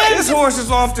on, man. This horse is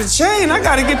off the chain. I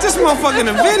gotta get this motherfucker in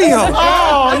the video.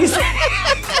 Oh, you see?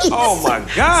 Oh my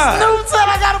God. Snoop said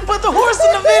I gotta put the horse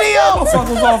in the video.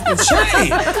 Motherfucker's off the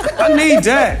chain. I need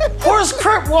that. Horse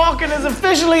crip walking is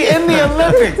officially in the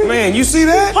Olympics. Man, you see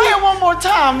that? Play it one more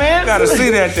time, man. Gotta see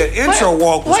that. The intro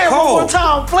walk was Play it one more cold.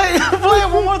 time. Play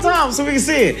it one more time so we can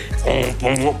see it.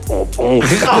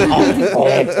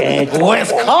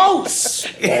 West Coast.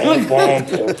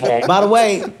 By the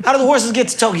way, how do the horses get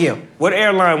to Tokyo? What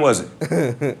airline was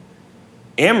it?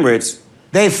 Emirates.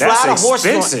 They fly That's the horses.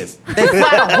 expensive. They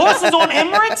fly the horses on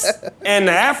Emirates? And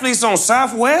the athletes on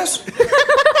Southwest?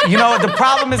 You know, the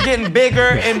problem is getting bigger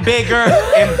and bigger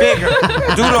and bigger.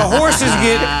 Do the horses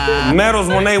get medals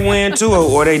when they win too,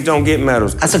 or they don't get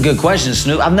medals? That's a good question,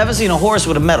 Snoop. I've never seen a horse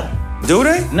with a medal. Do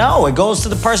they? No, it goes to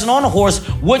the person on the horse,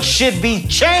 which should be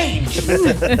changed. He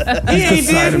ain't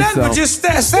did nothing but just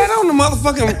sat on the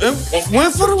motherfucking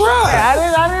went for the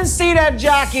ride. I didn't see that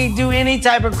jockey do any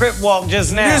type of crip walk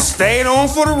just now. Just stayed on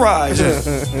for the ride.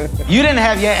 You didn't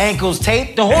have your ankles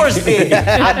taped, the horse did.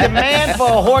 I demand for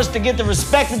a horse to get the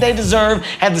respect that they deserve,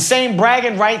 have the same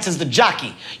bragging rights as the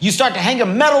jockey. You start to hang a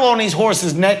medal on these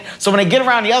horses' neck, so when they get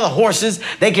around the other horses,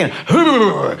 they can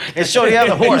and show the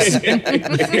other horse.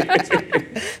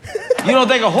 You don't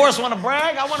think a horse want to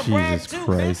brag? I want to brag Jesus too.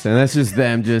 Christ. And that's just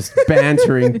them just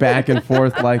bantering back and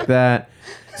forth like that.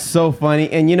 So funny.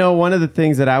 And you know, one of the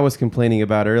things that I was complaining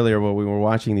about earlier while we were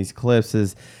watching these clips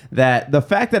is that the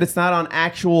fact that it's not on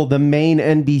the main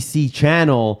NBC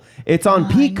channel, it's on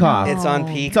Peacock. It's on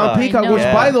It's Peacock. on Peacock, which,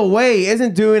 by the way,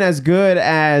 isn't doing as good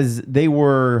as they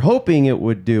were hoping it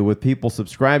would do with people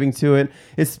subscribing to it.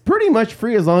 It's pretty much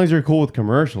free as long as you're cool with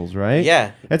commercials, right?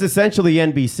 Yeah. It's essentially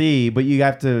NBC, but you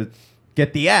have to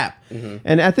get the app. Mm-hmm.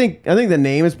 And I think the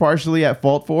name is partially at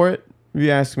fault for it, if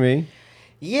you ask me.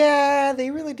 Yeah, they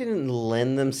really didn't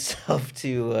lend themselves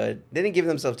to. They didn't give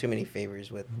themselves too many favors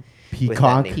with Peacock. With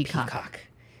that name, Peacock.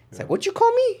 It's like, what you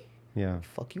call me? Yeah.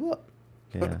 Fuck you up.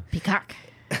 Yeah. Peacock.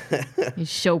 You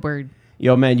showbird.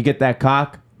 Yo, man, you get that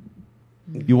cock?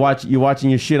 You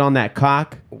watching your shit on that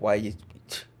cock? Why you?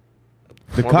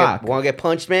 The cock. Want to get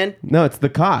punched, man? No, it's the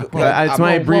cock. Yeah, It's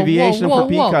my abbreviation for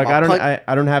Peacock. I'll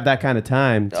I don't have that kind of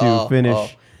time to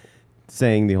finish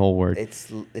saying the whole word.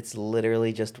 It's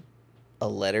literally just a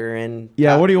letter and.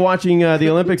 Yeah, what are you watching the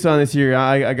Olympics on this year?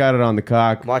 I got it on the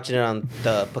cock. I'm watching it on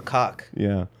the Peacock.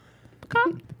 Yeah.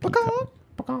 Peacock.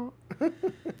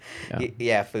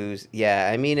 Yeah, Foos.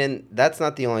 Yeah, I mean, and that's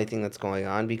not the only thing that's going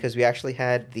on because we actually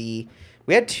had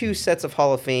two sets of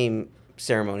Hall of Fame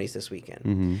ceremonies this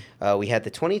weekend. We had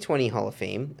the 2020 Hall of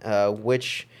Fame,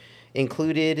 which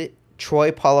included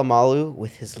Troy Polamalu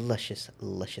with his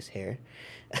luscious hair.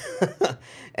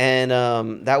 And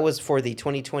that was for the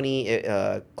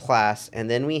 2020 class. And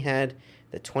then we had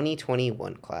the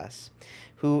 2021 class,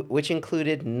 which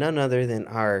included none other than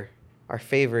our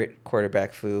favorite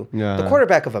quarterback, Foo. Yeah. The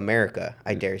quarterback of America,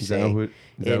 I dare say. Is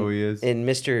that who he is? And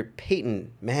Mr.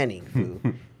 Peyton Manning,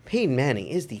 Foo. Peyton Manning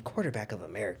is the quarterback of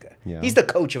America. Yeah. He's the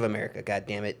coach of America,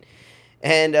 goddammit.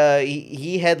 And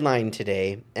he headlined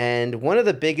today. And one of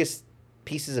the biggest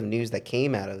pieces of news that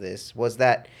came out of this was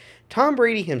that Tom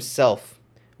Brady himself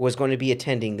was going to be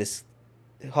attending this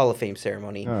Hall of Fame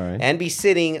ceremony and be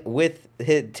sitting with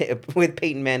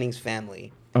Peyton Manning's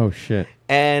family. Oh, shit.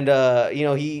 And,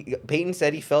 Peyton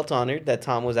said he felt honored that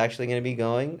Tom was actually going to be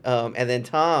going. And then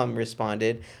Tom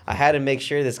responded, I had to make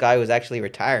sure this guy was actually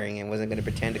retiring and wasn't going to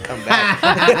pretend to come back.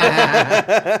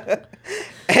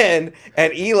 and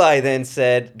Eli then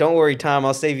said, don't worry, Tom,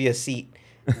 I'll save you a seat.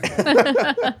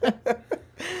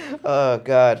 Oh,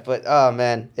 God. But, oh,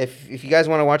 man, if you guys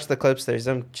want to watch the clips, there's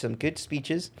some good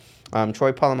speeches.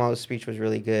 Troy Polamalu's speech was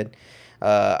really good.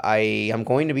 I am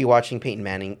going to be watching Peyton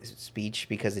Manning's speech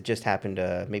because it just happened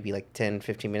maybe like 10,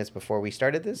 15 minutes before we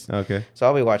started this. Okay. So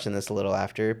I'll be watching this a little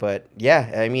after. But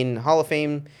yeah, I mean, Hall of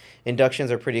Fame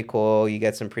inductions are pretty cool. You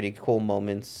get some pretty cool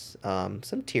moments,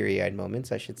 some teary-eyed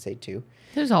moments, I should say, too.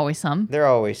 There's always some. There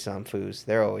are always some, Foos.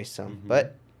 There are always some. Mm-hmm.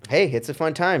 But hey, it's a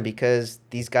fun time because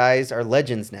these guys are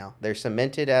legends now. They're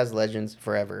cemented as legends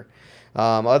forever.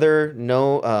 Other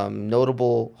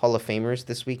notable Hall of Famers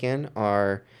this weekend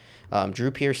are...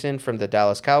 Drew Pearson from the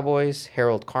Dallas Cowboys,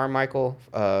 Harold Carmichael,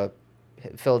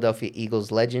 Philadelphia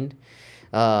Eagles legend,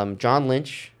 John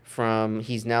Lynch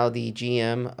he's now the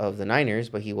GM of the Niners,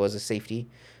 but he was a safety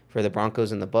for the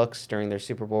Broncos and the Bucks during their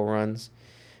Super Bowl runs.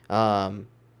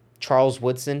 Charles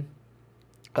Woodson,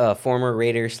 former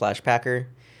Raider / Packer,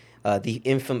 the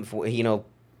infamous,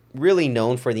 really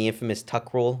known for the infamous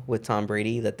tuck rule with Tom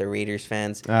Brady that the Raiders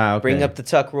fans bring up the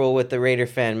tuck rule with the Raider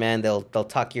fan, man. They'll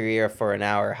tuck your ear for an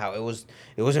hour. How it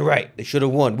wasn't right. They should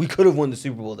have won. We could have won the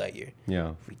Super Bowl that year.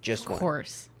 Yeah, we just won. Of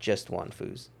course, just won,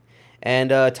 Foos.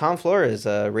 And Tom Flores,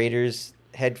 Raiders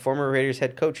former Raiders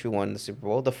head coach who won the Super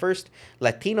Bowl, the first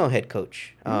Latino head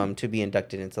coach to be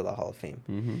inducted into the Hall of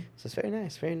Fame. So it's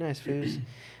very nice, Foos.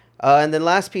 And then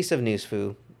last piece of news,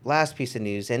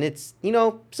 and it's,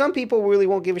 some people really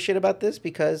won't give a shit about this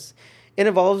because it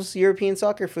involves European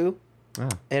soccer, Foo.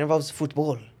 It involves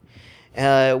football.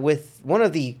 With one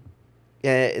of the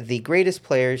greatest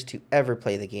players to ever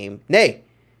play the game,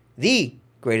 the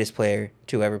greatest player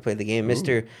to ever play the game,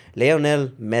 Mr. Lionel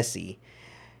Messi,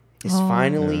 is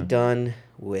finally done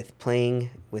with playing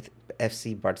with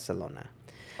FC Barcelona.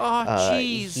 Oh,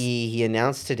 jeez. He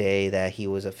announced today that he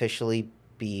was officially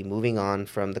be moving on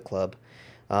from the club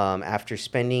after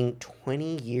spending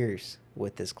 20 years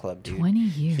with this club, dude. 20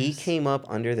 years. He came up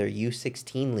under their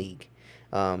U16 league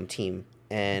team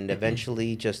and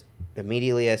eventually just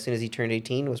immediately as soon as he turned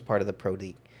 18 was part of the pro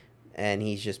league. And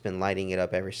he's just been lighting it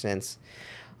up ever since.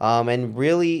 And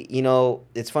really,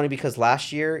 it's funny because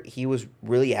last year he was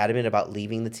really adamant about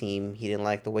leaving the team. He didn't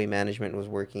like the way management was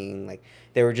working. Like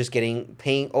they were just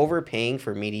overpaying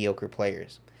for mediocre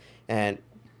players. And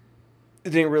it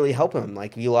didn't really help him.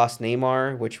 Like you lost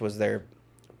Neymar, which was their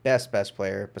best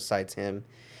player besides him,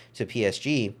 to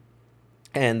PSG.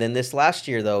 And then this last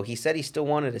year, though, he said he still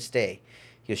wanted to stay.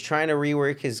 He was trying to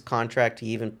rework his contract to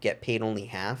even get paid only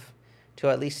half to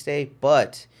at least stay.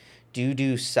 But due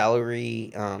to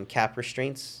salary cap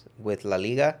restraints with La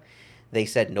Liga, they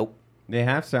said nope. They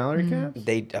have salary caps?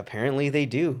 They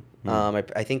do.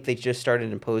 I think they just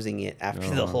started imposing it after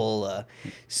the whole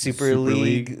Super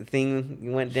League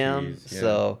thing went down. Jeez, yeah.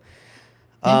 So,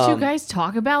 Didn't you guys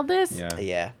talk about this?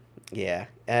 Yeah.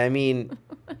 I mean,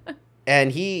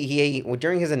 and he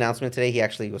during his announcement today, he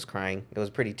actually was crying. It was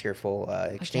a pretty tearful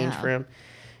exchange for him.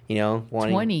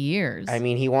 20 years. I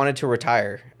mean, he wanted to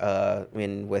retire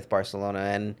with Barcelona,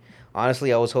 and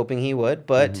honestly, I was hoping he would,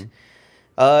 but.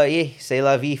 C'est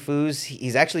la vie, Foos.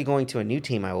 He's actually going to a new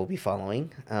team I will be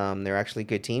following. They're actually a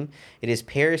good team. It is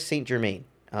Paris Saint-Germain,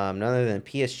 none other than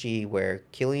PSG, where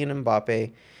Kylian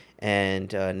Mbappe and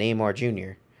Neymar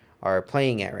Jr. are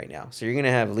playing at right now. So you're going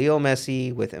to have Leo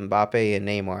Messi with Mbappe and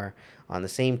Neymar on the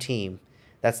same team.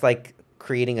 That's like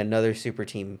creating another super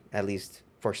team, at least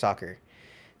for soccer.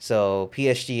 So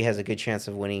PSG has a good chance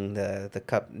of winning the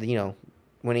cup,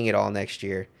 winning it all next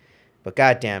year. But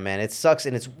goddamn, man, it sucks,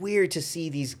 and it's weird to see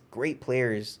these great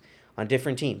players on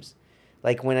different teams.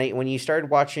 Like when you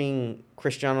started watching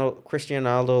Cristiano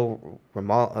Ronaldo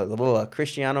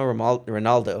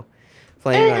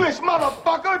playing English,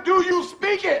 motherfucker, do you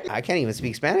speak it? I can't even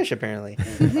speak Spanish, apparently.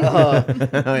 Oh,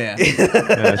 yeah.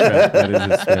 That's right. That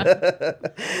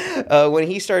is his when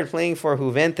he started playing for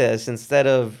Juventus instead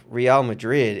of Real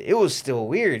Madrid, it was still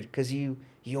weird because you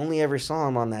only ever saw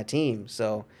him on that team.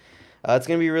 So it's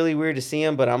gonna be really weird to see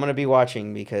him, but I'm gonna be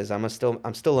watching because I'm still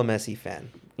a Messi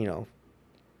fan.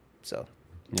 So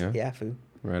yeah, Foo.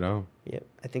 Right on. Yep,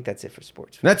 I think that's it for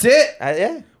sports. That's it.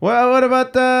 Yeah. Well, what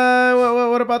about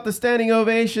the standing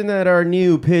ovation that our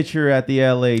new pitcher at the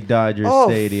LA Dodgers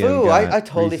Stadium? Foo, got I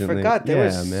totally recently? forgot there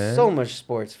was so much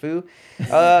sports, Foo. We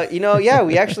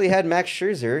actually had Max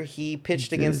Scherzer. He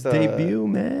pitched against the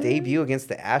debut against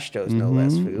the Astros, no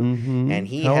less, Foo, and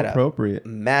he had a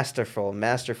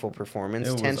masterful performance.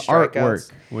 It 10 was strikeouts.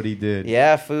 artwork what he did.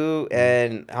 Yeah, Foo,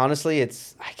 and honestly,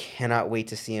 I cannot wait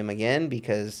to see him again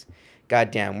because.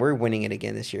 Goddamn, we're winning it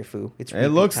again this year, Foo. It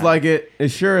looks like it. It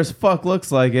sure as fuck looks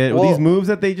like it. With these moves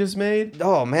that they just made.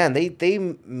 Oh man, they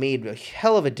made a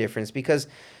hell of a difference because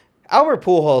Albert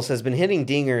Pujols has been hitting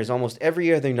dingers almost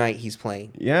every other night he's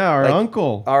playing. Yeah, our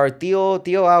uncle, our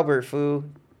Theo Albert, Foo,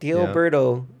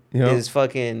 Berto is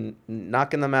fucking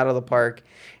knocking them out of the park.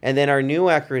 And then our new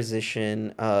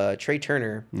acquisition, Trey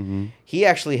Turner, he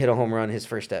actually hit a home run his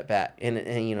first at bat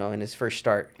in his first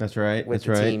start. That's right. With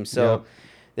the team, so. Yep.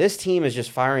 This team is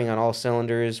just firing on all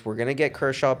cylinders. We're going to get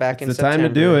Kershaw back in September. It's the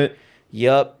time to do it.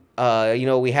 Yep.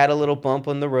 We had a little bump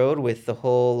on the road with the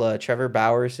whole Trevor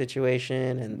Bauer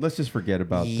situation. And let's just forget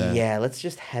about that. Yeah, let's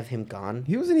just have him gone.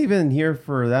 He wasn't even here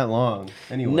for that long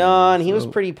anyway. No, and he was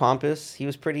pretty pompous. He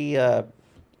was pretty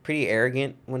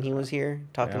arrogant when he was here,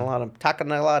 talking a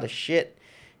lot of shit.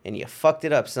 And you fucked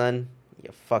it up, son.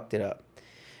 You fucked it up.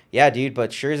 Yeah, dude,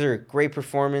 but Scherzer, great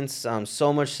performance.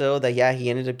 So much so that, he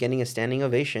ended up getting a standing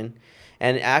ovation.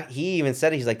 And he even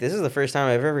said, he's like, this is the first time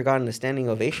I've ever gotten a standing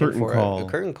ovation a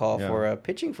curtain call for a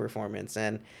pitching performance.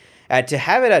 And to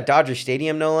have it at Dodger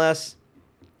Stadium, no less.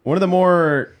 One of the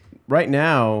more, right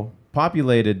now,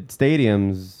 populated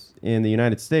stadiums in the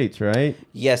United States, right?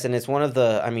 Yes, and it's one of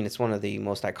the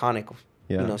most iconic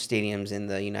stadiums in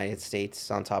the United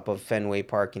States on top of Fenway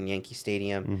Park and Yankee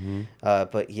Stadium.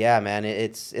 But yeah, man,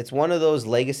 it's one of those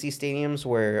legacy stadiums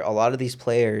where a lot of these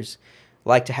players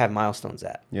like to have milestones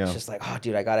at. Yeah. It's just like, oh,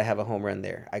 dude, I gotta have a home run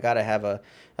there. I gotta have a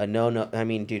no. I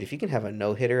mean, dude, if you can have a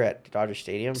no hitter at Dodger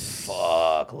Stadium,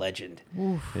 fuck, legend.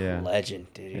 Yeah. Legend,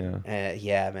 dude. Yeah.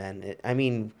 Yeah, man. I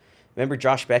mean, remember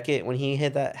Josh Beckett when he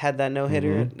had that no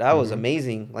hitter? Mhm. That was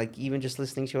amazing. Like even just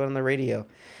listening to it on the radio.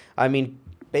 I mean,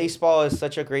 baseball is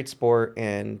such a great sport,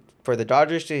 and for the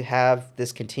Dodgers to have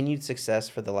this continued success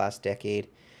for the last decade,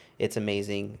 it's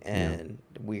amazing, and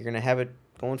we're gonna have it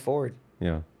going forward.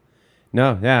 Yeah.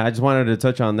 No, yeah, I just wanted to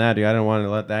touch on that. Dude. I didn't want to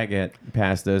let that get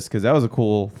past us because that was a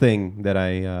cool thing that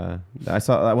I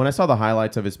saw when I saw the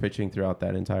highlights of his pitching throughout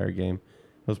that entire game.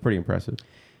 It was pretty impressive.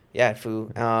 Yeah,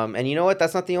 Fu. And you know what?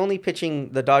 That's not the only pitching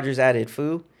the Dodgers added,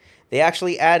 Fu. They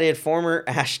actually added former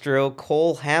Astro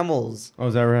Cole Hamels Oh,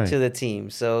 is that right? to the team.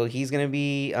 So he's going to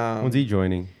be When's he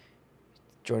joining?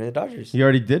 joining the Dodgers. He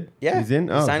already did? Yeah. He's in?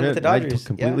 He Oh, signed with shit. the Dodgers. I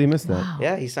completely missed that.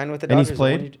 Yeah, he signed with the And Dodgers. he's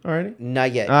played already?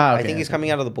 Not yet. Ah, I okay, think he's okay. coming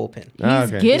out of the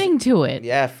bullpen. He's getting to it.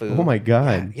 Yeah, Fu. Oh, my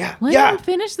God. Yeah. Let him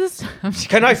finish this.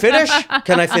 Can I finish?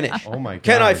 Can I finish? Oh, my God.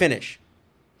 Can I finish?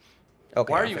 Okay.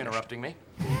 Why are I'll you finish. interrupting me?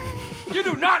 You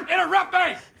do not interrupt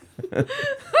me!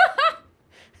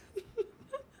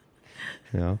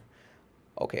 Yeah.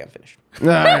 Okay, I'm finished. All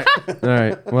right. All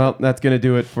right. Well, that's going to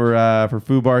do it for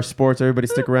FUBAR Sports. Everybody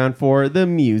stick around for the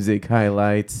music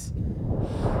highlights.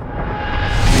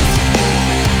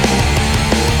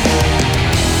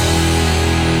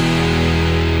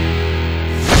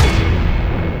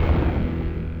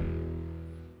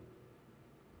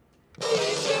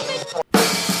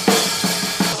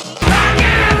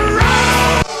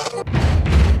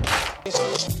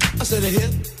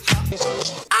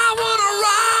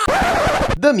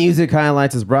 The music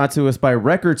highlights is brought to us by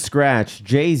Record Scratch,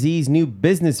 Jay-Z's new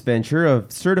business venture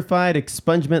of certified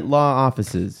expungement law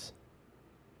offices.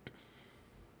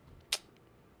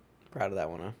 Proud of that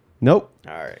one, huh? Nope.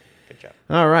 All right. Good job.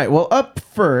 All right. Well, up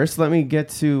first, let me get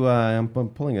to. I'm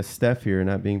pulling a Steph here,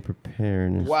 not being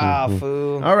prepared. Wow,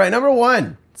 Fu. All right, number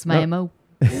one. It's my MO.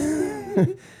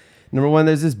 Number one,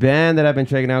 there's this band that I've been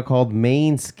checking out called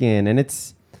Mainskin, and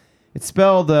it's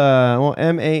spelled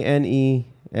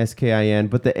MANESKIN,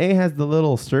 but the A has the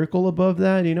little circle above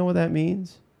that. Do you know what that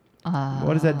means?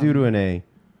 What does that do to an A?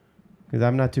 Because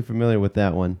I'm not too familiar with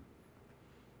that one.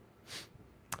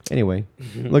 Anyway,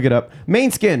 look it up.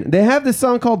 Mainskin. They have this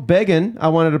song called Beggin' I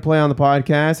wanted to play on the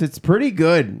podcast. It's pretty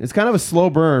good. It's kind of a slow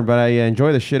burn, but I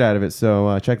enjoy the shit out of it.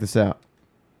 So check this out.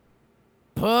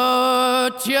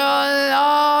 Put your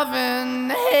loving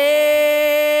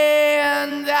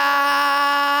hand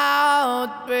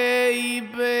out,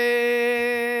 baby,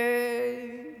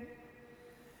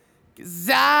 'cause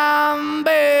I'm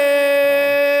begging.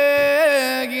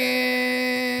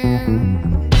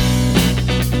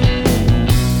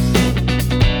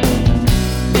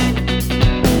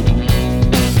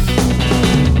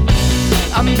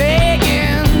 I'm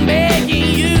begging,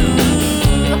 begging you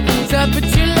to put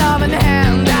your loving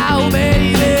hand out,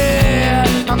 baby.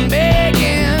 I'm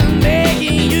begging,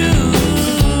 begging you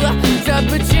to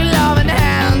put your loving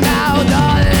hand out,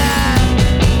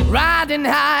 darling. Riding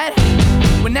high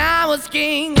when I was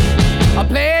king, I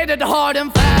played it hard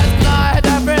and fast 'cause I had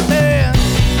everything.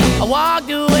 I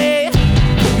walked away,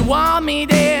 you want me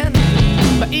then,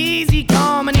 but easy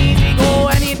come and easy go,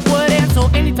 and it wouldn't. So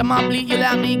anytime I bleed, you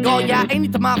let me go. Yeah,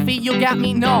 anytime I feel, you got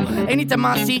me, no. Anytime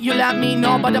I see, you let me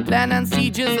know. But the plan and see,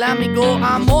 just let me go.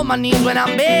 I'm on my knees when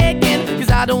I'm begging,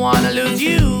 'cause I don't wanna lose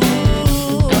you.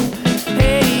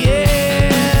 Hey,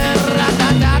 yeah,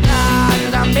 ra-da-da-da,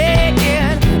 'cause I'm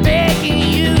begging, begging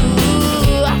you.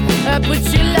 Put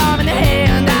your love in the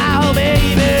hand out,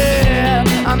 baby.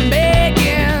 I'm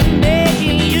begging,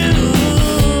 begging you.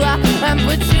 And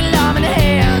put your love in the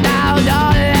hand out,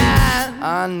 darling.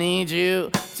 I need you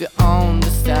to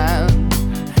understand.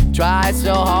 Try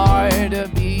so hard to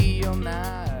be your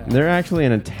man. They're actually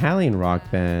an Italian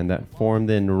rock band that formed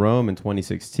in Rome in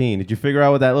 2016. Did you figure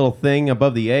out what that little thing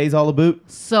above the A is all about?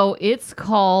 So it's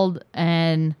called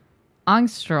an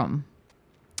angstrom,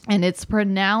 and it's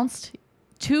pronounced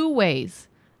two ways,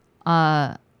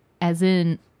 as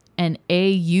in an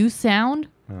AU sound,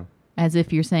 as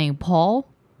if you're saying Paul,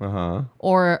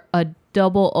 or a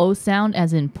double O sound,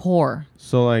 as in pour.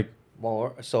 So like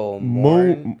More. So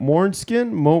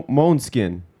Mournskin?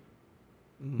 Moanskin?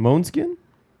 Moanskin?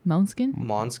 Moanskin?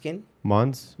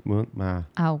 Monskin?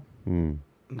 Ow. Mm.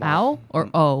 Ow or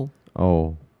O?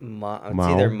 Oh. It's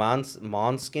Mao. either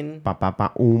Monskin. Pa pa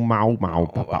pa mau mau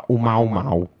pa pa mau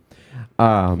mau.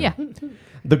 Yeah.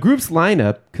 The group's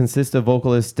lineup consists of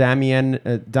vocalist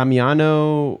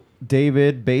Damiano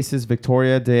David, bassist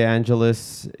Victoria De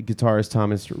Angelis, guitarist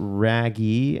Thomas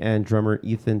Raggi, and drummer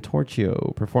Ethan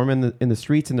Torchio. Performing in the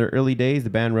streets in their early days, the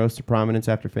band rose to prominence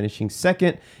after finishing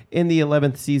second in the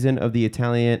 11th season of the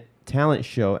Italian talent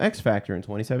show X Factor in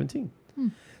 2017.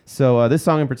 So this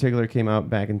song in particular came out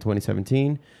back in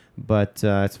 2017, but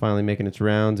it's finally making its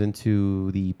rounds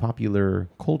into the popular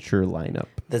culture lineup.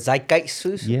 The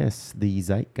Zeitgeist? Yes, the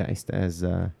Zeitgeist,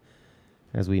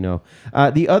 as we know.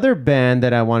 The other band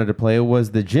that I wanted to play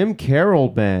was the Jim Carroll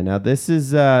Band. Now, this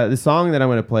is the song that I'm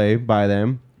going to play by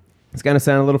them. It's going to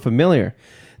sound a little familiar.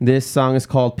 This song is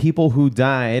called People Who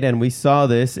Died, and we saw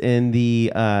this in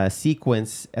the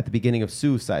sequence at the beginning of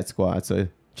Suicide Squad. So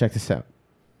check this out.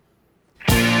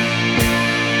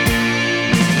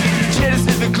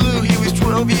 Jettisoned the glue, he was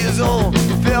 12 years old.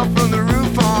 Fell from the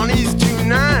roof on East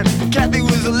 29. Kathy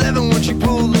was 11 when she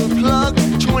pulled the plug.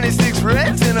 26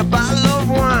 Reds and a bottle of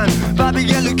wine. Bobby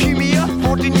got leukemia,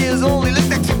 14 years old. He looked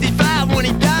like 65 when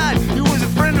he died. He was a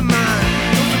friend of mine.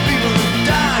 Those are people who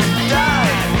died,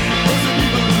 died. Those are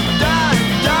people who died,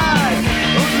 died.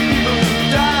 Those are people who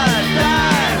died,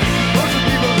 died. Those are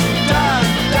people who died,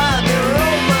 died. They were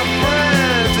all my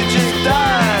friends that just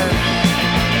died.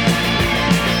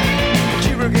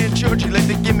 Chirurg and Georgie let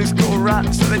the gimmicks go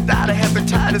rotten, so they died of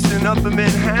hepatitis in Upper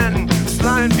Manhattan.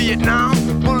 Sly in Vietnam,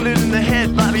 bullet in the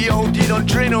head. Bobby OD'd on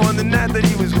Drano on the night that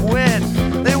he was wet.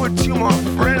 There were two more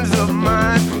friends of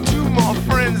mine, two more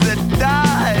friends that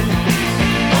died.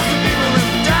 Those are people who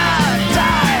died,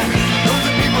 died. Those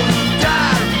are people who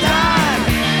died, died.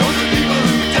 Those are people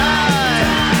who died.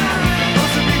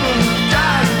 Those are people who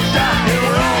died, died. They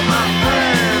were all my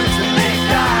friends and they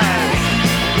died.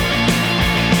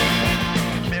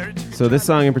 So this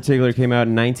song in particular came out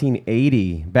in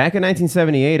 1980. Back in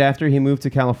 1978, after he moved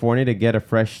to California to get a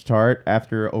fresh start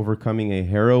after overcoming a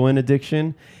heroin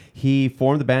addiction, he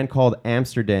formed a band called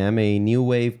Amsterdam, a new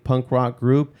wave punk rock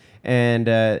group, and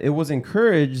it was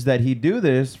encouraged that he do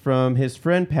this from his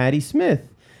friend Patti Smith.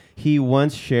 He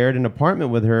once shared an apartment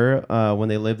with her when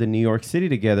they lived in New York City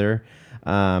together,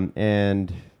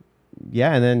 and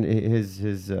then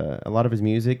his a lot of his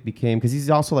music became, because he's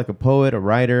also like a poet, a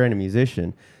writer, and a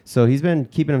musician. So he's been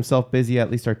keeping himself busy, at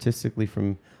least artistically,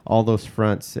 from all those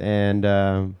fronts.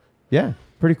 And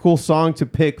pretty cool song to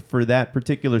pick for that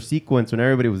particular sequence when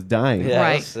everybody was dying. Yeah,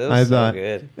 right. It was so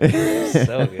good. It was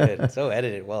so good. So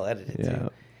edited, well edited too.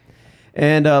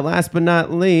 And last but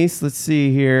not least, let's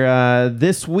see here.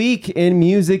 This week in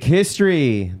music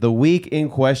history, the week in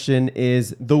question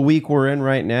is the week we're in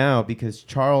right now, because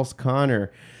Charles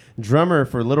Connor, drummer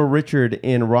for Little Richard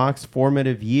in rock's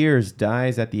formative years,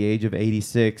 dies at the age of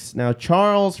 86. Now,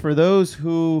 Charles, for those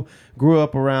who grew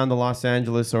up around the Los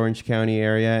Angeles, Orange County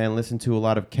area and listened to a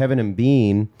lot of Kevin and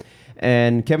Bean,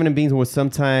 and Kevin and Bean would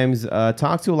sometimes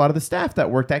talk to a lot of the staff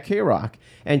that worked at K-Rock.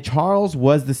 And Charles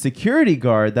was the security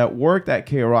guard that worked at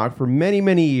K-Rock for many,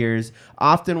 many years,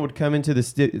 often would come into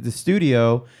the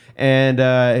studio, and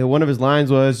one of his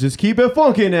lines was, "Just keep it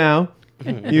funky now."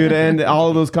 He would end all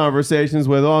of those conversations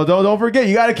with, "Oh, don't forget,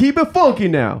 you got to keep it funky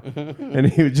now." And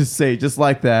he would just say, just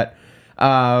like that.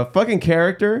 Fucking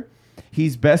character.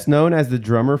 He's best known as the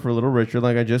drummer for Little Richard,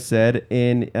 like I just said,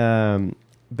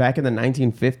 back in the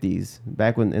 1950s,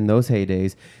 back when in those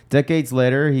heydays. Decades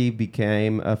later, he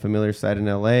became a familiar sight in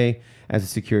LA as a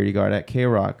security guard at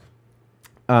K-Rock.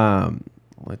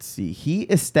 Let's see. He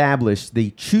established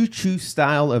the choo-choo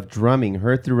style of drumming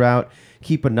heard throughout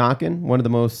Keep a Knockin', one of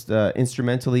the most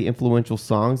instrumentally influential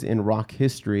songs in rock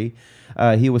history.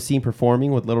 He was seen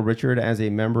performing with Little Richard as a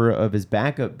member of his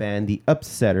backup band, the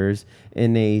Upsetters,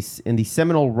 in the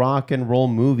seminal rock and roll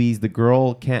movies, The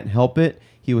Girl Can't Help It.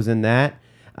 He was in that.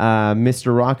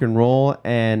 Mr. Rock and Roll,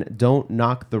 and Don't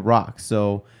Knock the Rock.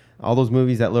 So all those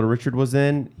movies that Little Richard was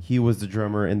in, he was the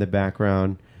drummer in the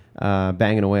background,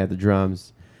 banging away at the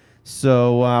drums.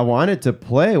 So I wanted to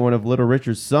play one of Little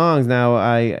Richard's songs. Now,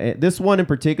 this one in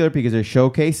particular, because it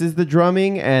showcases the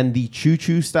drumming and the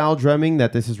choo-choo style drumming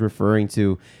that this is referring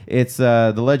to. It's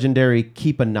the legendary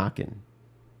Keep a Knockin'.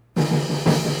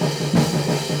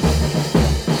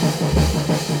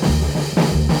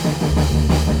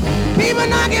 Keep a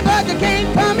knocking, but you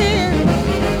can't come in.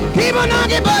 Keep a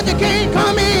knocking, but you can't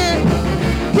come in.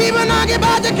 Keep a knocking,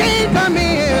 but you can't come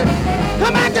in.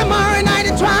 Come back tomorrow night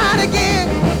and try it again.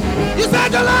 You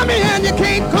said you love me and you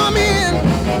can't come in.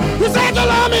 You said you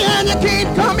love me and you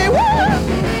can't come in. Woo!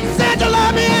 You said you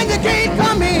love me and you can't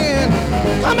come in.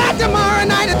 Come back tomorrow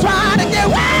night and try it again.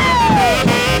 Woo!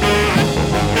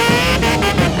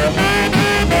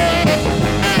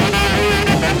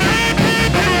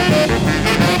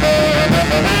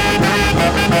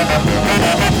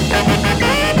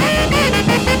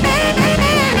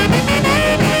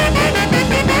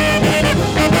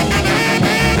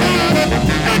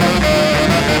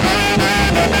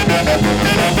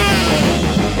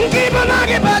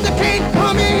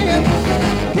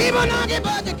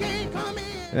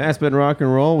 That's been rock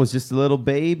and roll. Was just a little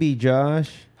baby,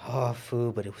 Josh. Oh,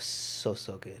 food, but it was so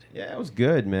good. Yeah, it was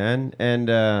good, man. And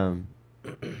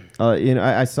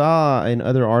I saw in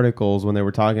other articles when they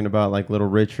were talking about like Little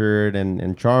Richard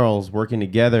and Charles working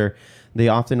together, they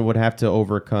often would have to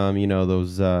overcome,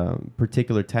 those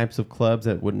particular types of clubs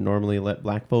that wouldn't normally let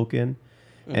black folk in.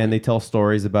 Mm-hmm. And they tell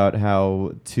stories about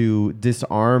how to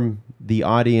disarm the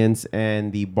audience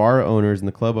and the bar owners and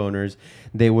the club owners,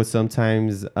 they would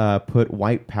sometimes put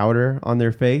white powder on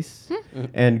their face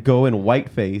and go in white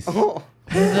face. What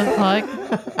the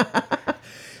fuck?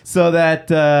 so that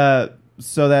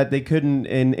they couldn't,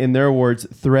 in their words,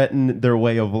 threaten their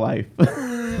way of life.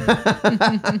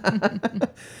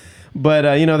 But,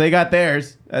 they got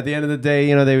theirs. At the end of the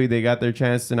day, they got their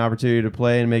chance and opportunity to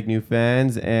play and make new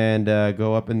fans and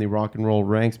go up in the rock and roll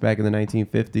ranks back in the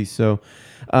 1950s. So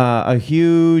a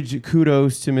huge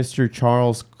kudos to Mr.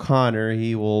 Charles Connor.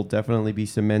 He will definitely be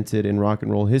cemented in rock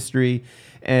and roll history.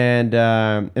 And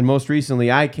most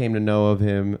recently, I came to know of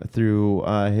him through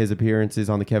his appearances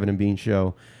on the Kevin and Bean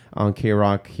Show on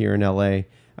K-Rock here in L.A.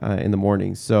 In the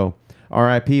mornings. So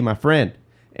R.I.P., my friend.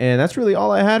 And that's really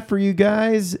all I had for you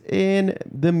guys in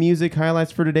the music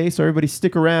highlights for today. So everybody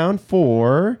stick around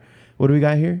for, what do we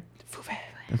got here?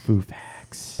 The Foo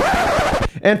Facts.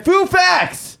 And Foo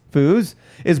Facts, Foos,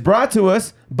 is brought to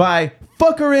us by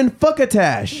Fucker and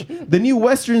Fuckatash, the new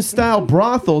Western-style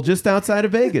brothel just outside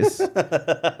of Vegas.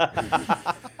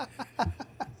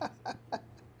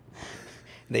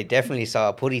 They definitely saw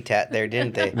a putty tat there,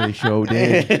 didn't they? They sure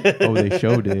did. Oh, they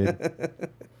sure did.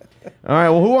 All right,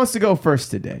 well, who wants to go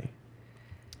first today?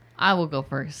 I will go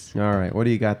first. All right, what do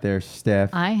you got there,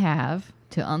 Steph? I have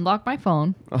to unlock my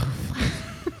phone.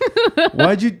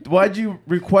 Why'd you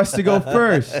request to go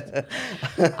first?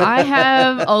 I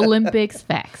have Olympics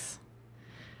facts.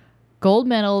 Gold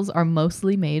medals are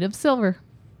mostly made of silver.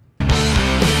 Foo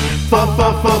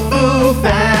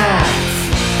facts.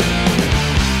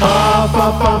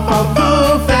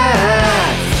 Foo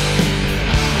facts.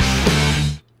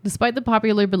 Despite the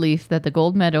popular belief that the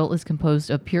gold medal is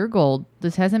composed of pure gold,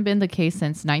 this hasn't been the case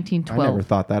since 1912. I never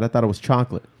thought that. I thought it was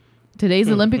chocolate. Today's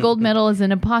Olympic gold medal is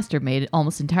an imposter made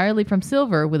almost entirely from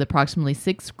silver with approximately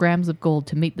 6 grams of gold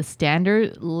to meet the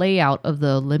standard layout of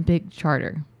the Olympic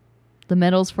Charter. The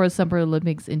medals for the Summer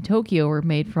Olympics in Tokyo were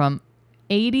made from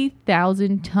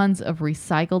 80,000 tons of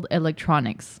recycled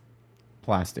electronics.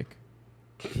 Plastic.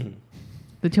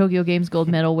 The Tokyo Games gold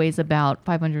medal weighs about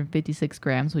 556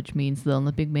 grams, which means an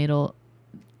Olympic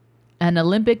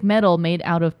medal made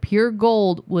out of pure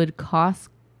gold would cost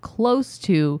close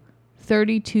to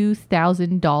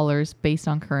 $32,000 based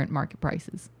on current market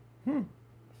prices.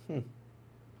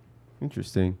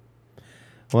 Interesting.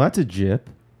 Well, that's a jip.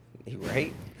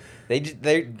 Right?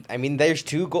 There's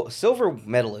 2 silver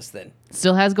medalists then.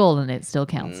 Still has gold in it. Still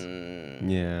counts.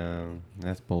 Yeah,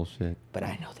 that's bullshit. But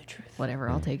I know the truth. Whatever,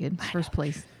 I'll take it. First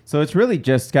place. So it's really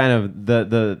just kind of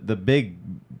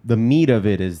the meat of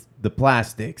it is the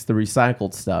plastics, the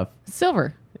recycled stuff.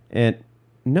 Silver. And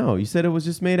no, you said it was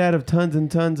just made out of tons and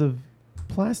tons of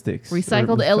plastics.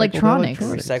 Recycled electronics.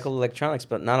 Recycled electronics,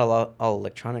 but not all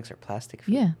electronics are plastic.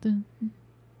 Yeah. They're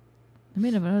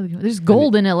made of other. There's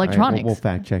gold in electronics. We'll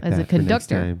fact check as that a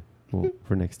conductor. For next time.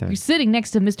 For next time. You're sitting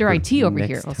next to Mr. IT over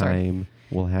here. Next time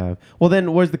we'll have. Well,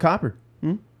 then where's the copper?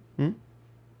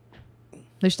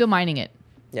 They're still mining it.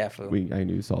 Yeah, Foo. I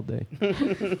knew this all day.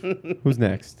 Who's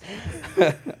next?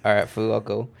 All right, Foo, I'll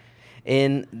go.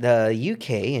 In the UK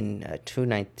in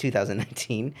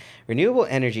 2019, renewable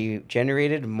energy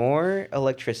generated more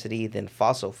electricity than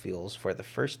fossil fuels for the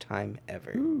first time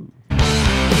ever. Foo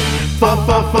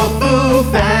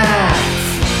facts.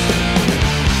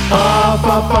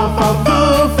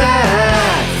 Foo facts.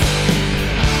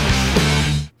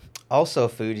 Also,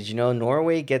 Foo, did you know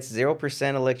Norway gets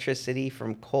 0% electricity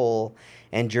from coal,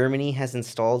 and Germany has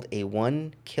installed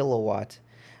 1 kilowatt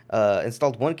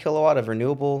of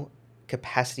renewable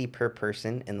capacity per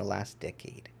person in the last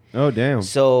decade. Oh, damn.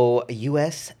 So,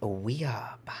 U.S., we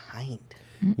are behind.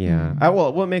 Yeah.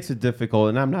 Well, what makes it difficult,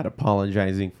 and I'm not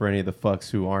apologizing for any of the fucks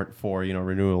who aren't for,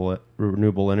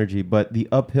 renewable energy, but the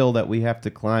uphill that we have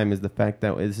to climb is the fact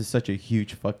that this is such a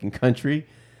huge fucking country,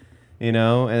 and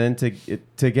then to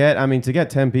get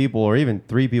 10 people or even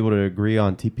 3 people to agree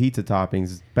on pizza toppings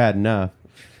is bad enough.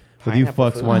 With you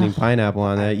fucks wanting pineapple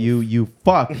on that, you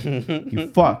fuck.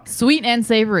 You fuck. Sweet and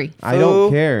savory. I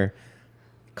don't care.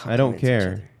 I don't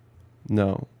care.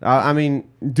 No. I mean,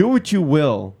 do what you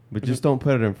will, but just don't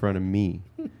put it in front of me.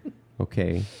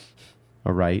 Okay.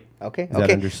 All right. Okay. Is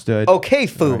that understood? Okay,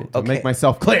 Foo. Right. To make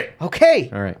myself clear. Okay.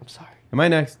 All right. I'm sorry. Am I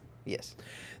next? Yes.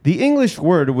 The English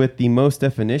word with the most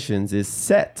definitions is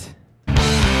set.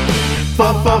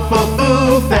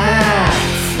 Foo facts.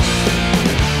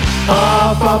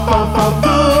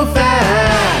 Foo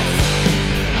facts.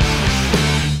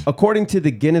 According to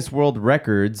the Guinness World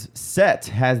Records, set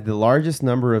has the largest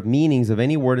number of meanings of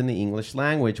any word in the English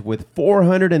language, with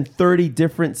 430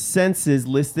 different senses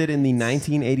listed in the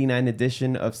 1989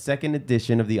 edition of second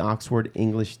edition of the Oxford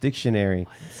English Dictionary.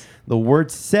 The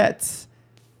word sets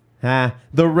the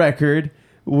record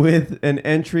with an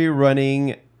entry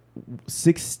running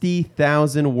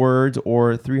 60,000 words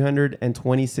or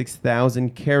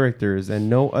 326,000 characters, and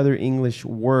no other English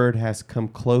word has come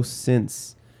close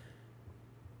since.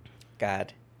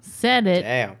 God. Said it.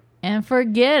 Damn. And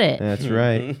forget it. That's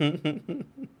right.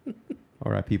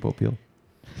 All right, people peel.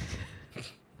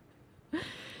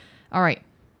 All right.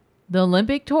 The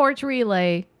Olympic torch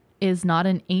relay is not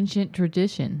an ancient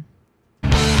tradition.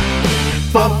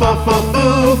 Foo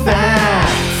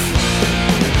facts.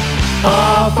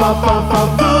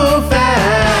 Foo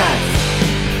facts.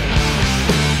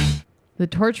 The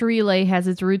torch relay has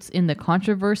its roots in the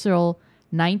controversial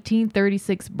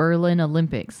 1936 Berlin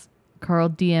Olympics. Carl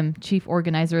Diem, chief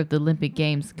organizer of the Olympic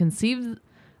Games, conceived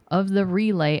of the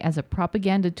relay as a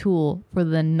propaganda tool for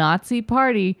the Nazi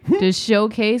Party to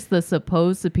showcase the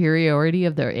supposed superiority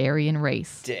of their Aryan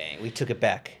race. Dang, we took it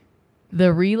back.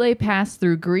 The relay passed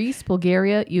through Greece,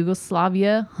 Bulgaria,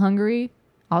 Yugoslavia, Hungary,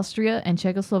 Austria, and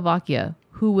Czechoslovakia,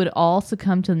 who would all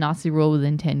succumb to Nazi rule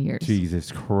within 10 years.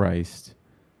 Jesus Christ.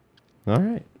 All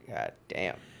right. God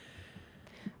damn.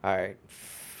 All right,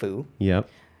 Foo. Yep.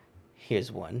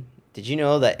 Here's one. Did you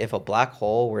know that if a black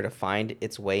hole were to find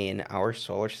its way in our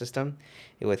solar system,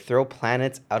 it would throw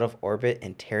planets out of orbit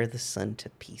and tear the sun to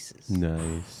pieces?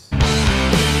 Nice.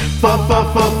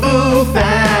 Foo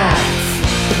facts.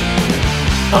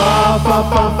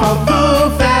 Foo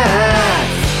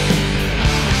facts.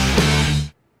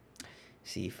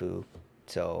 See, Foo.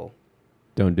 So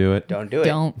don't do it. Don't do it.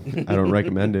 Don't. I don't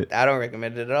recommend it. I don't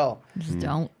recommend it at all. Just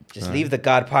don't. Just leave the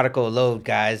God particle alone,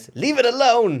 guys. Leave it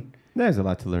alone. There's a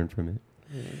lot to learn from it.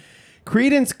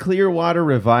 Creedence Clearwater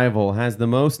Revival has the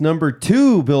most number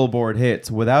 2 Billboard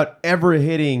hits without ever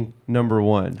hitting number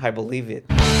 1. I believe it.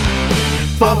 Foo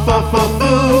facts.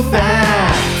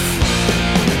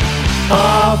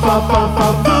 Foo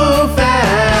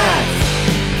facts.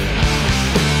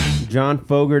 John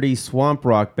Fogerty's Swamp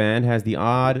Rock Band has the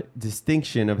odd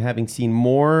distinction of having seen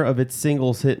more of its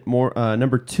singles hit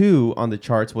number 2 on the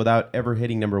charts without ever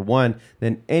hitting number 1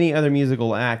 than any other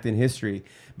musical act in history.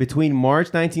 Between March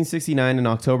 1969 and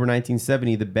October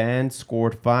 1970, the band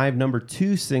scored 5 number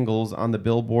 2 singles on the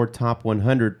Billboard Top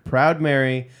 100: Proud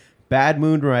Mary, Bad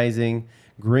Moon Rising,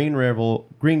 Green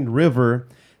River,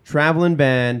 Travelin'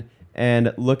 Band,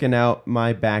 and Looking Out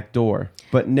My Back Door,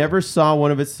 but never saw one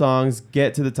of its songs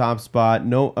get to the top spot.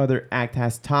 No other act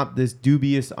has topped this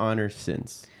dubious honor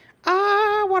since.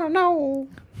 I want to know,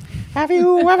 have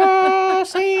you ever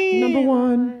seen number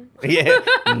 1? Yeah.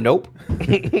 Nope.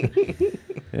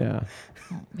 Yeah.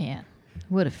 Oh, man.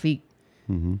 What a feat.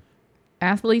 Mm-hmm.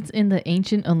 Athletes in the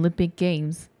ancient Olympic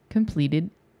Games competed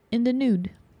in the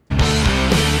nude. Foo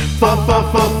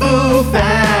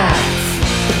facts.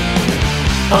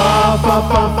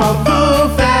 Foo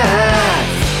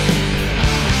facts.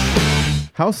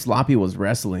 How sloppy was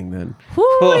wrestling then?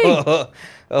 Oh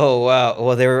wow.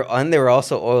 Well, they were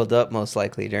also oiled up most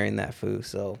likely during that, Foo.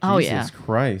 So. Jesus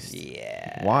Christ.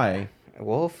 Yeah. Why?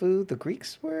 Well, Foo, the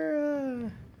Greeks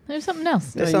were. There's something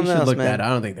else. There's something else, man. I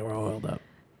don't think they were oiled up.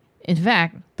 In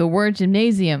fact, the word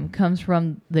gymnasium comes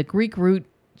from the Greek root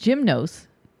gymnos,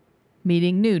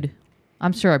 meaning nude.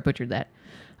 I'm sure I butchered that.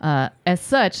 As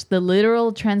such, the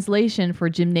literal translation for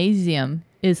gymnasium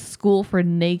is school for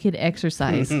naked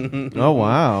exercise. Oh,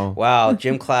 wow. Wow,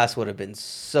 gym class would have been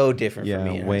so different for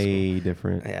me. Yeah, way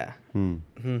different. Yeah.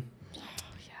 Mm-hmm.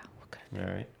 Yeah.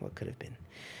 All right. What could have been?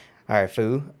 All right,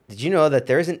 Foo. Did you know that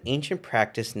there is an ancient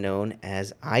practice known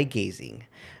as eye gazing,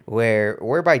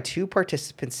 whereby two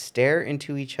participants stare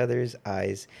into each other's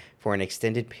eyes for an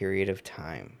extended period of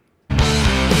time? Foo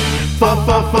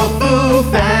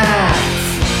facts.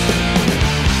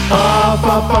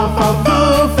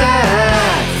 Foo facts.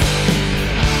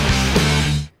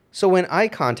 So when eye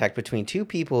contact between two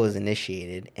people is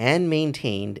initiated and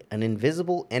maintained, an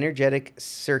invisible energetic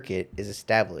circuit is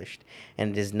established,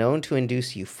 and it is known to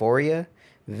induce euphoria,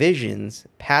 visions,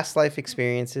 past life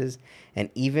experiences, and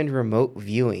even remote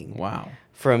viewing. Wow.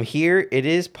 From here, it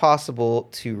is possible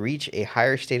to reach a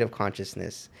higher state of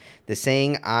consciousness. The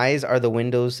saying, eyes are the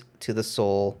windows to the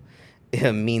soul,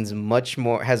 has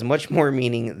much more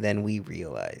meaning than we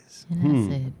realize. And I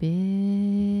said,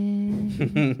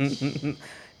 bitch.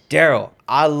 Daryl,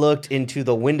 I looked into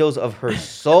the windows of her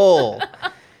soul.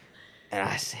 And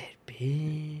I said,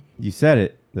 bitch. You said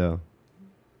it though.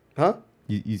 Huh?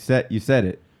 You said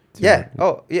it. Yeah.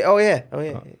 Oh yeah. Oh yeah. Oh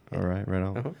yeah. All right. Right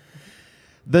on.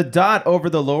 The dot over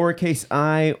the lowercase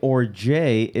I or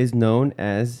J is known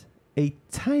as a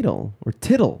title or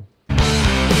tittle. Foo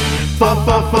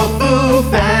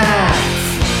facts.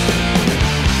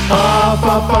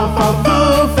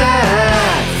 Foo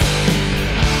facts.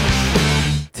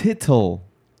 Tittle.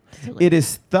 It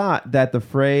is thought that the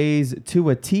phrase to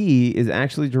a T is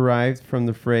actually derived from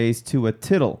the phrase to a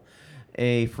tittle,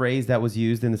 a phrase that was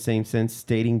used in the same sense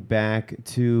dating back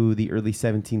to the early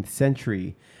 17th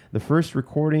century. The first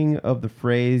recording of the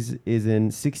phrase is in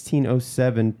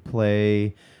 1607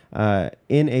 play,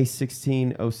 in a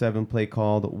 1607 play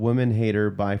called Woman Hater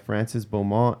by Francis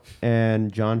Beaumont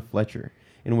and John Fletcher,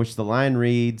 in which the line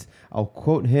reads, "I'll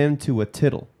quote him to a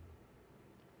tittle."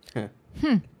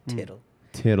 Tittle.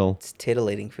 Tittle. It's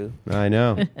titillating, Foo. I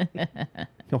know.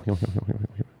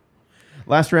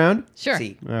 Last round? Sure.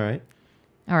 See. All right.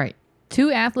 All right.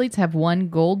 2 athletes have won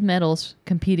gold medals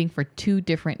competing for 2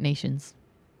 different nations.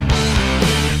 Foo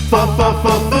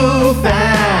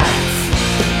facts.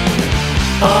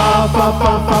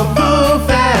 Foo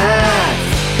facts.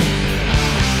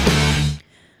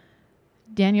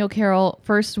 Daniel Carroll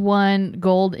first won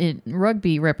gold in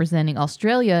rugby representing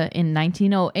Australia in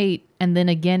 1908 and then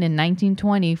again in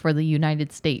 1920 for the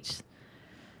United States.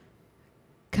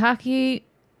 Kaki,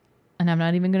 and I'm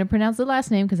not even going to pronounce the last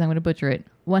name because I'm going to butcher it,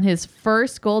 won his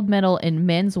first gold medal in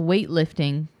men's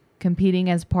weightlifting, competing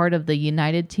as part of the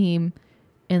United team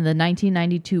in the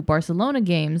 1992 Barcelona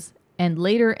Games and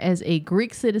later as a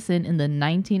Greek citizen in the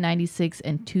 1996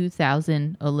 and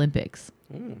 2000 Olympics.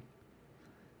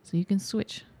 So you can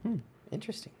switch.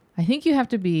 Interesting. I think you have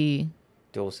to be...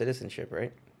 Dual citizenship,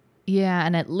 right? Yeah,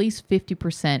 and at least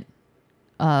 50%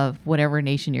 of whatever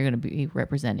nation you're going to be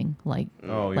representing. Like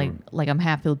I'm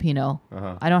half Filipino.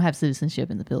 I don't have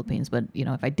citizenship in the Philippines, but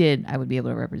if I did, I would be able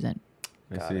to represent.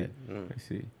 I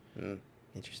see.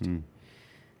 Interesting.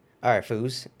 All right,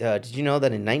 Foos. Did you know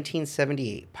that in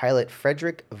 1978, pilot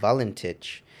Frederick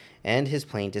Valentich and his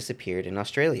plane disappeared in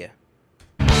Australia?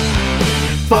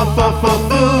 Foo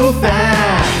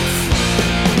facts.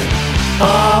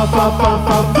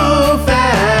 Foo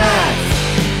facts.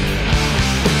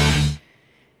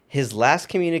 His last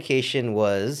communication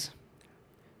was,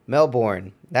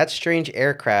 Melbourne, that strange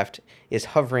aircraft is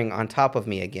hovering on top of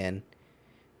me again.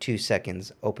 2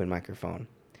 seconds, open microphone.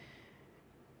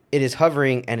 It is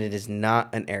hovering and it is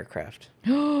not an aircraft.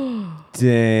 Dang.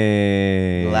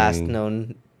 Last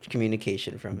known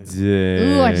communication from him.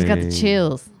 Dang. Ooh, I just got the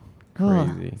chills.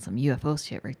 Crazy. Some UFO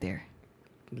shit right there.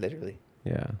 Literally.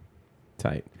 Yeah.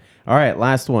 Tight. All right,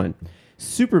 last one.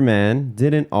 Superman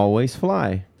didn't always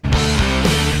fly. Foo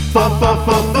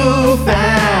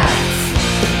facts.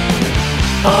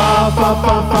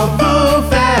 Foo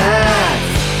facts.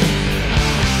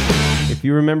 If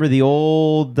you remember the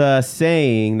old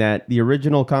saying that the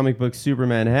original comic book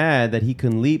Superman had, that he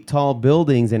can leap tall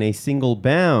buildings in a single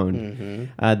bound,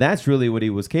 that's really what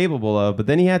he was capable of. But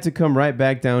then he had to come right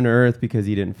back down to Earth because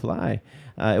he didn't fly.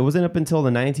 It wasn't up until the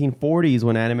 1940s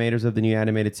when animators of the new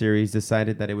animated series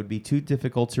decided that it would be too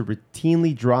difficult to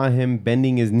routinely draw him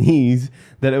bending his knees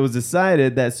that it was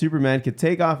decided that Superman could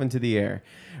take off into the air.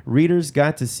 Readers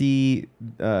got to see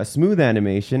smooth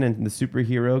animation, and the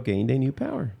superhero gained a new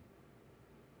power.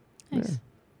 Nice. Yeah.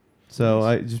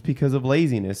 So just because of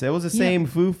laziness, it was the same.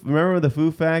 Remember the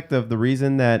foo fact of the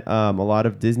reason that a lot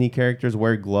of Disney characters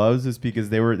wear gloves is because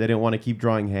they didn't want to keep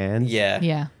drawing hands.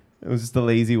 Yeah. It was just a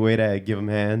lazy way to give them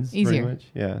hands. Easier. Pretty much.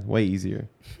 Yeah, way easier,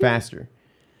 faster.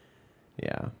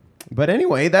 Yeah. But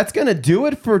anyway, that's gonna do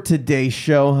it for today's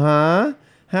show, huh?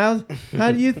 How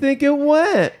do you think it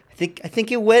went? I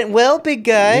think it went well, big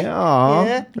guy.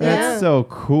 Yeah, that's so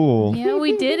cool. Yeah,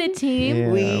 we did it, team.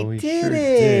 Yeah, we did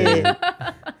it.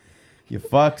 You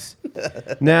fucks.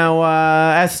 Now,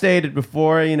 as stated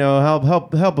before,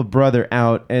 help a brother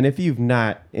out. And if you've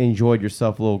not enjoyed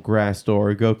yourself a little grass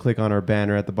door, go click on our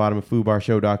banner at the bottom of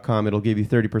foobarshow.com. It'll give you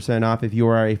 30% off if you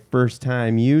are a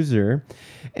first-time user.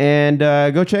 And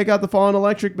go check out the Fallen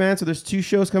Electric Band. So there's 2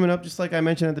 shows coming up, just like I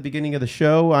mentioned at the beginning of the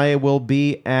show. I will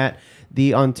be at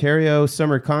the Ontario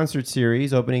Summer Concert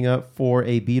Series, opening up for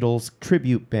a Beatles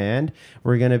tribute band.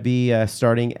 We're going to be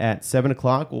starting at 7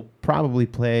 o'clock. We'll probably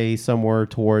play somewhere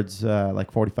towards like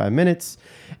 45 minutes.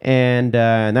 And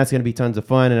that's going to be tons of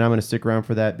fun. And I'm going to stick around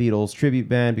for that Beatles tribute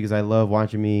band because I love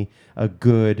watching me a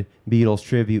good Beatles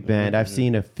tribute band. I've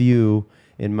seen a few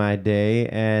in my day,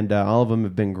 and all of them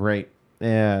have been great.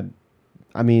 And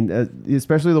I mean,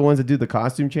 especially the ones that do the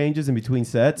costume changes in between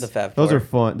sets. The Fab Those Four. are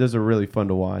fun. Those are really fun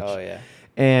to watch. Oh, yeah.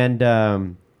 And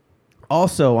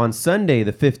Also, on Sunday,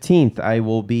 the 15th, I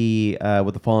will be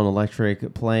with the Fallen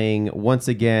Electric playing once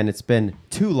again. It's been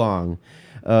too long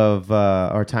of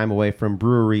our time away from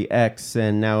Brewery X,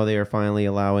 and now they are finally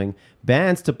allowing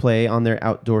bands to play on their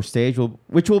outdoor stage,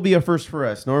 which will be a first for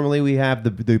us. Normally, we have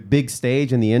the big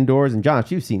stage in the indoors, and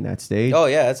Josh, you've seen that stage. Oh,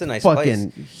 yeah, that's a nice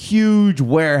fucking place. Huge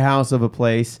warehouse of a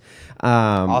place.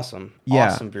 Awesome.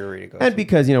 Yeah. Awesome brewery to go And to.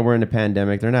 because, we're in a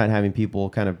pandemic, they're not having people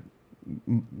kind of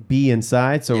be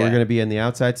inside, so we're going to be in the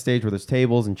outside stage where there's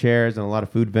tables and chairs and a lot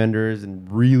of food vendors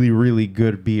and really, really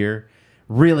good beer.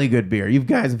 Really good beer. You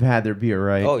guys have had their beer,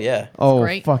 right? Oh, yeah. Oh,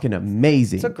 great. fucking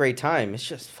amazing. It's a great time. It's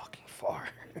just fucking far.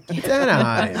 It's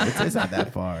Anaheim. It's not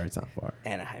that far. It's not far.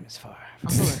 Anaheim is far.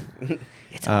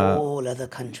 It's a whole other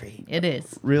country. It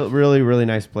is. Really, really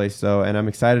nice place, though, and I'm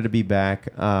excited to be back.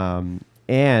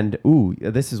 And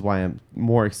this is why I'm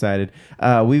more excited.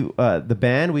 The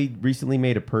band, we recently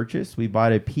made a purchase. We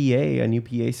bought a new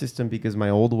PA system because my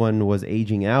old one was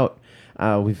aging out.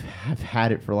 I've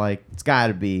had it for it's got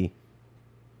to be.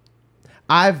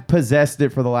 I've possessed it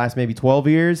for the last maybe 12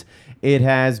 years. It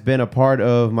has been a part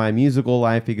of my musical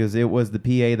life because it was the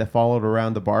PA that followed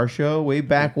around the bar show way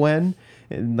back when,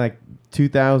 in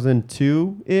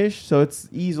 2002-ish. So it's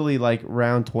easily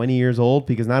around 20 years old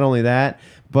because not only that,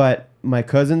 but my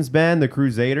cousin's band, the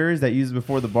Crusaders, that used it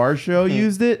before the bar show,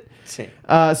 used it.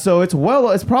 So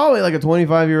it's probably like a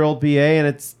 25-year-old PA, and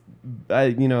it's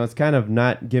it's kind of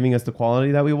not giving us the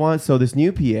quality that we want. So this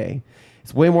new PA,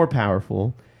 it's way more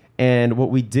powerful. And what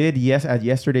we did at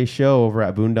yesterday's show over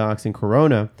at Boondocks in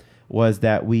Corona was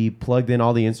that we plugged in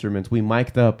all the instruments. We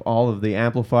mic'd up all of the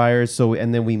amplifiers,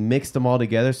 and then we mixed them all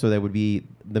together so that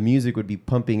the music would be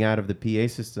pumping out of the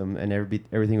PA system and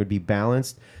everything would be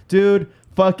balanced. Dude,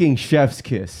 fucking chef's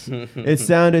kiss. It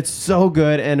sounded so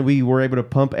good, and we were able to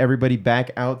pump everybody back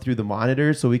out through the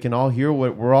monitors so we can all hear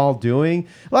what we're all doing.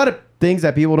 A lot of things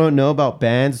that people don't know about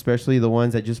bands, especially the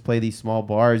ones that just play these small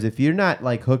bars. If you're not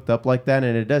hooked up like that,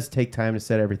 and it does take time to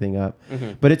set everything up,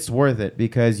 but it's worth it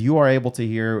because you are able to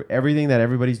hear everything that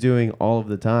everybody's doing all of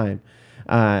the time,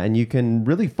 and you can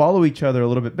really follow each other a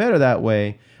little bit better that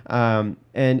way. And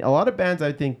a lot of bands,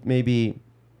 I think, maybe,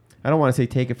 I don't want to say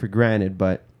take it for granted,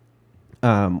 but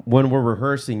when we're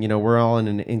rehearsing, we're all in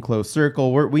an enclosed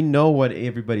circle. We know what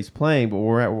everybody's playing, but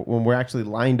when we're actually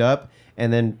lined up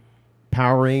and then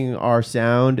powering our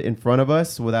sound in front of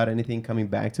us without anything coming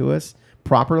back to us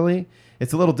properly,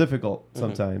 it's a little difficult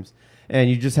sometimes. And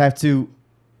you just have to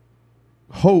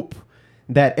hope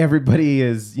that everybody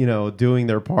is, doing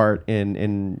their part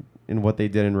in what they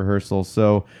did in rehearsal.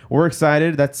 So we're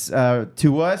excited. That's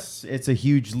to us, it's a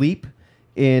huge leap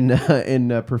in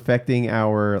perfecting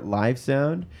our live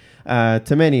sound.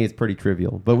 To many, it's pretty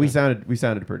trivial, but we sounded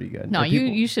pretty good. No,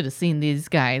 you should have seen these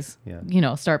guys.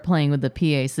 Start playing with the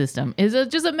PA system.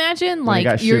 Just imagine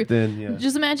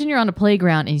just imagine you're on a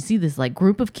playground and you see this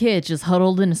group of kids just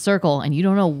huddled in a circle and you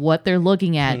don't know what they're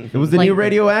looking at. It was the new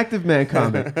Radioactive Man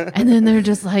comic, and then they're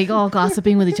just all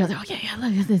gossiping with each other. Oh yeah,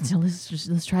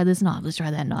 let's try this knob. Let's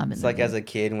try that knob. It's as a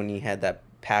kid when you had that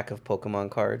pack of Pokemon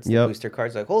cards, the booster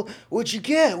cards, oh, what'd you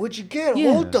get?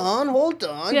 Yeah. Hold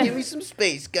on. Yeah. Give me some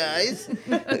space, guys.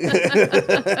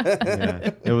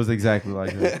 It was exactly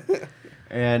like that.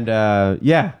 And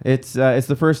it's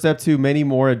the first step to many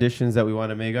more additions that we want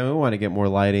to make. We want to get more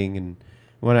lighting, and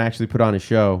we want to actually put on a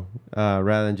show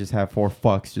rather than just have four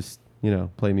fucks just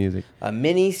play music. A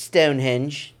mini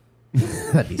Stonehenge.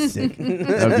 That'd be sick.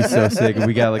 That would be so sick if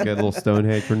we got a little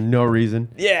Stonehenge for no reason.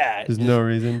 Yeah. Just no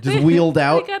reason. Just wheeled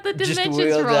out. We got the Just dimensions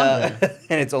wheeled wrong. out.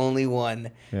 And it's only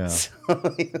one. Yeah. So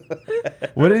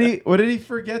What did he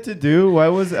forget to do? Why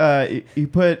was he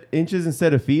put inches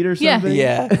instead of feet or something?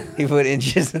 Yeah. He put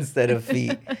inches instead of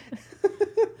feet.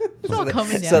 It's all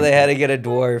coming down. So they had to get a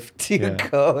dwarf to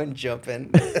go and jump in.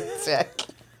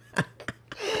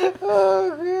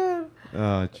 Oh, God.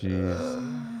 Oh,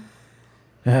 jeez.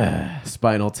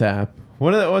 Spinal Tap.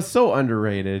 One of that was so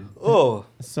underrated. Oh,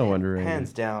 so underrated.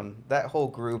 Hands down, that whole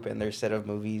group and their set of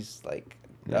movies,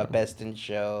 Best in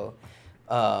Show,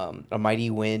 A Mighty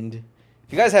Wind.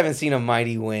 If you guys haven't seen A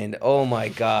Mighty Wind, oh my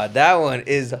God, that one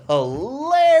is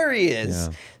hilarious.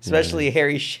 Yeah. Especially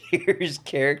Harry Shearer's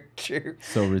character.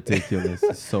 So ridiculous.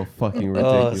 So fucking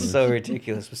ridiculous. Oh, so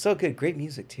ridiculous, but so good. Great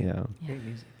music too. Yeah. Great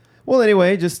music. Well,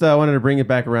 anyway, just wanted to bring it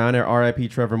back around. R.I.P.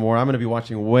 Trevor Moore. I'm going to be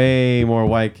watching way more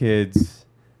White Kids.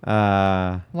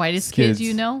 Whitest kids,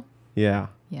 Yeah.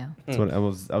 Yeah. That's what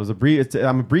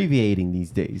I'm abbreviating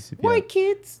these days. White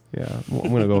kids. Yeah. I'm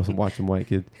going to go watch some White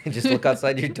Kids. Just look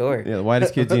outside your door. Yeah, the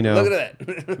whitest kids you know. Look at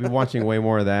that. I've been watching way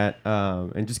more of that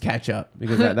and just catch up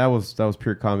because that was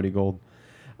pure comedy gold.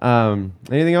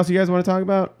 Anything else you guys want to talk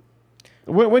about?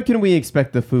 When can we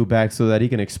expect the Foo back so that he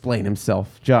can explain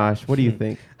himself? Josh, what do you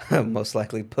think? Most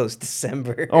likely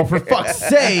post-December. Oh, for fuck's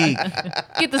sake!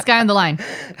 Get this guy on the line.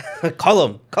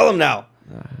 Call him now.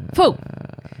 Foo.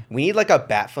 We need like a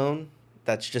bat phone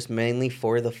that's just mainly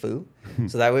for the Foo.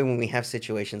 So that way when we have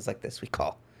situations like this, we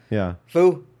call. Yeah.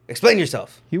 Foo, explain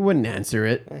yourself. He wouldn't answer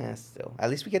it. Still. At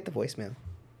least we get the voicemail.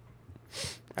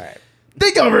 All right.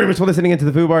 Thank you all very much for listening into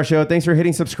the Foo Bar Show. Thanks for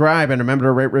hitting subscribe, and remember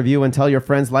to rate, review, and tell your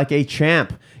friends like a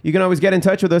champ. You can always get in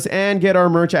touch with us and get our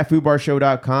merch at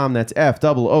foobarshow.com. That's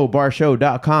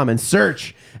FOObarshow.com, and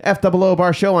search FOO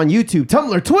Bar Show on YouTube,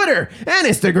 Tumblr, Twitter, and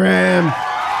Instagram.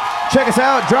 Check us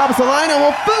out, drop us a line, and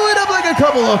we'll foo it up like a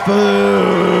couple of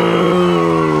foos.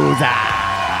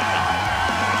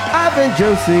 I've been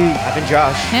Josie. I've been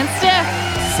Josh. And Steph.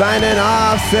 Signing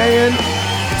off, saying,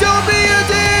 don't be a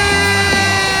dick.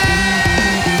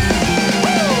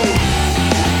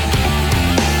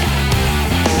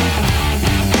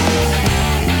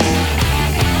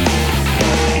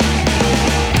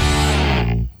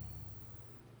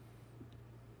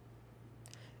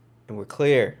 And we're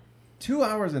clear. 2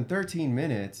 hours and 13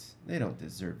 minutes. They don't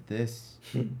deserve this.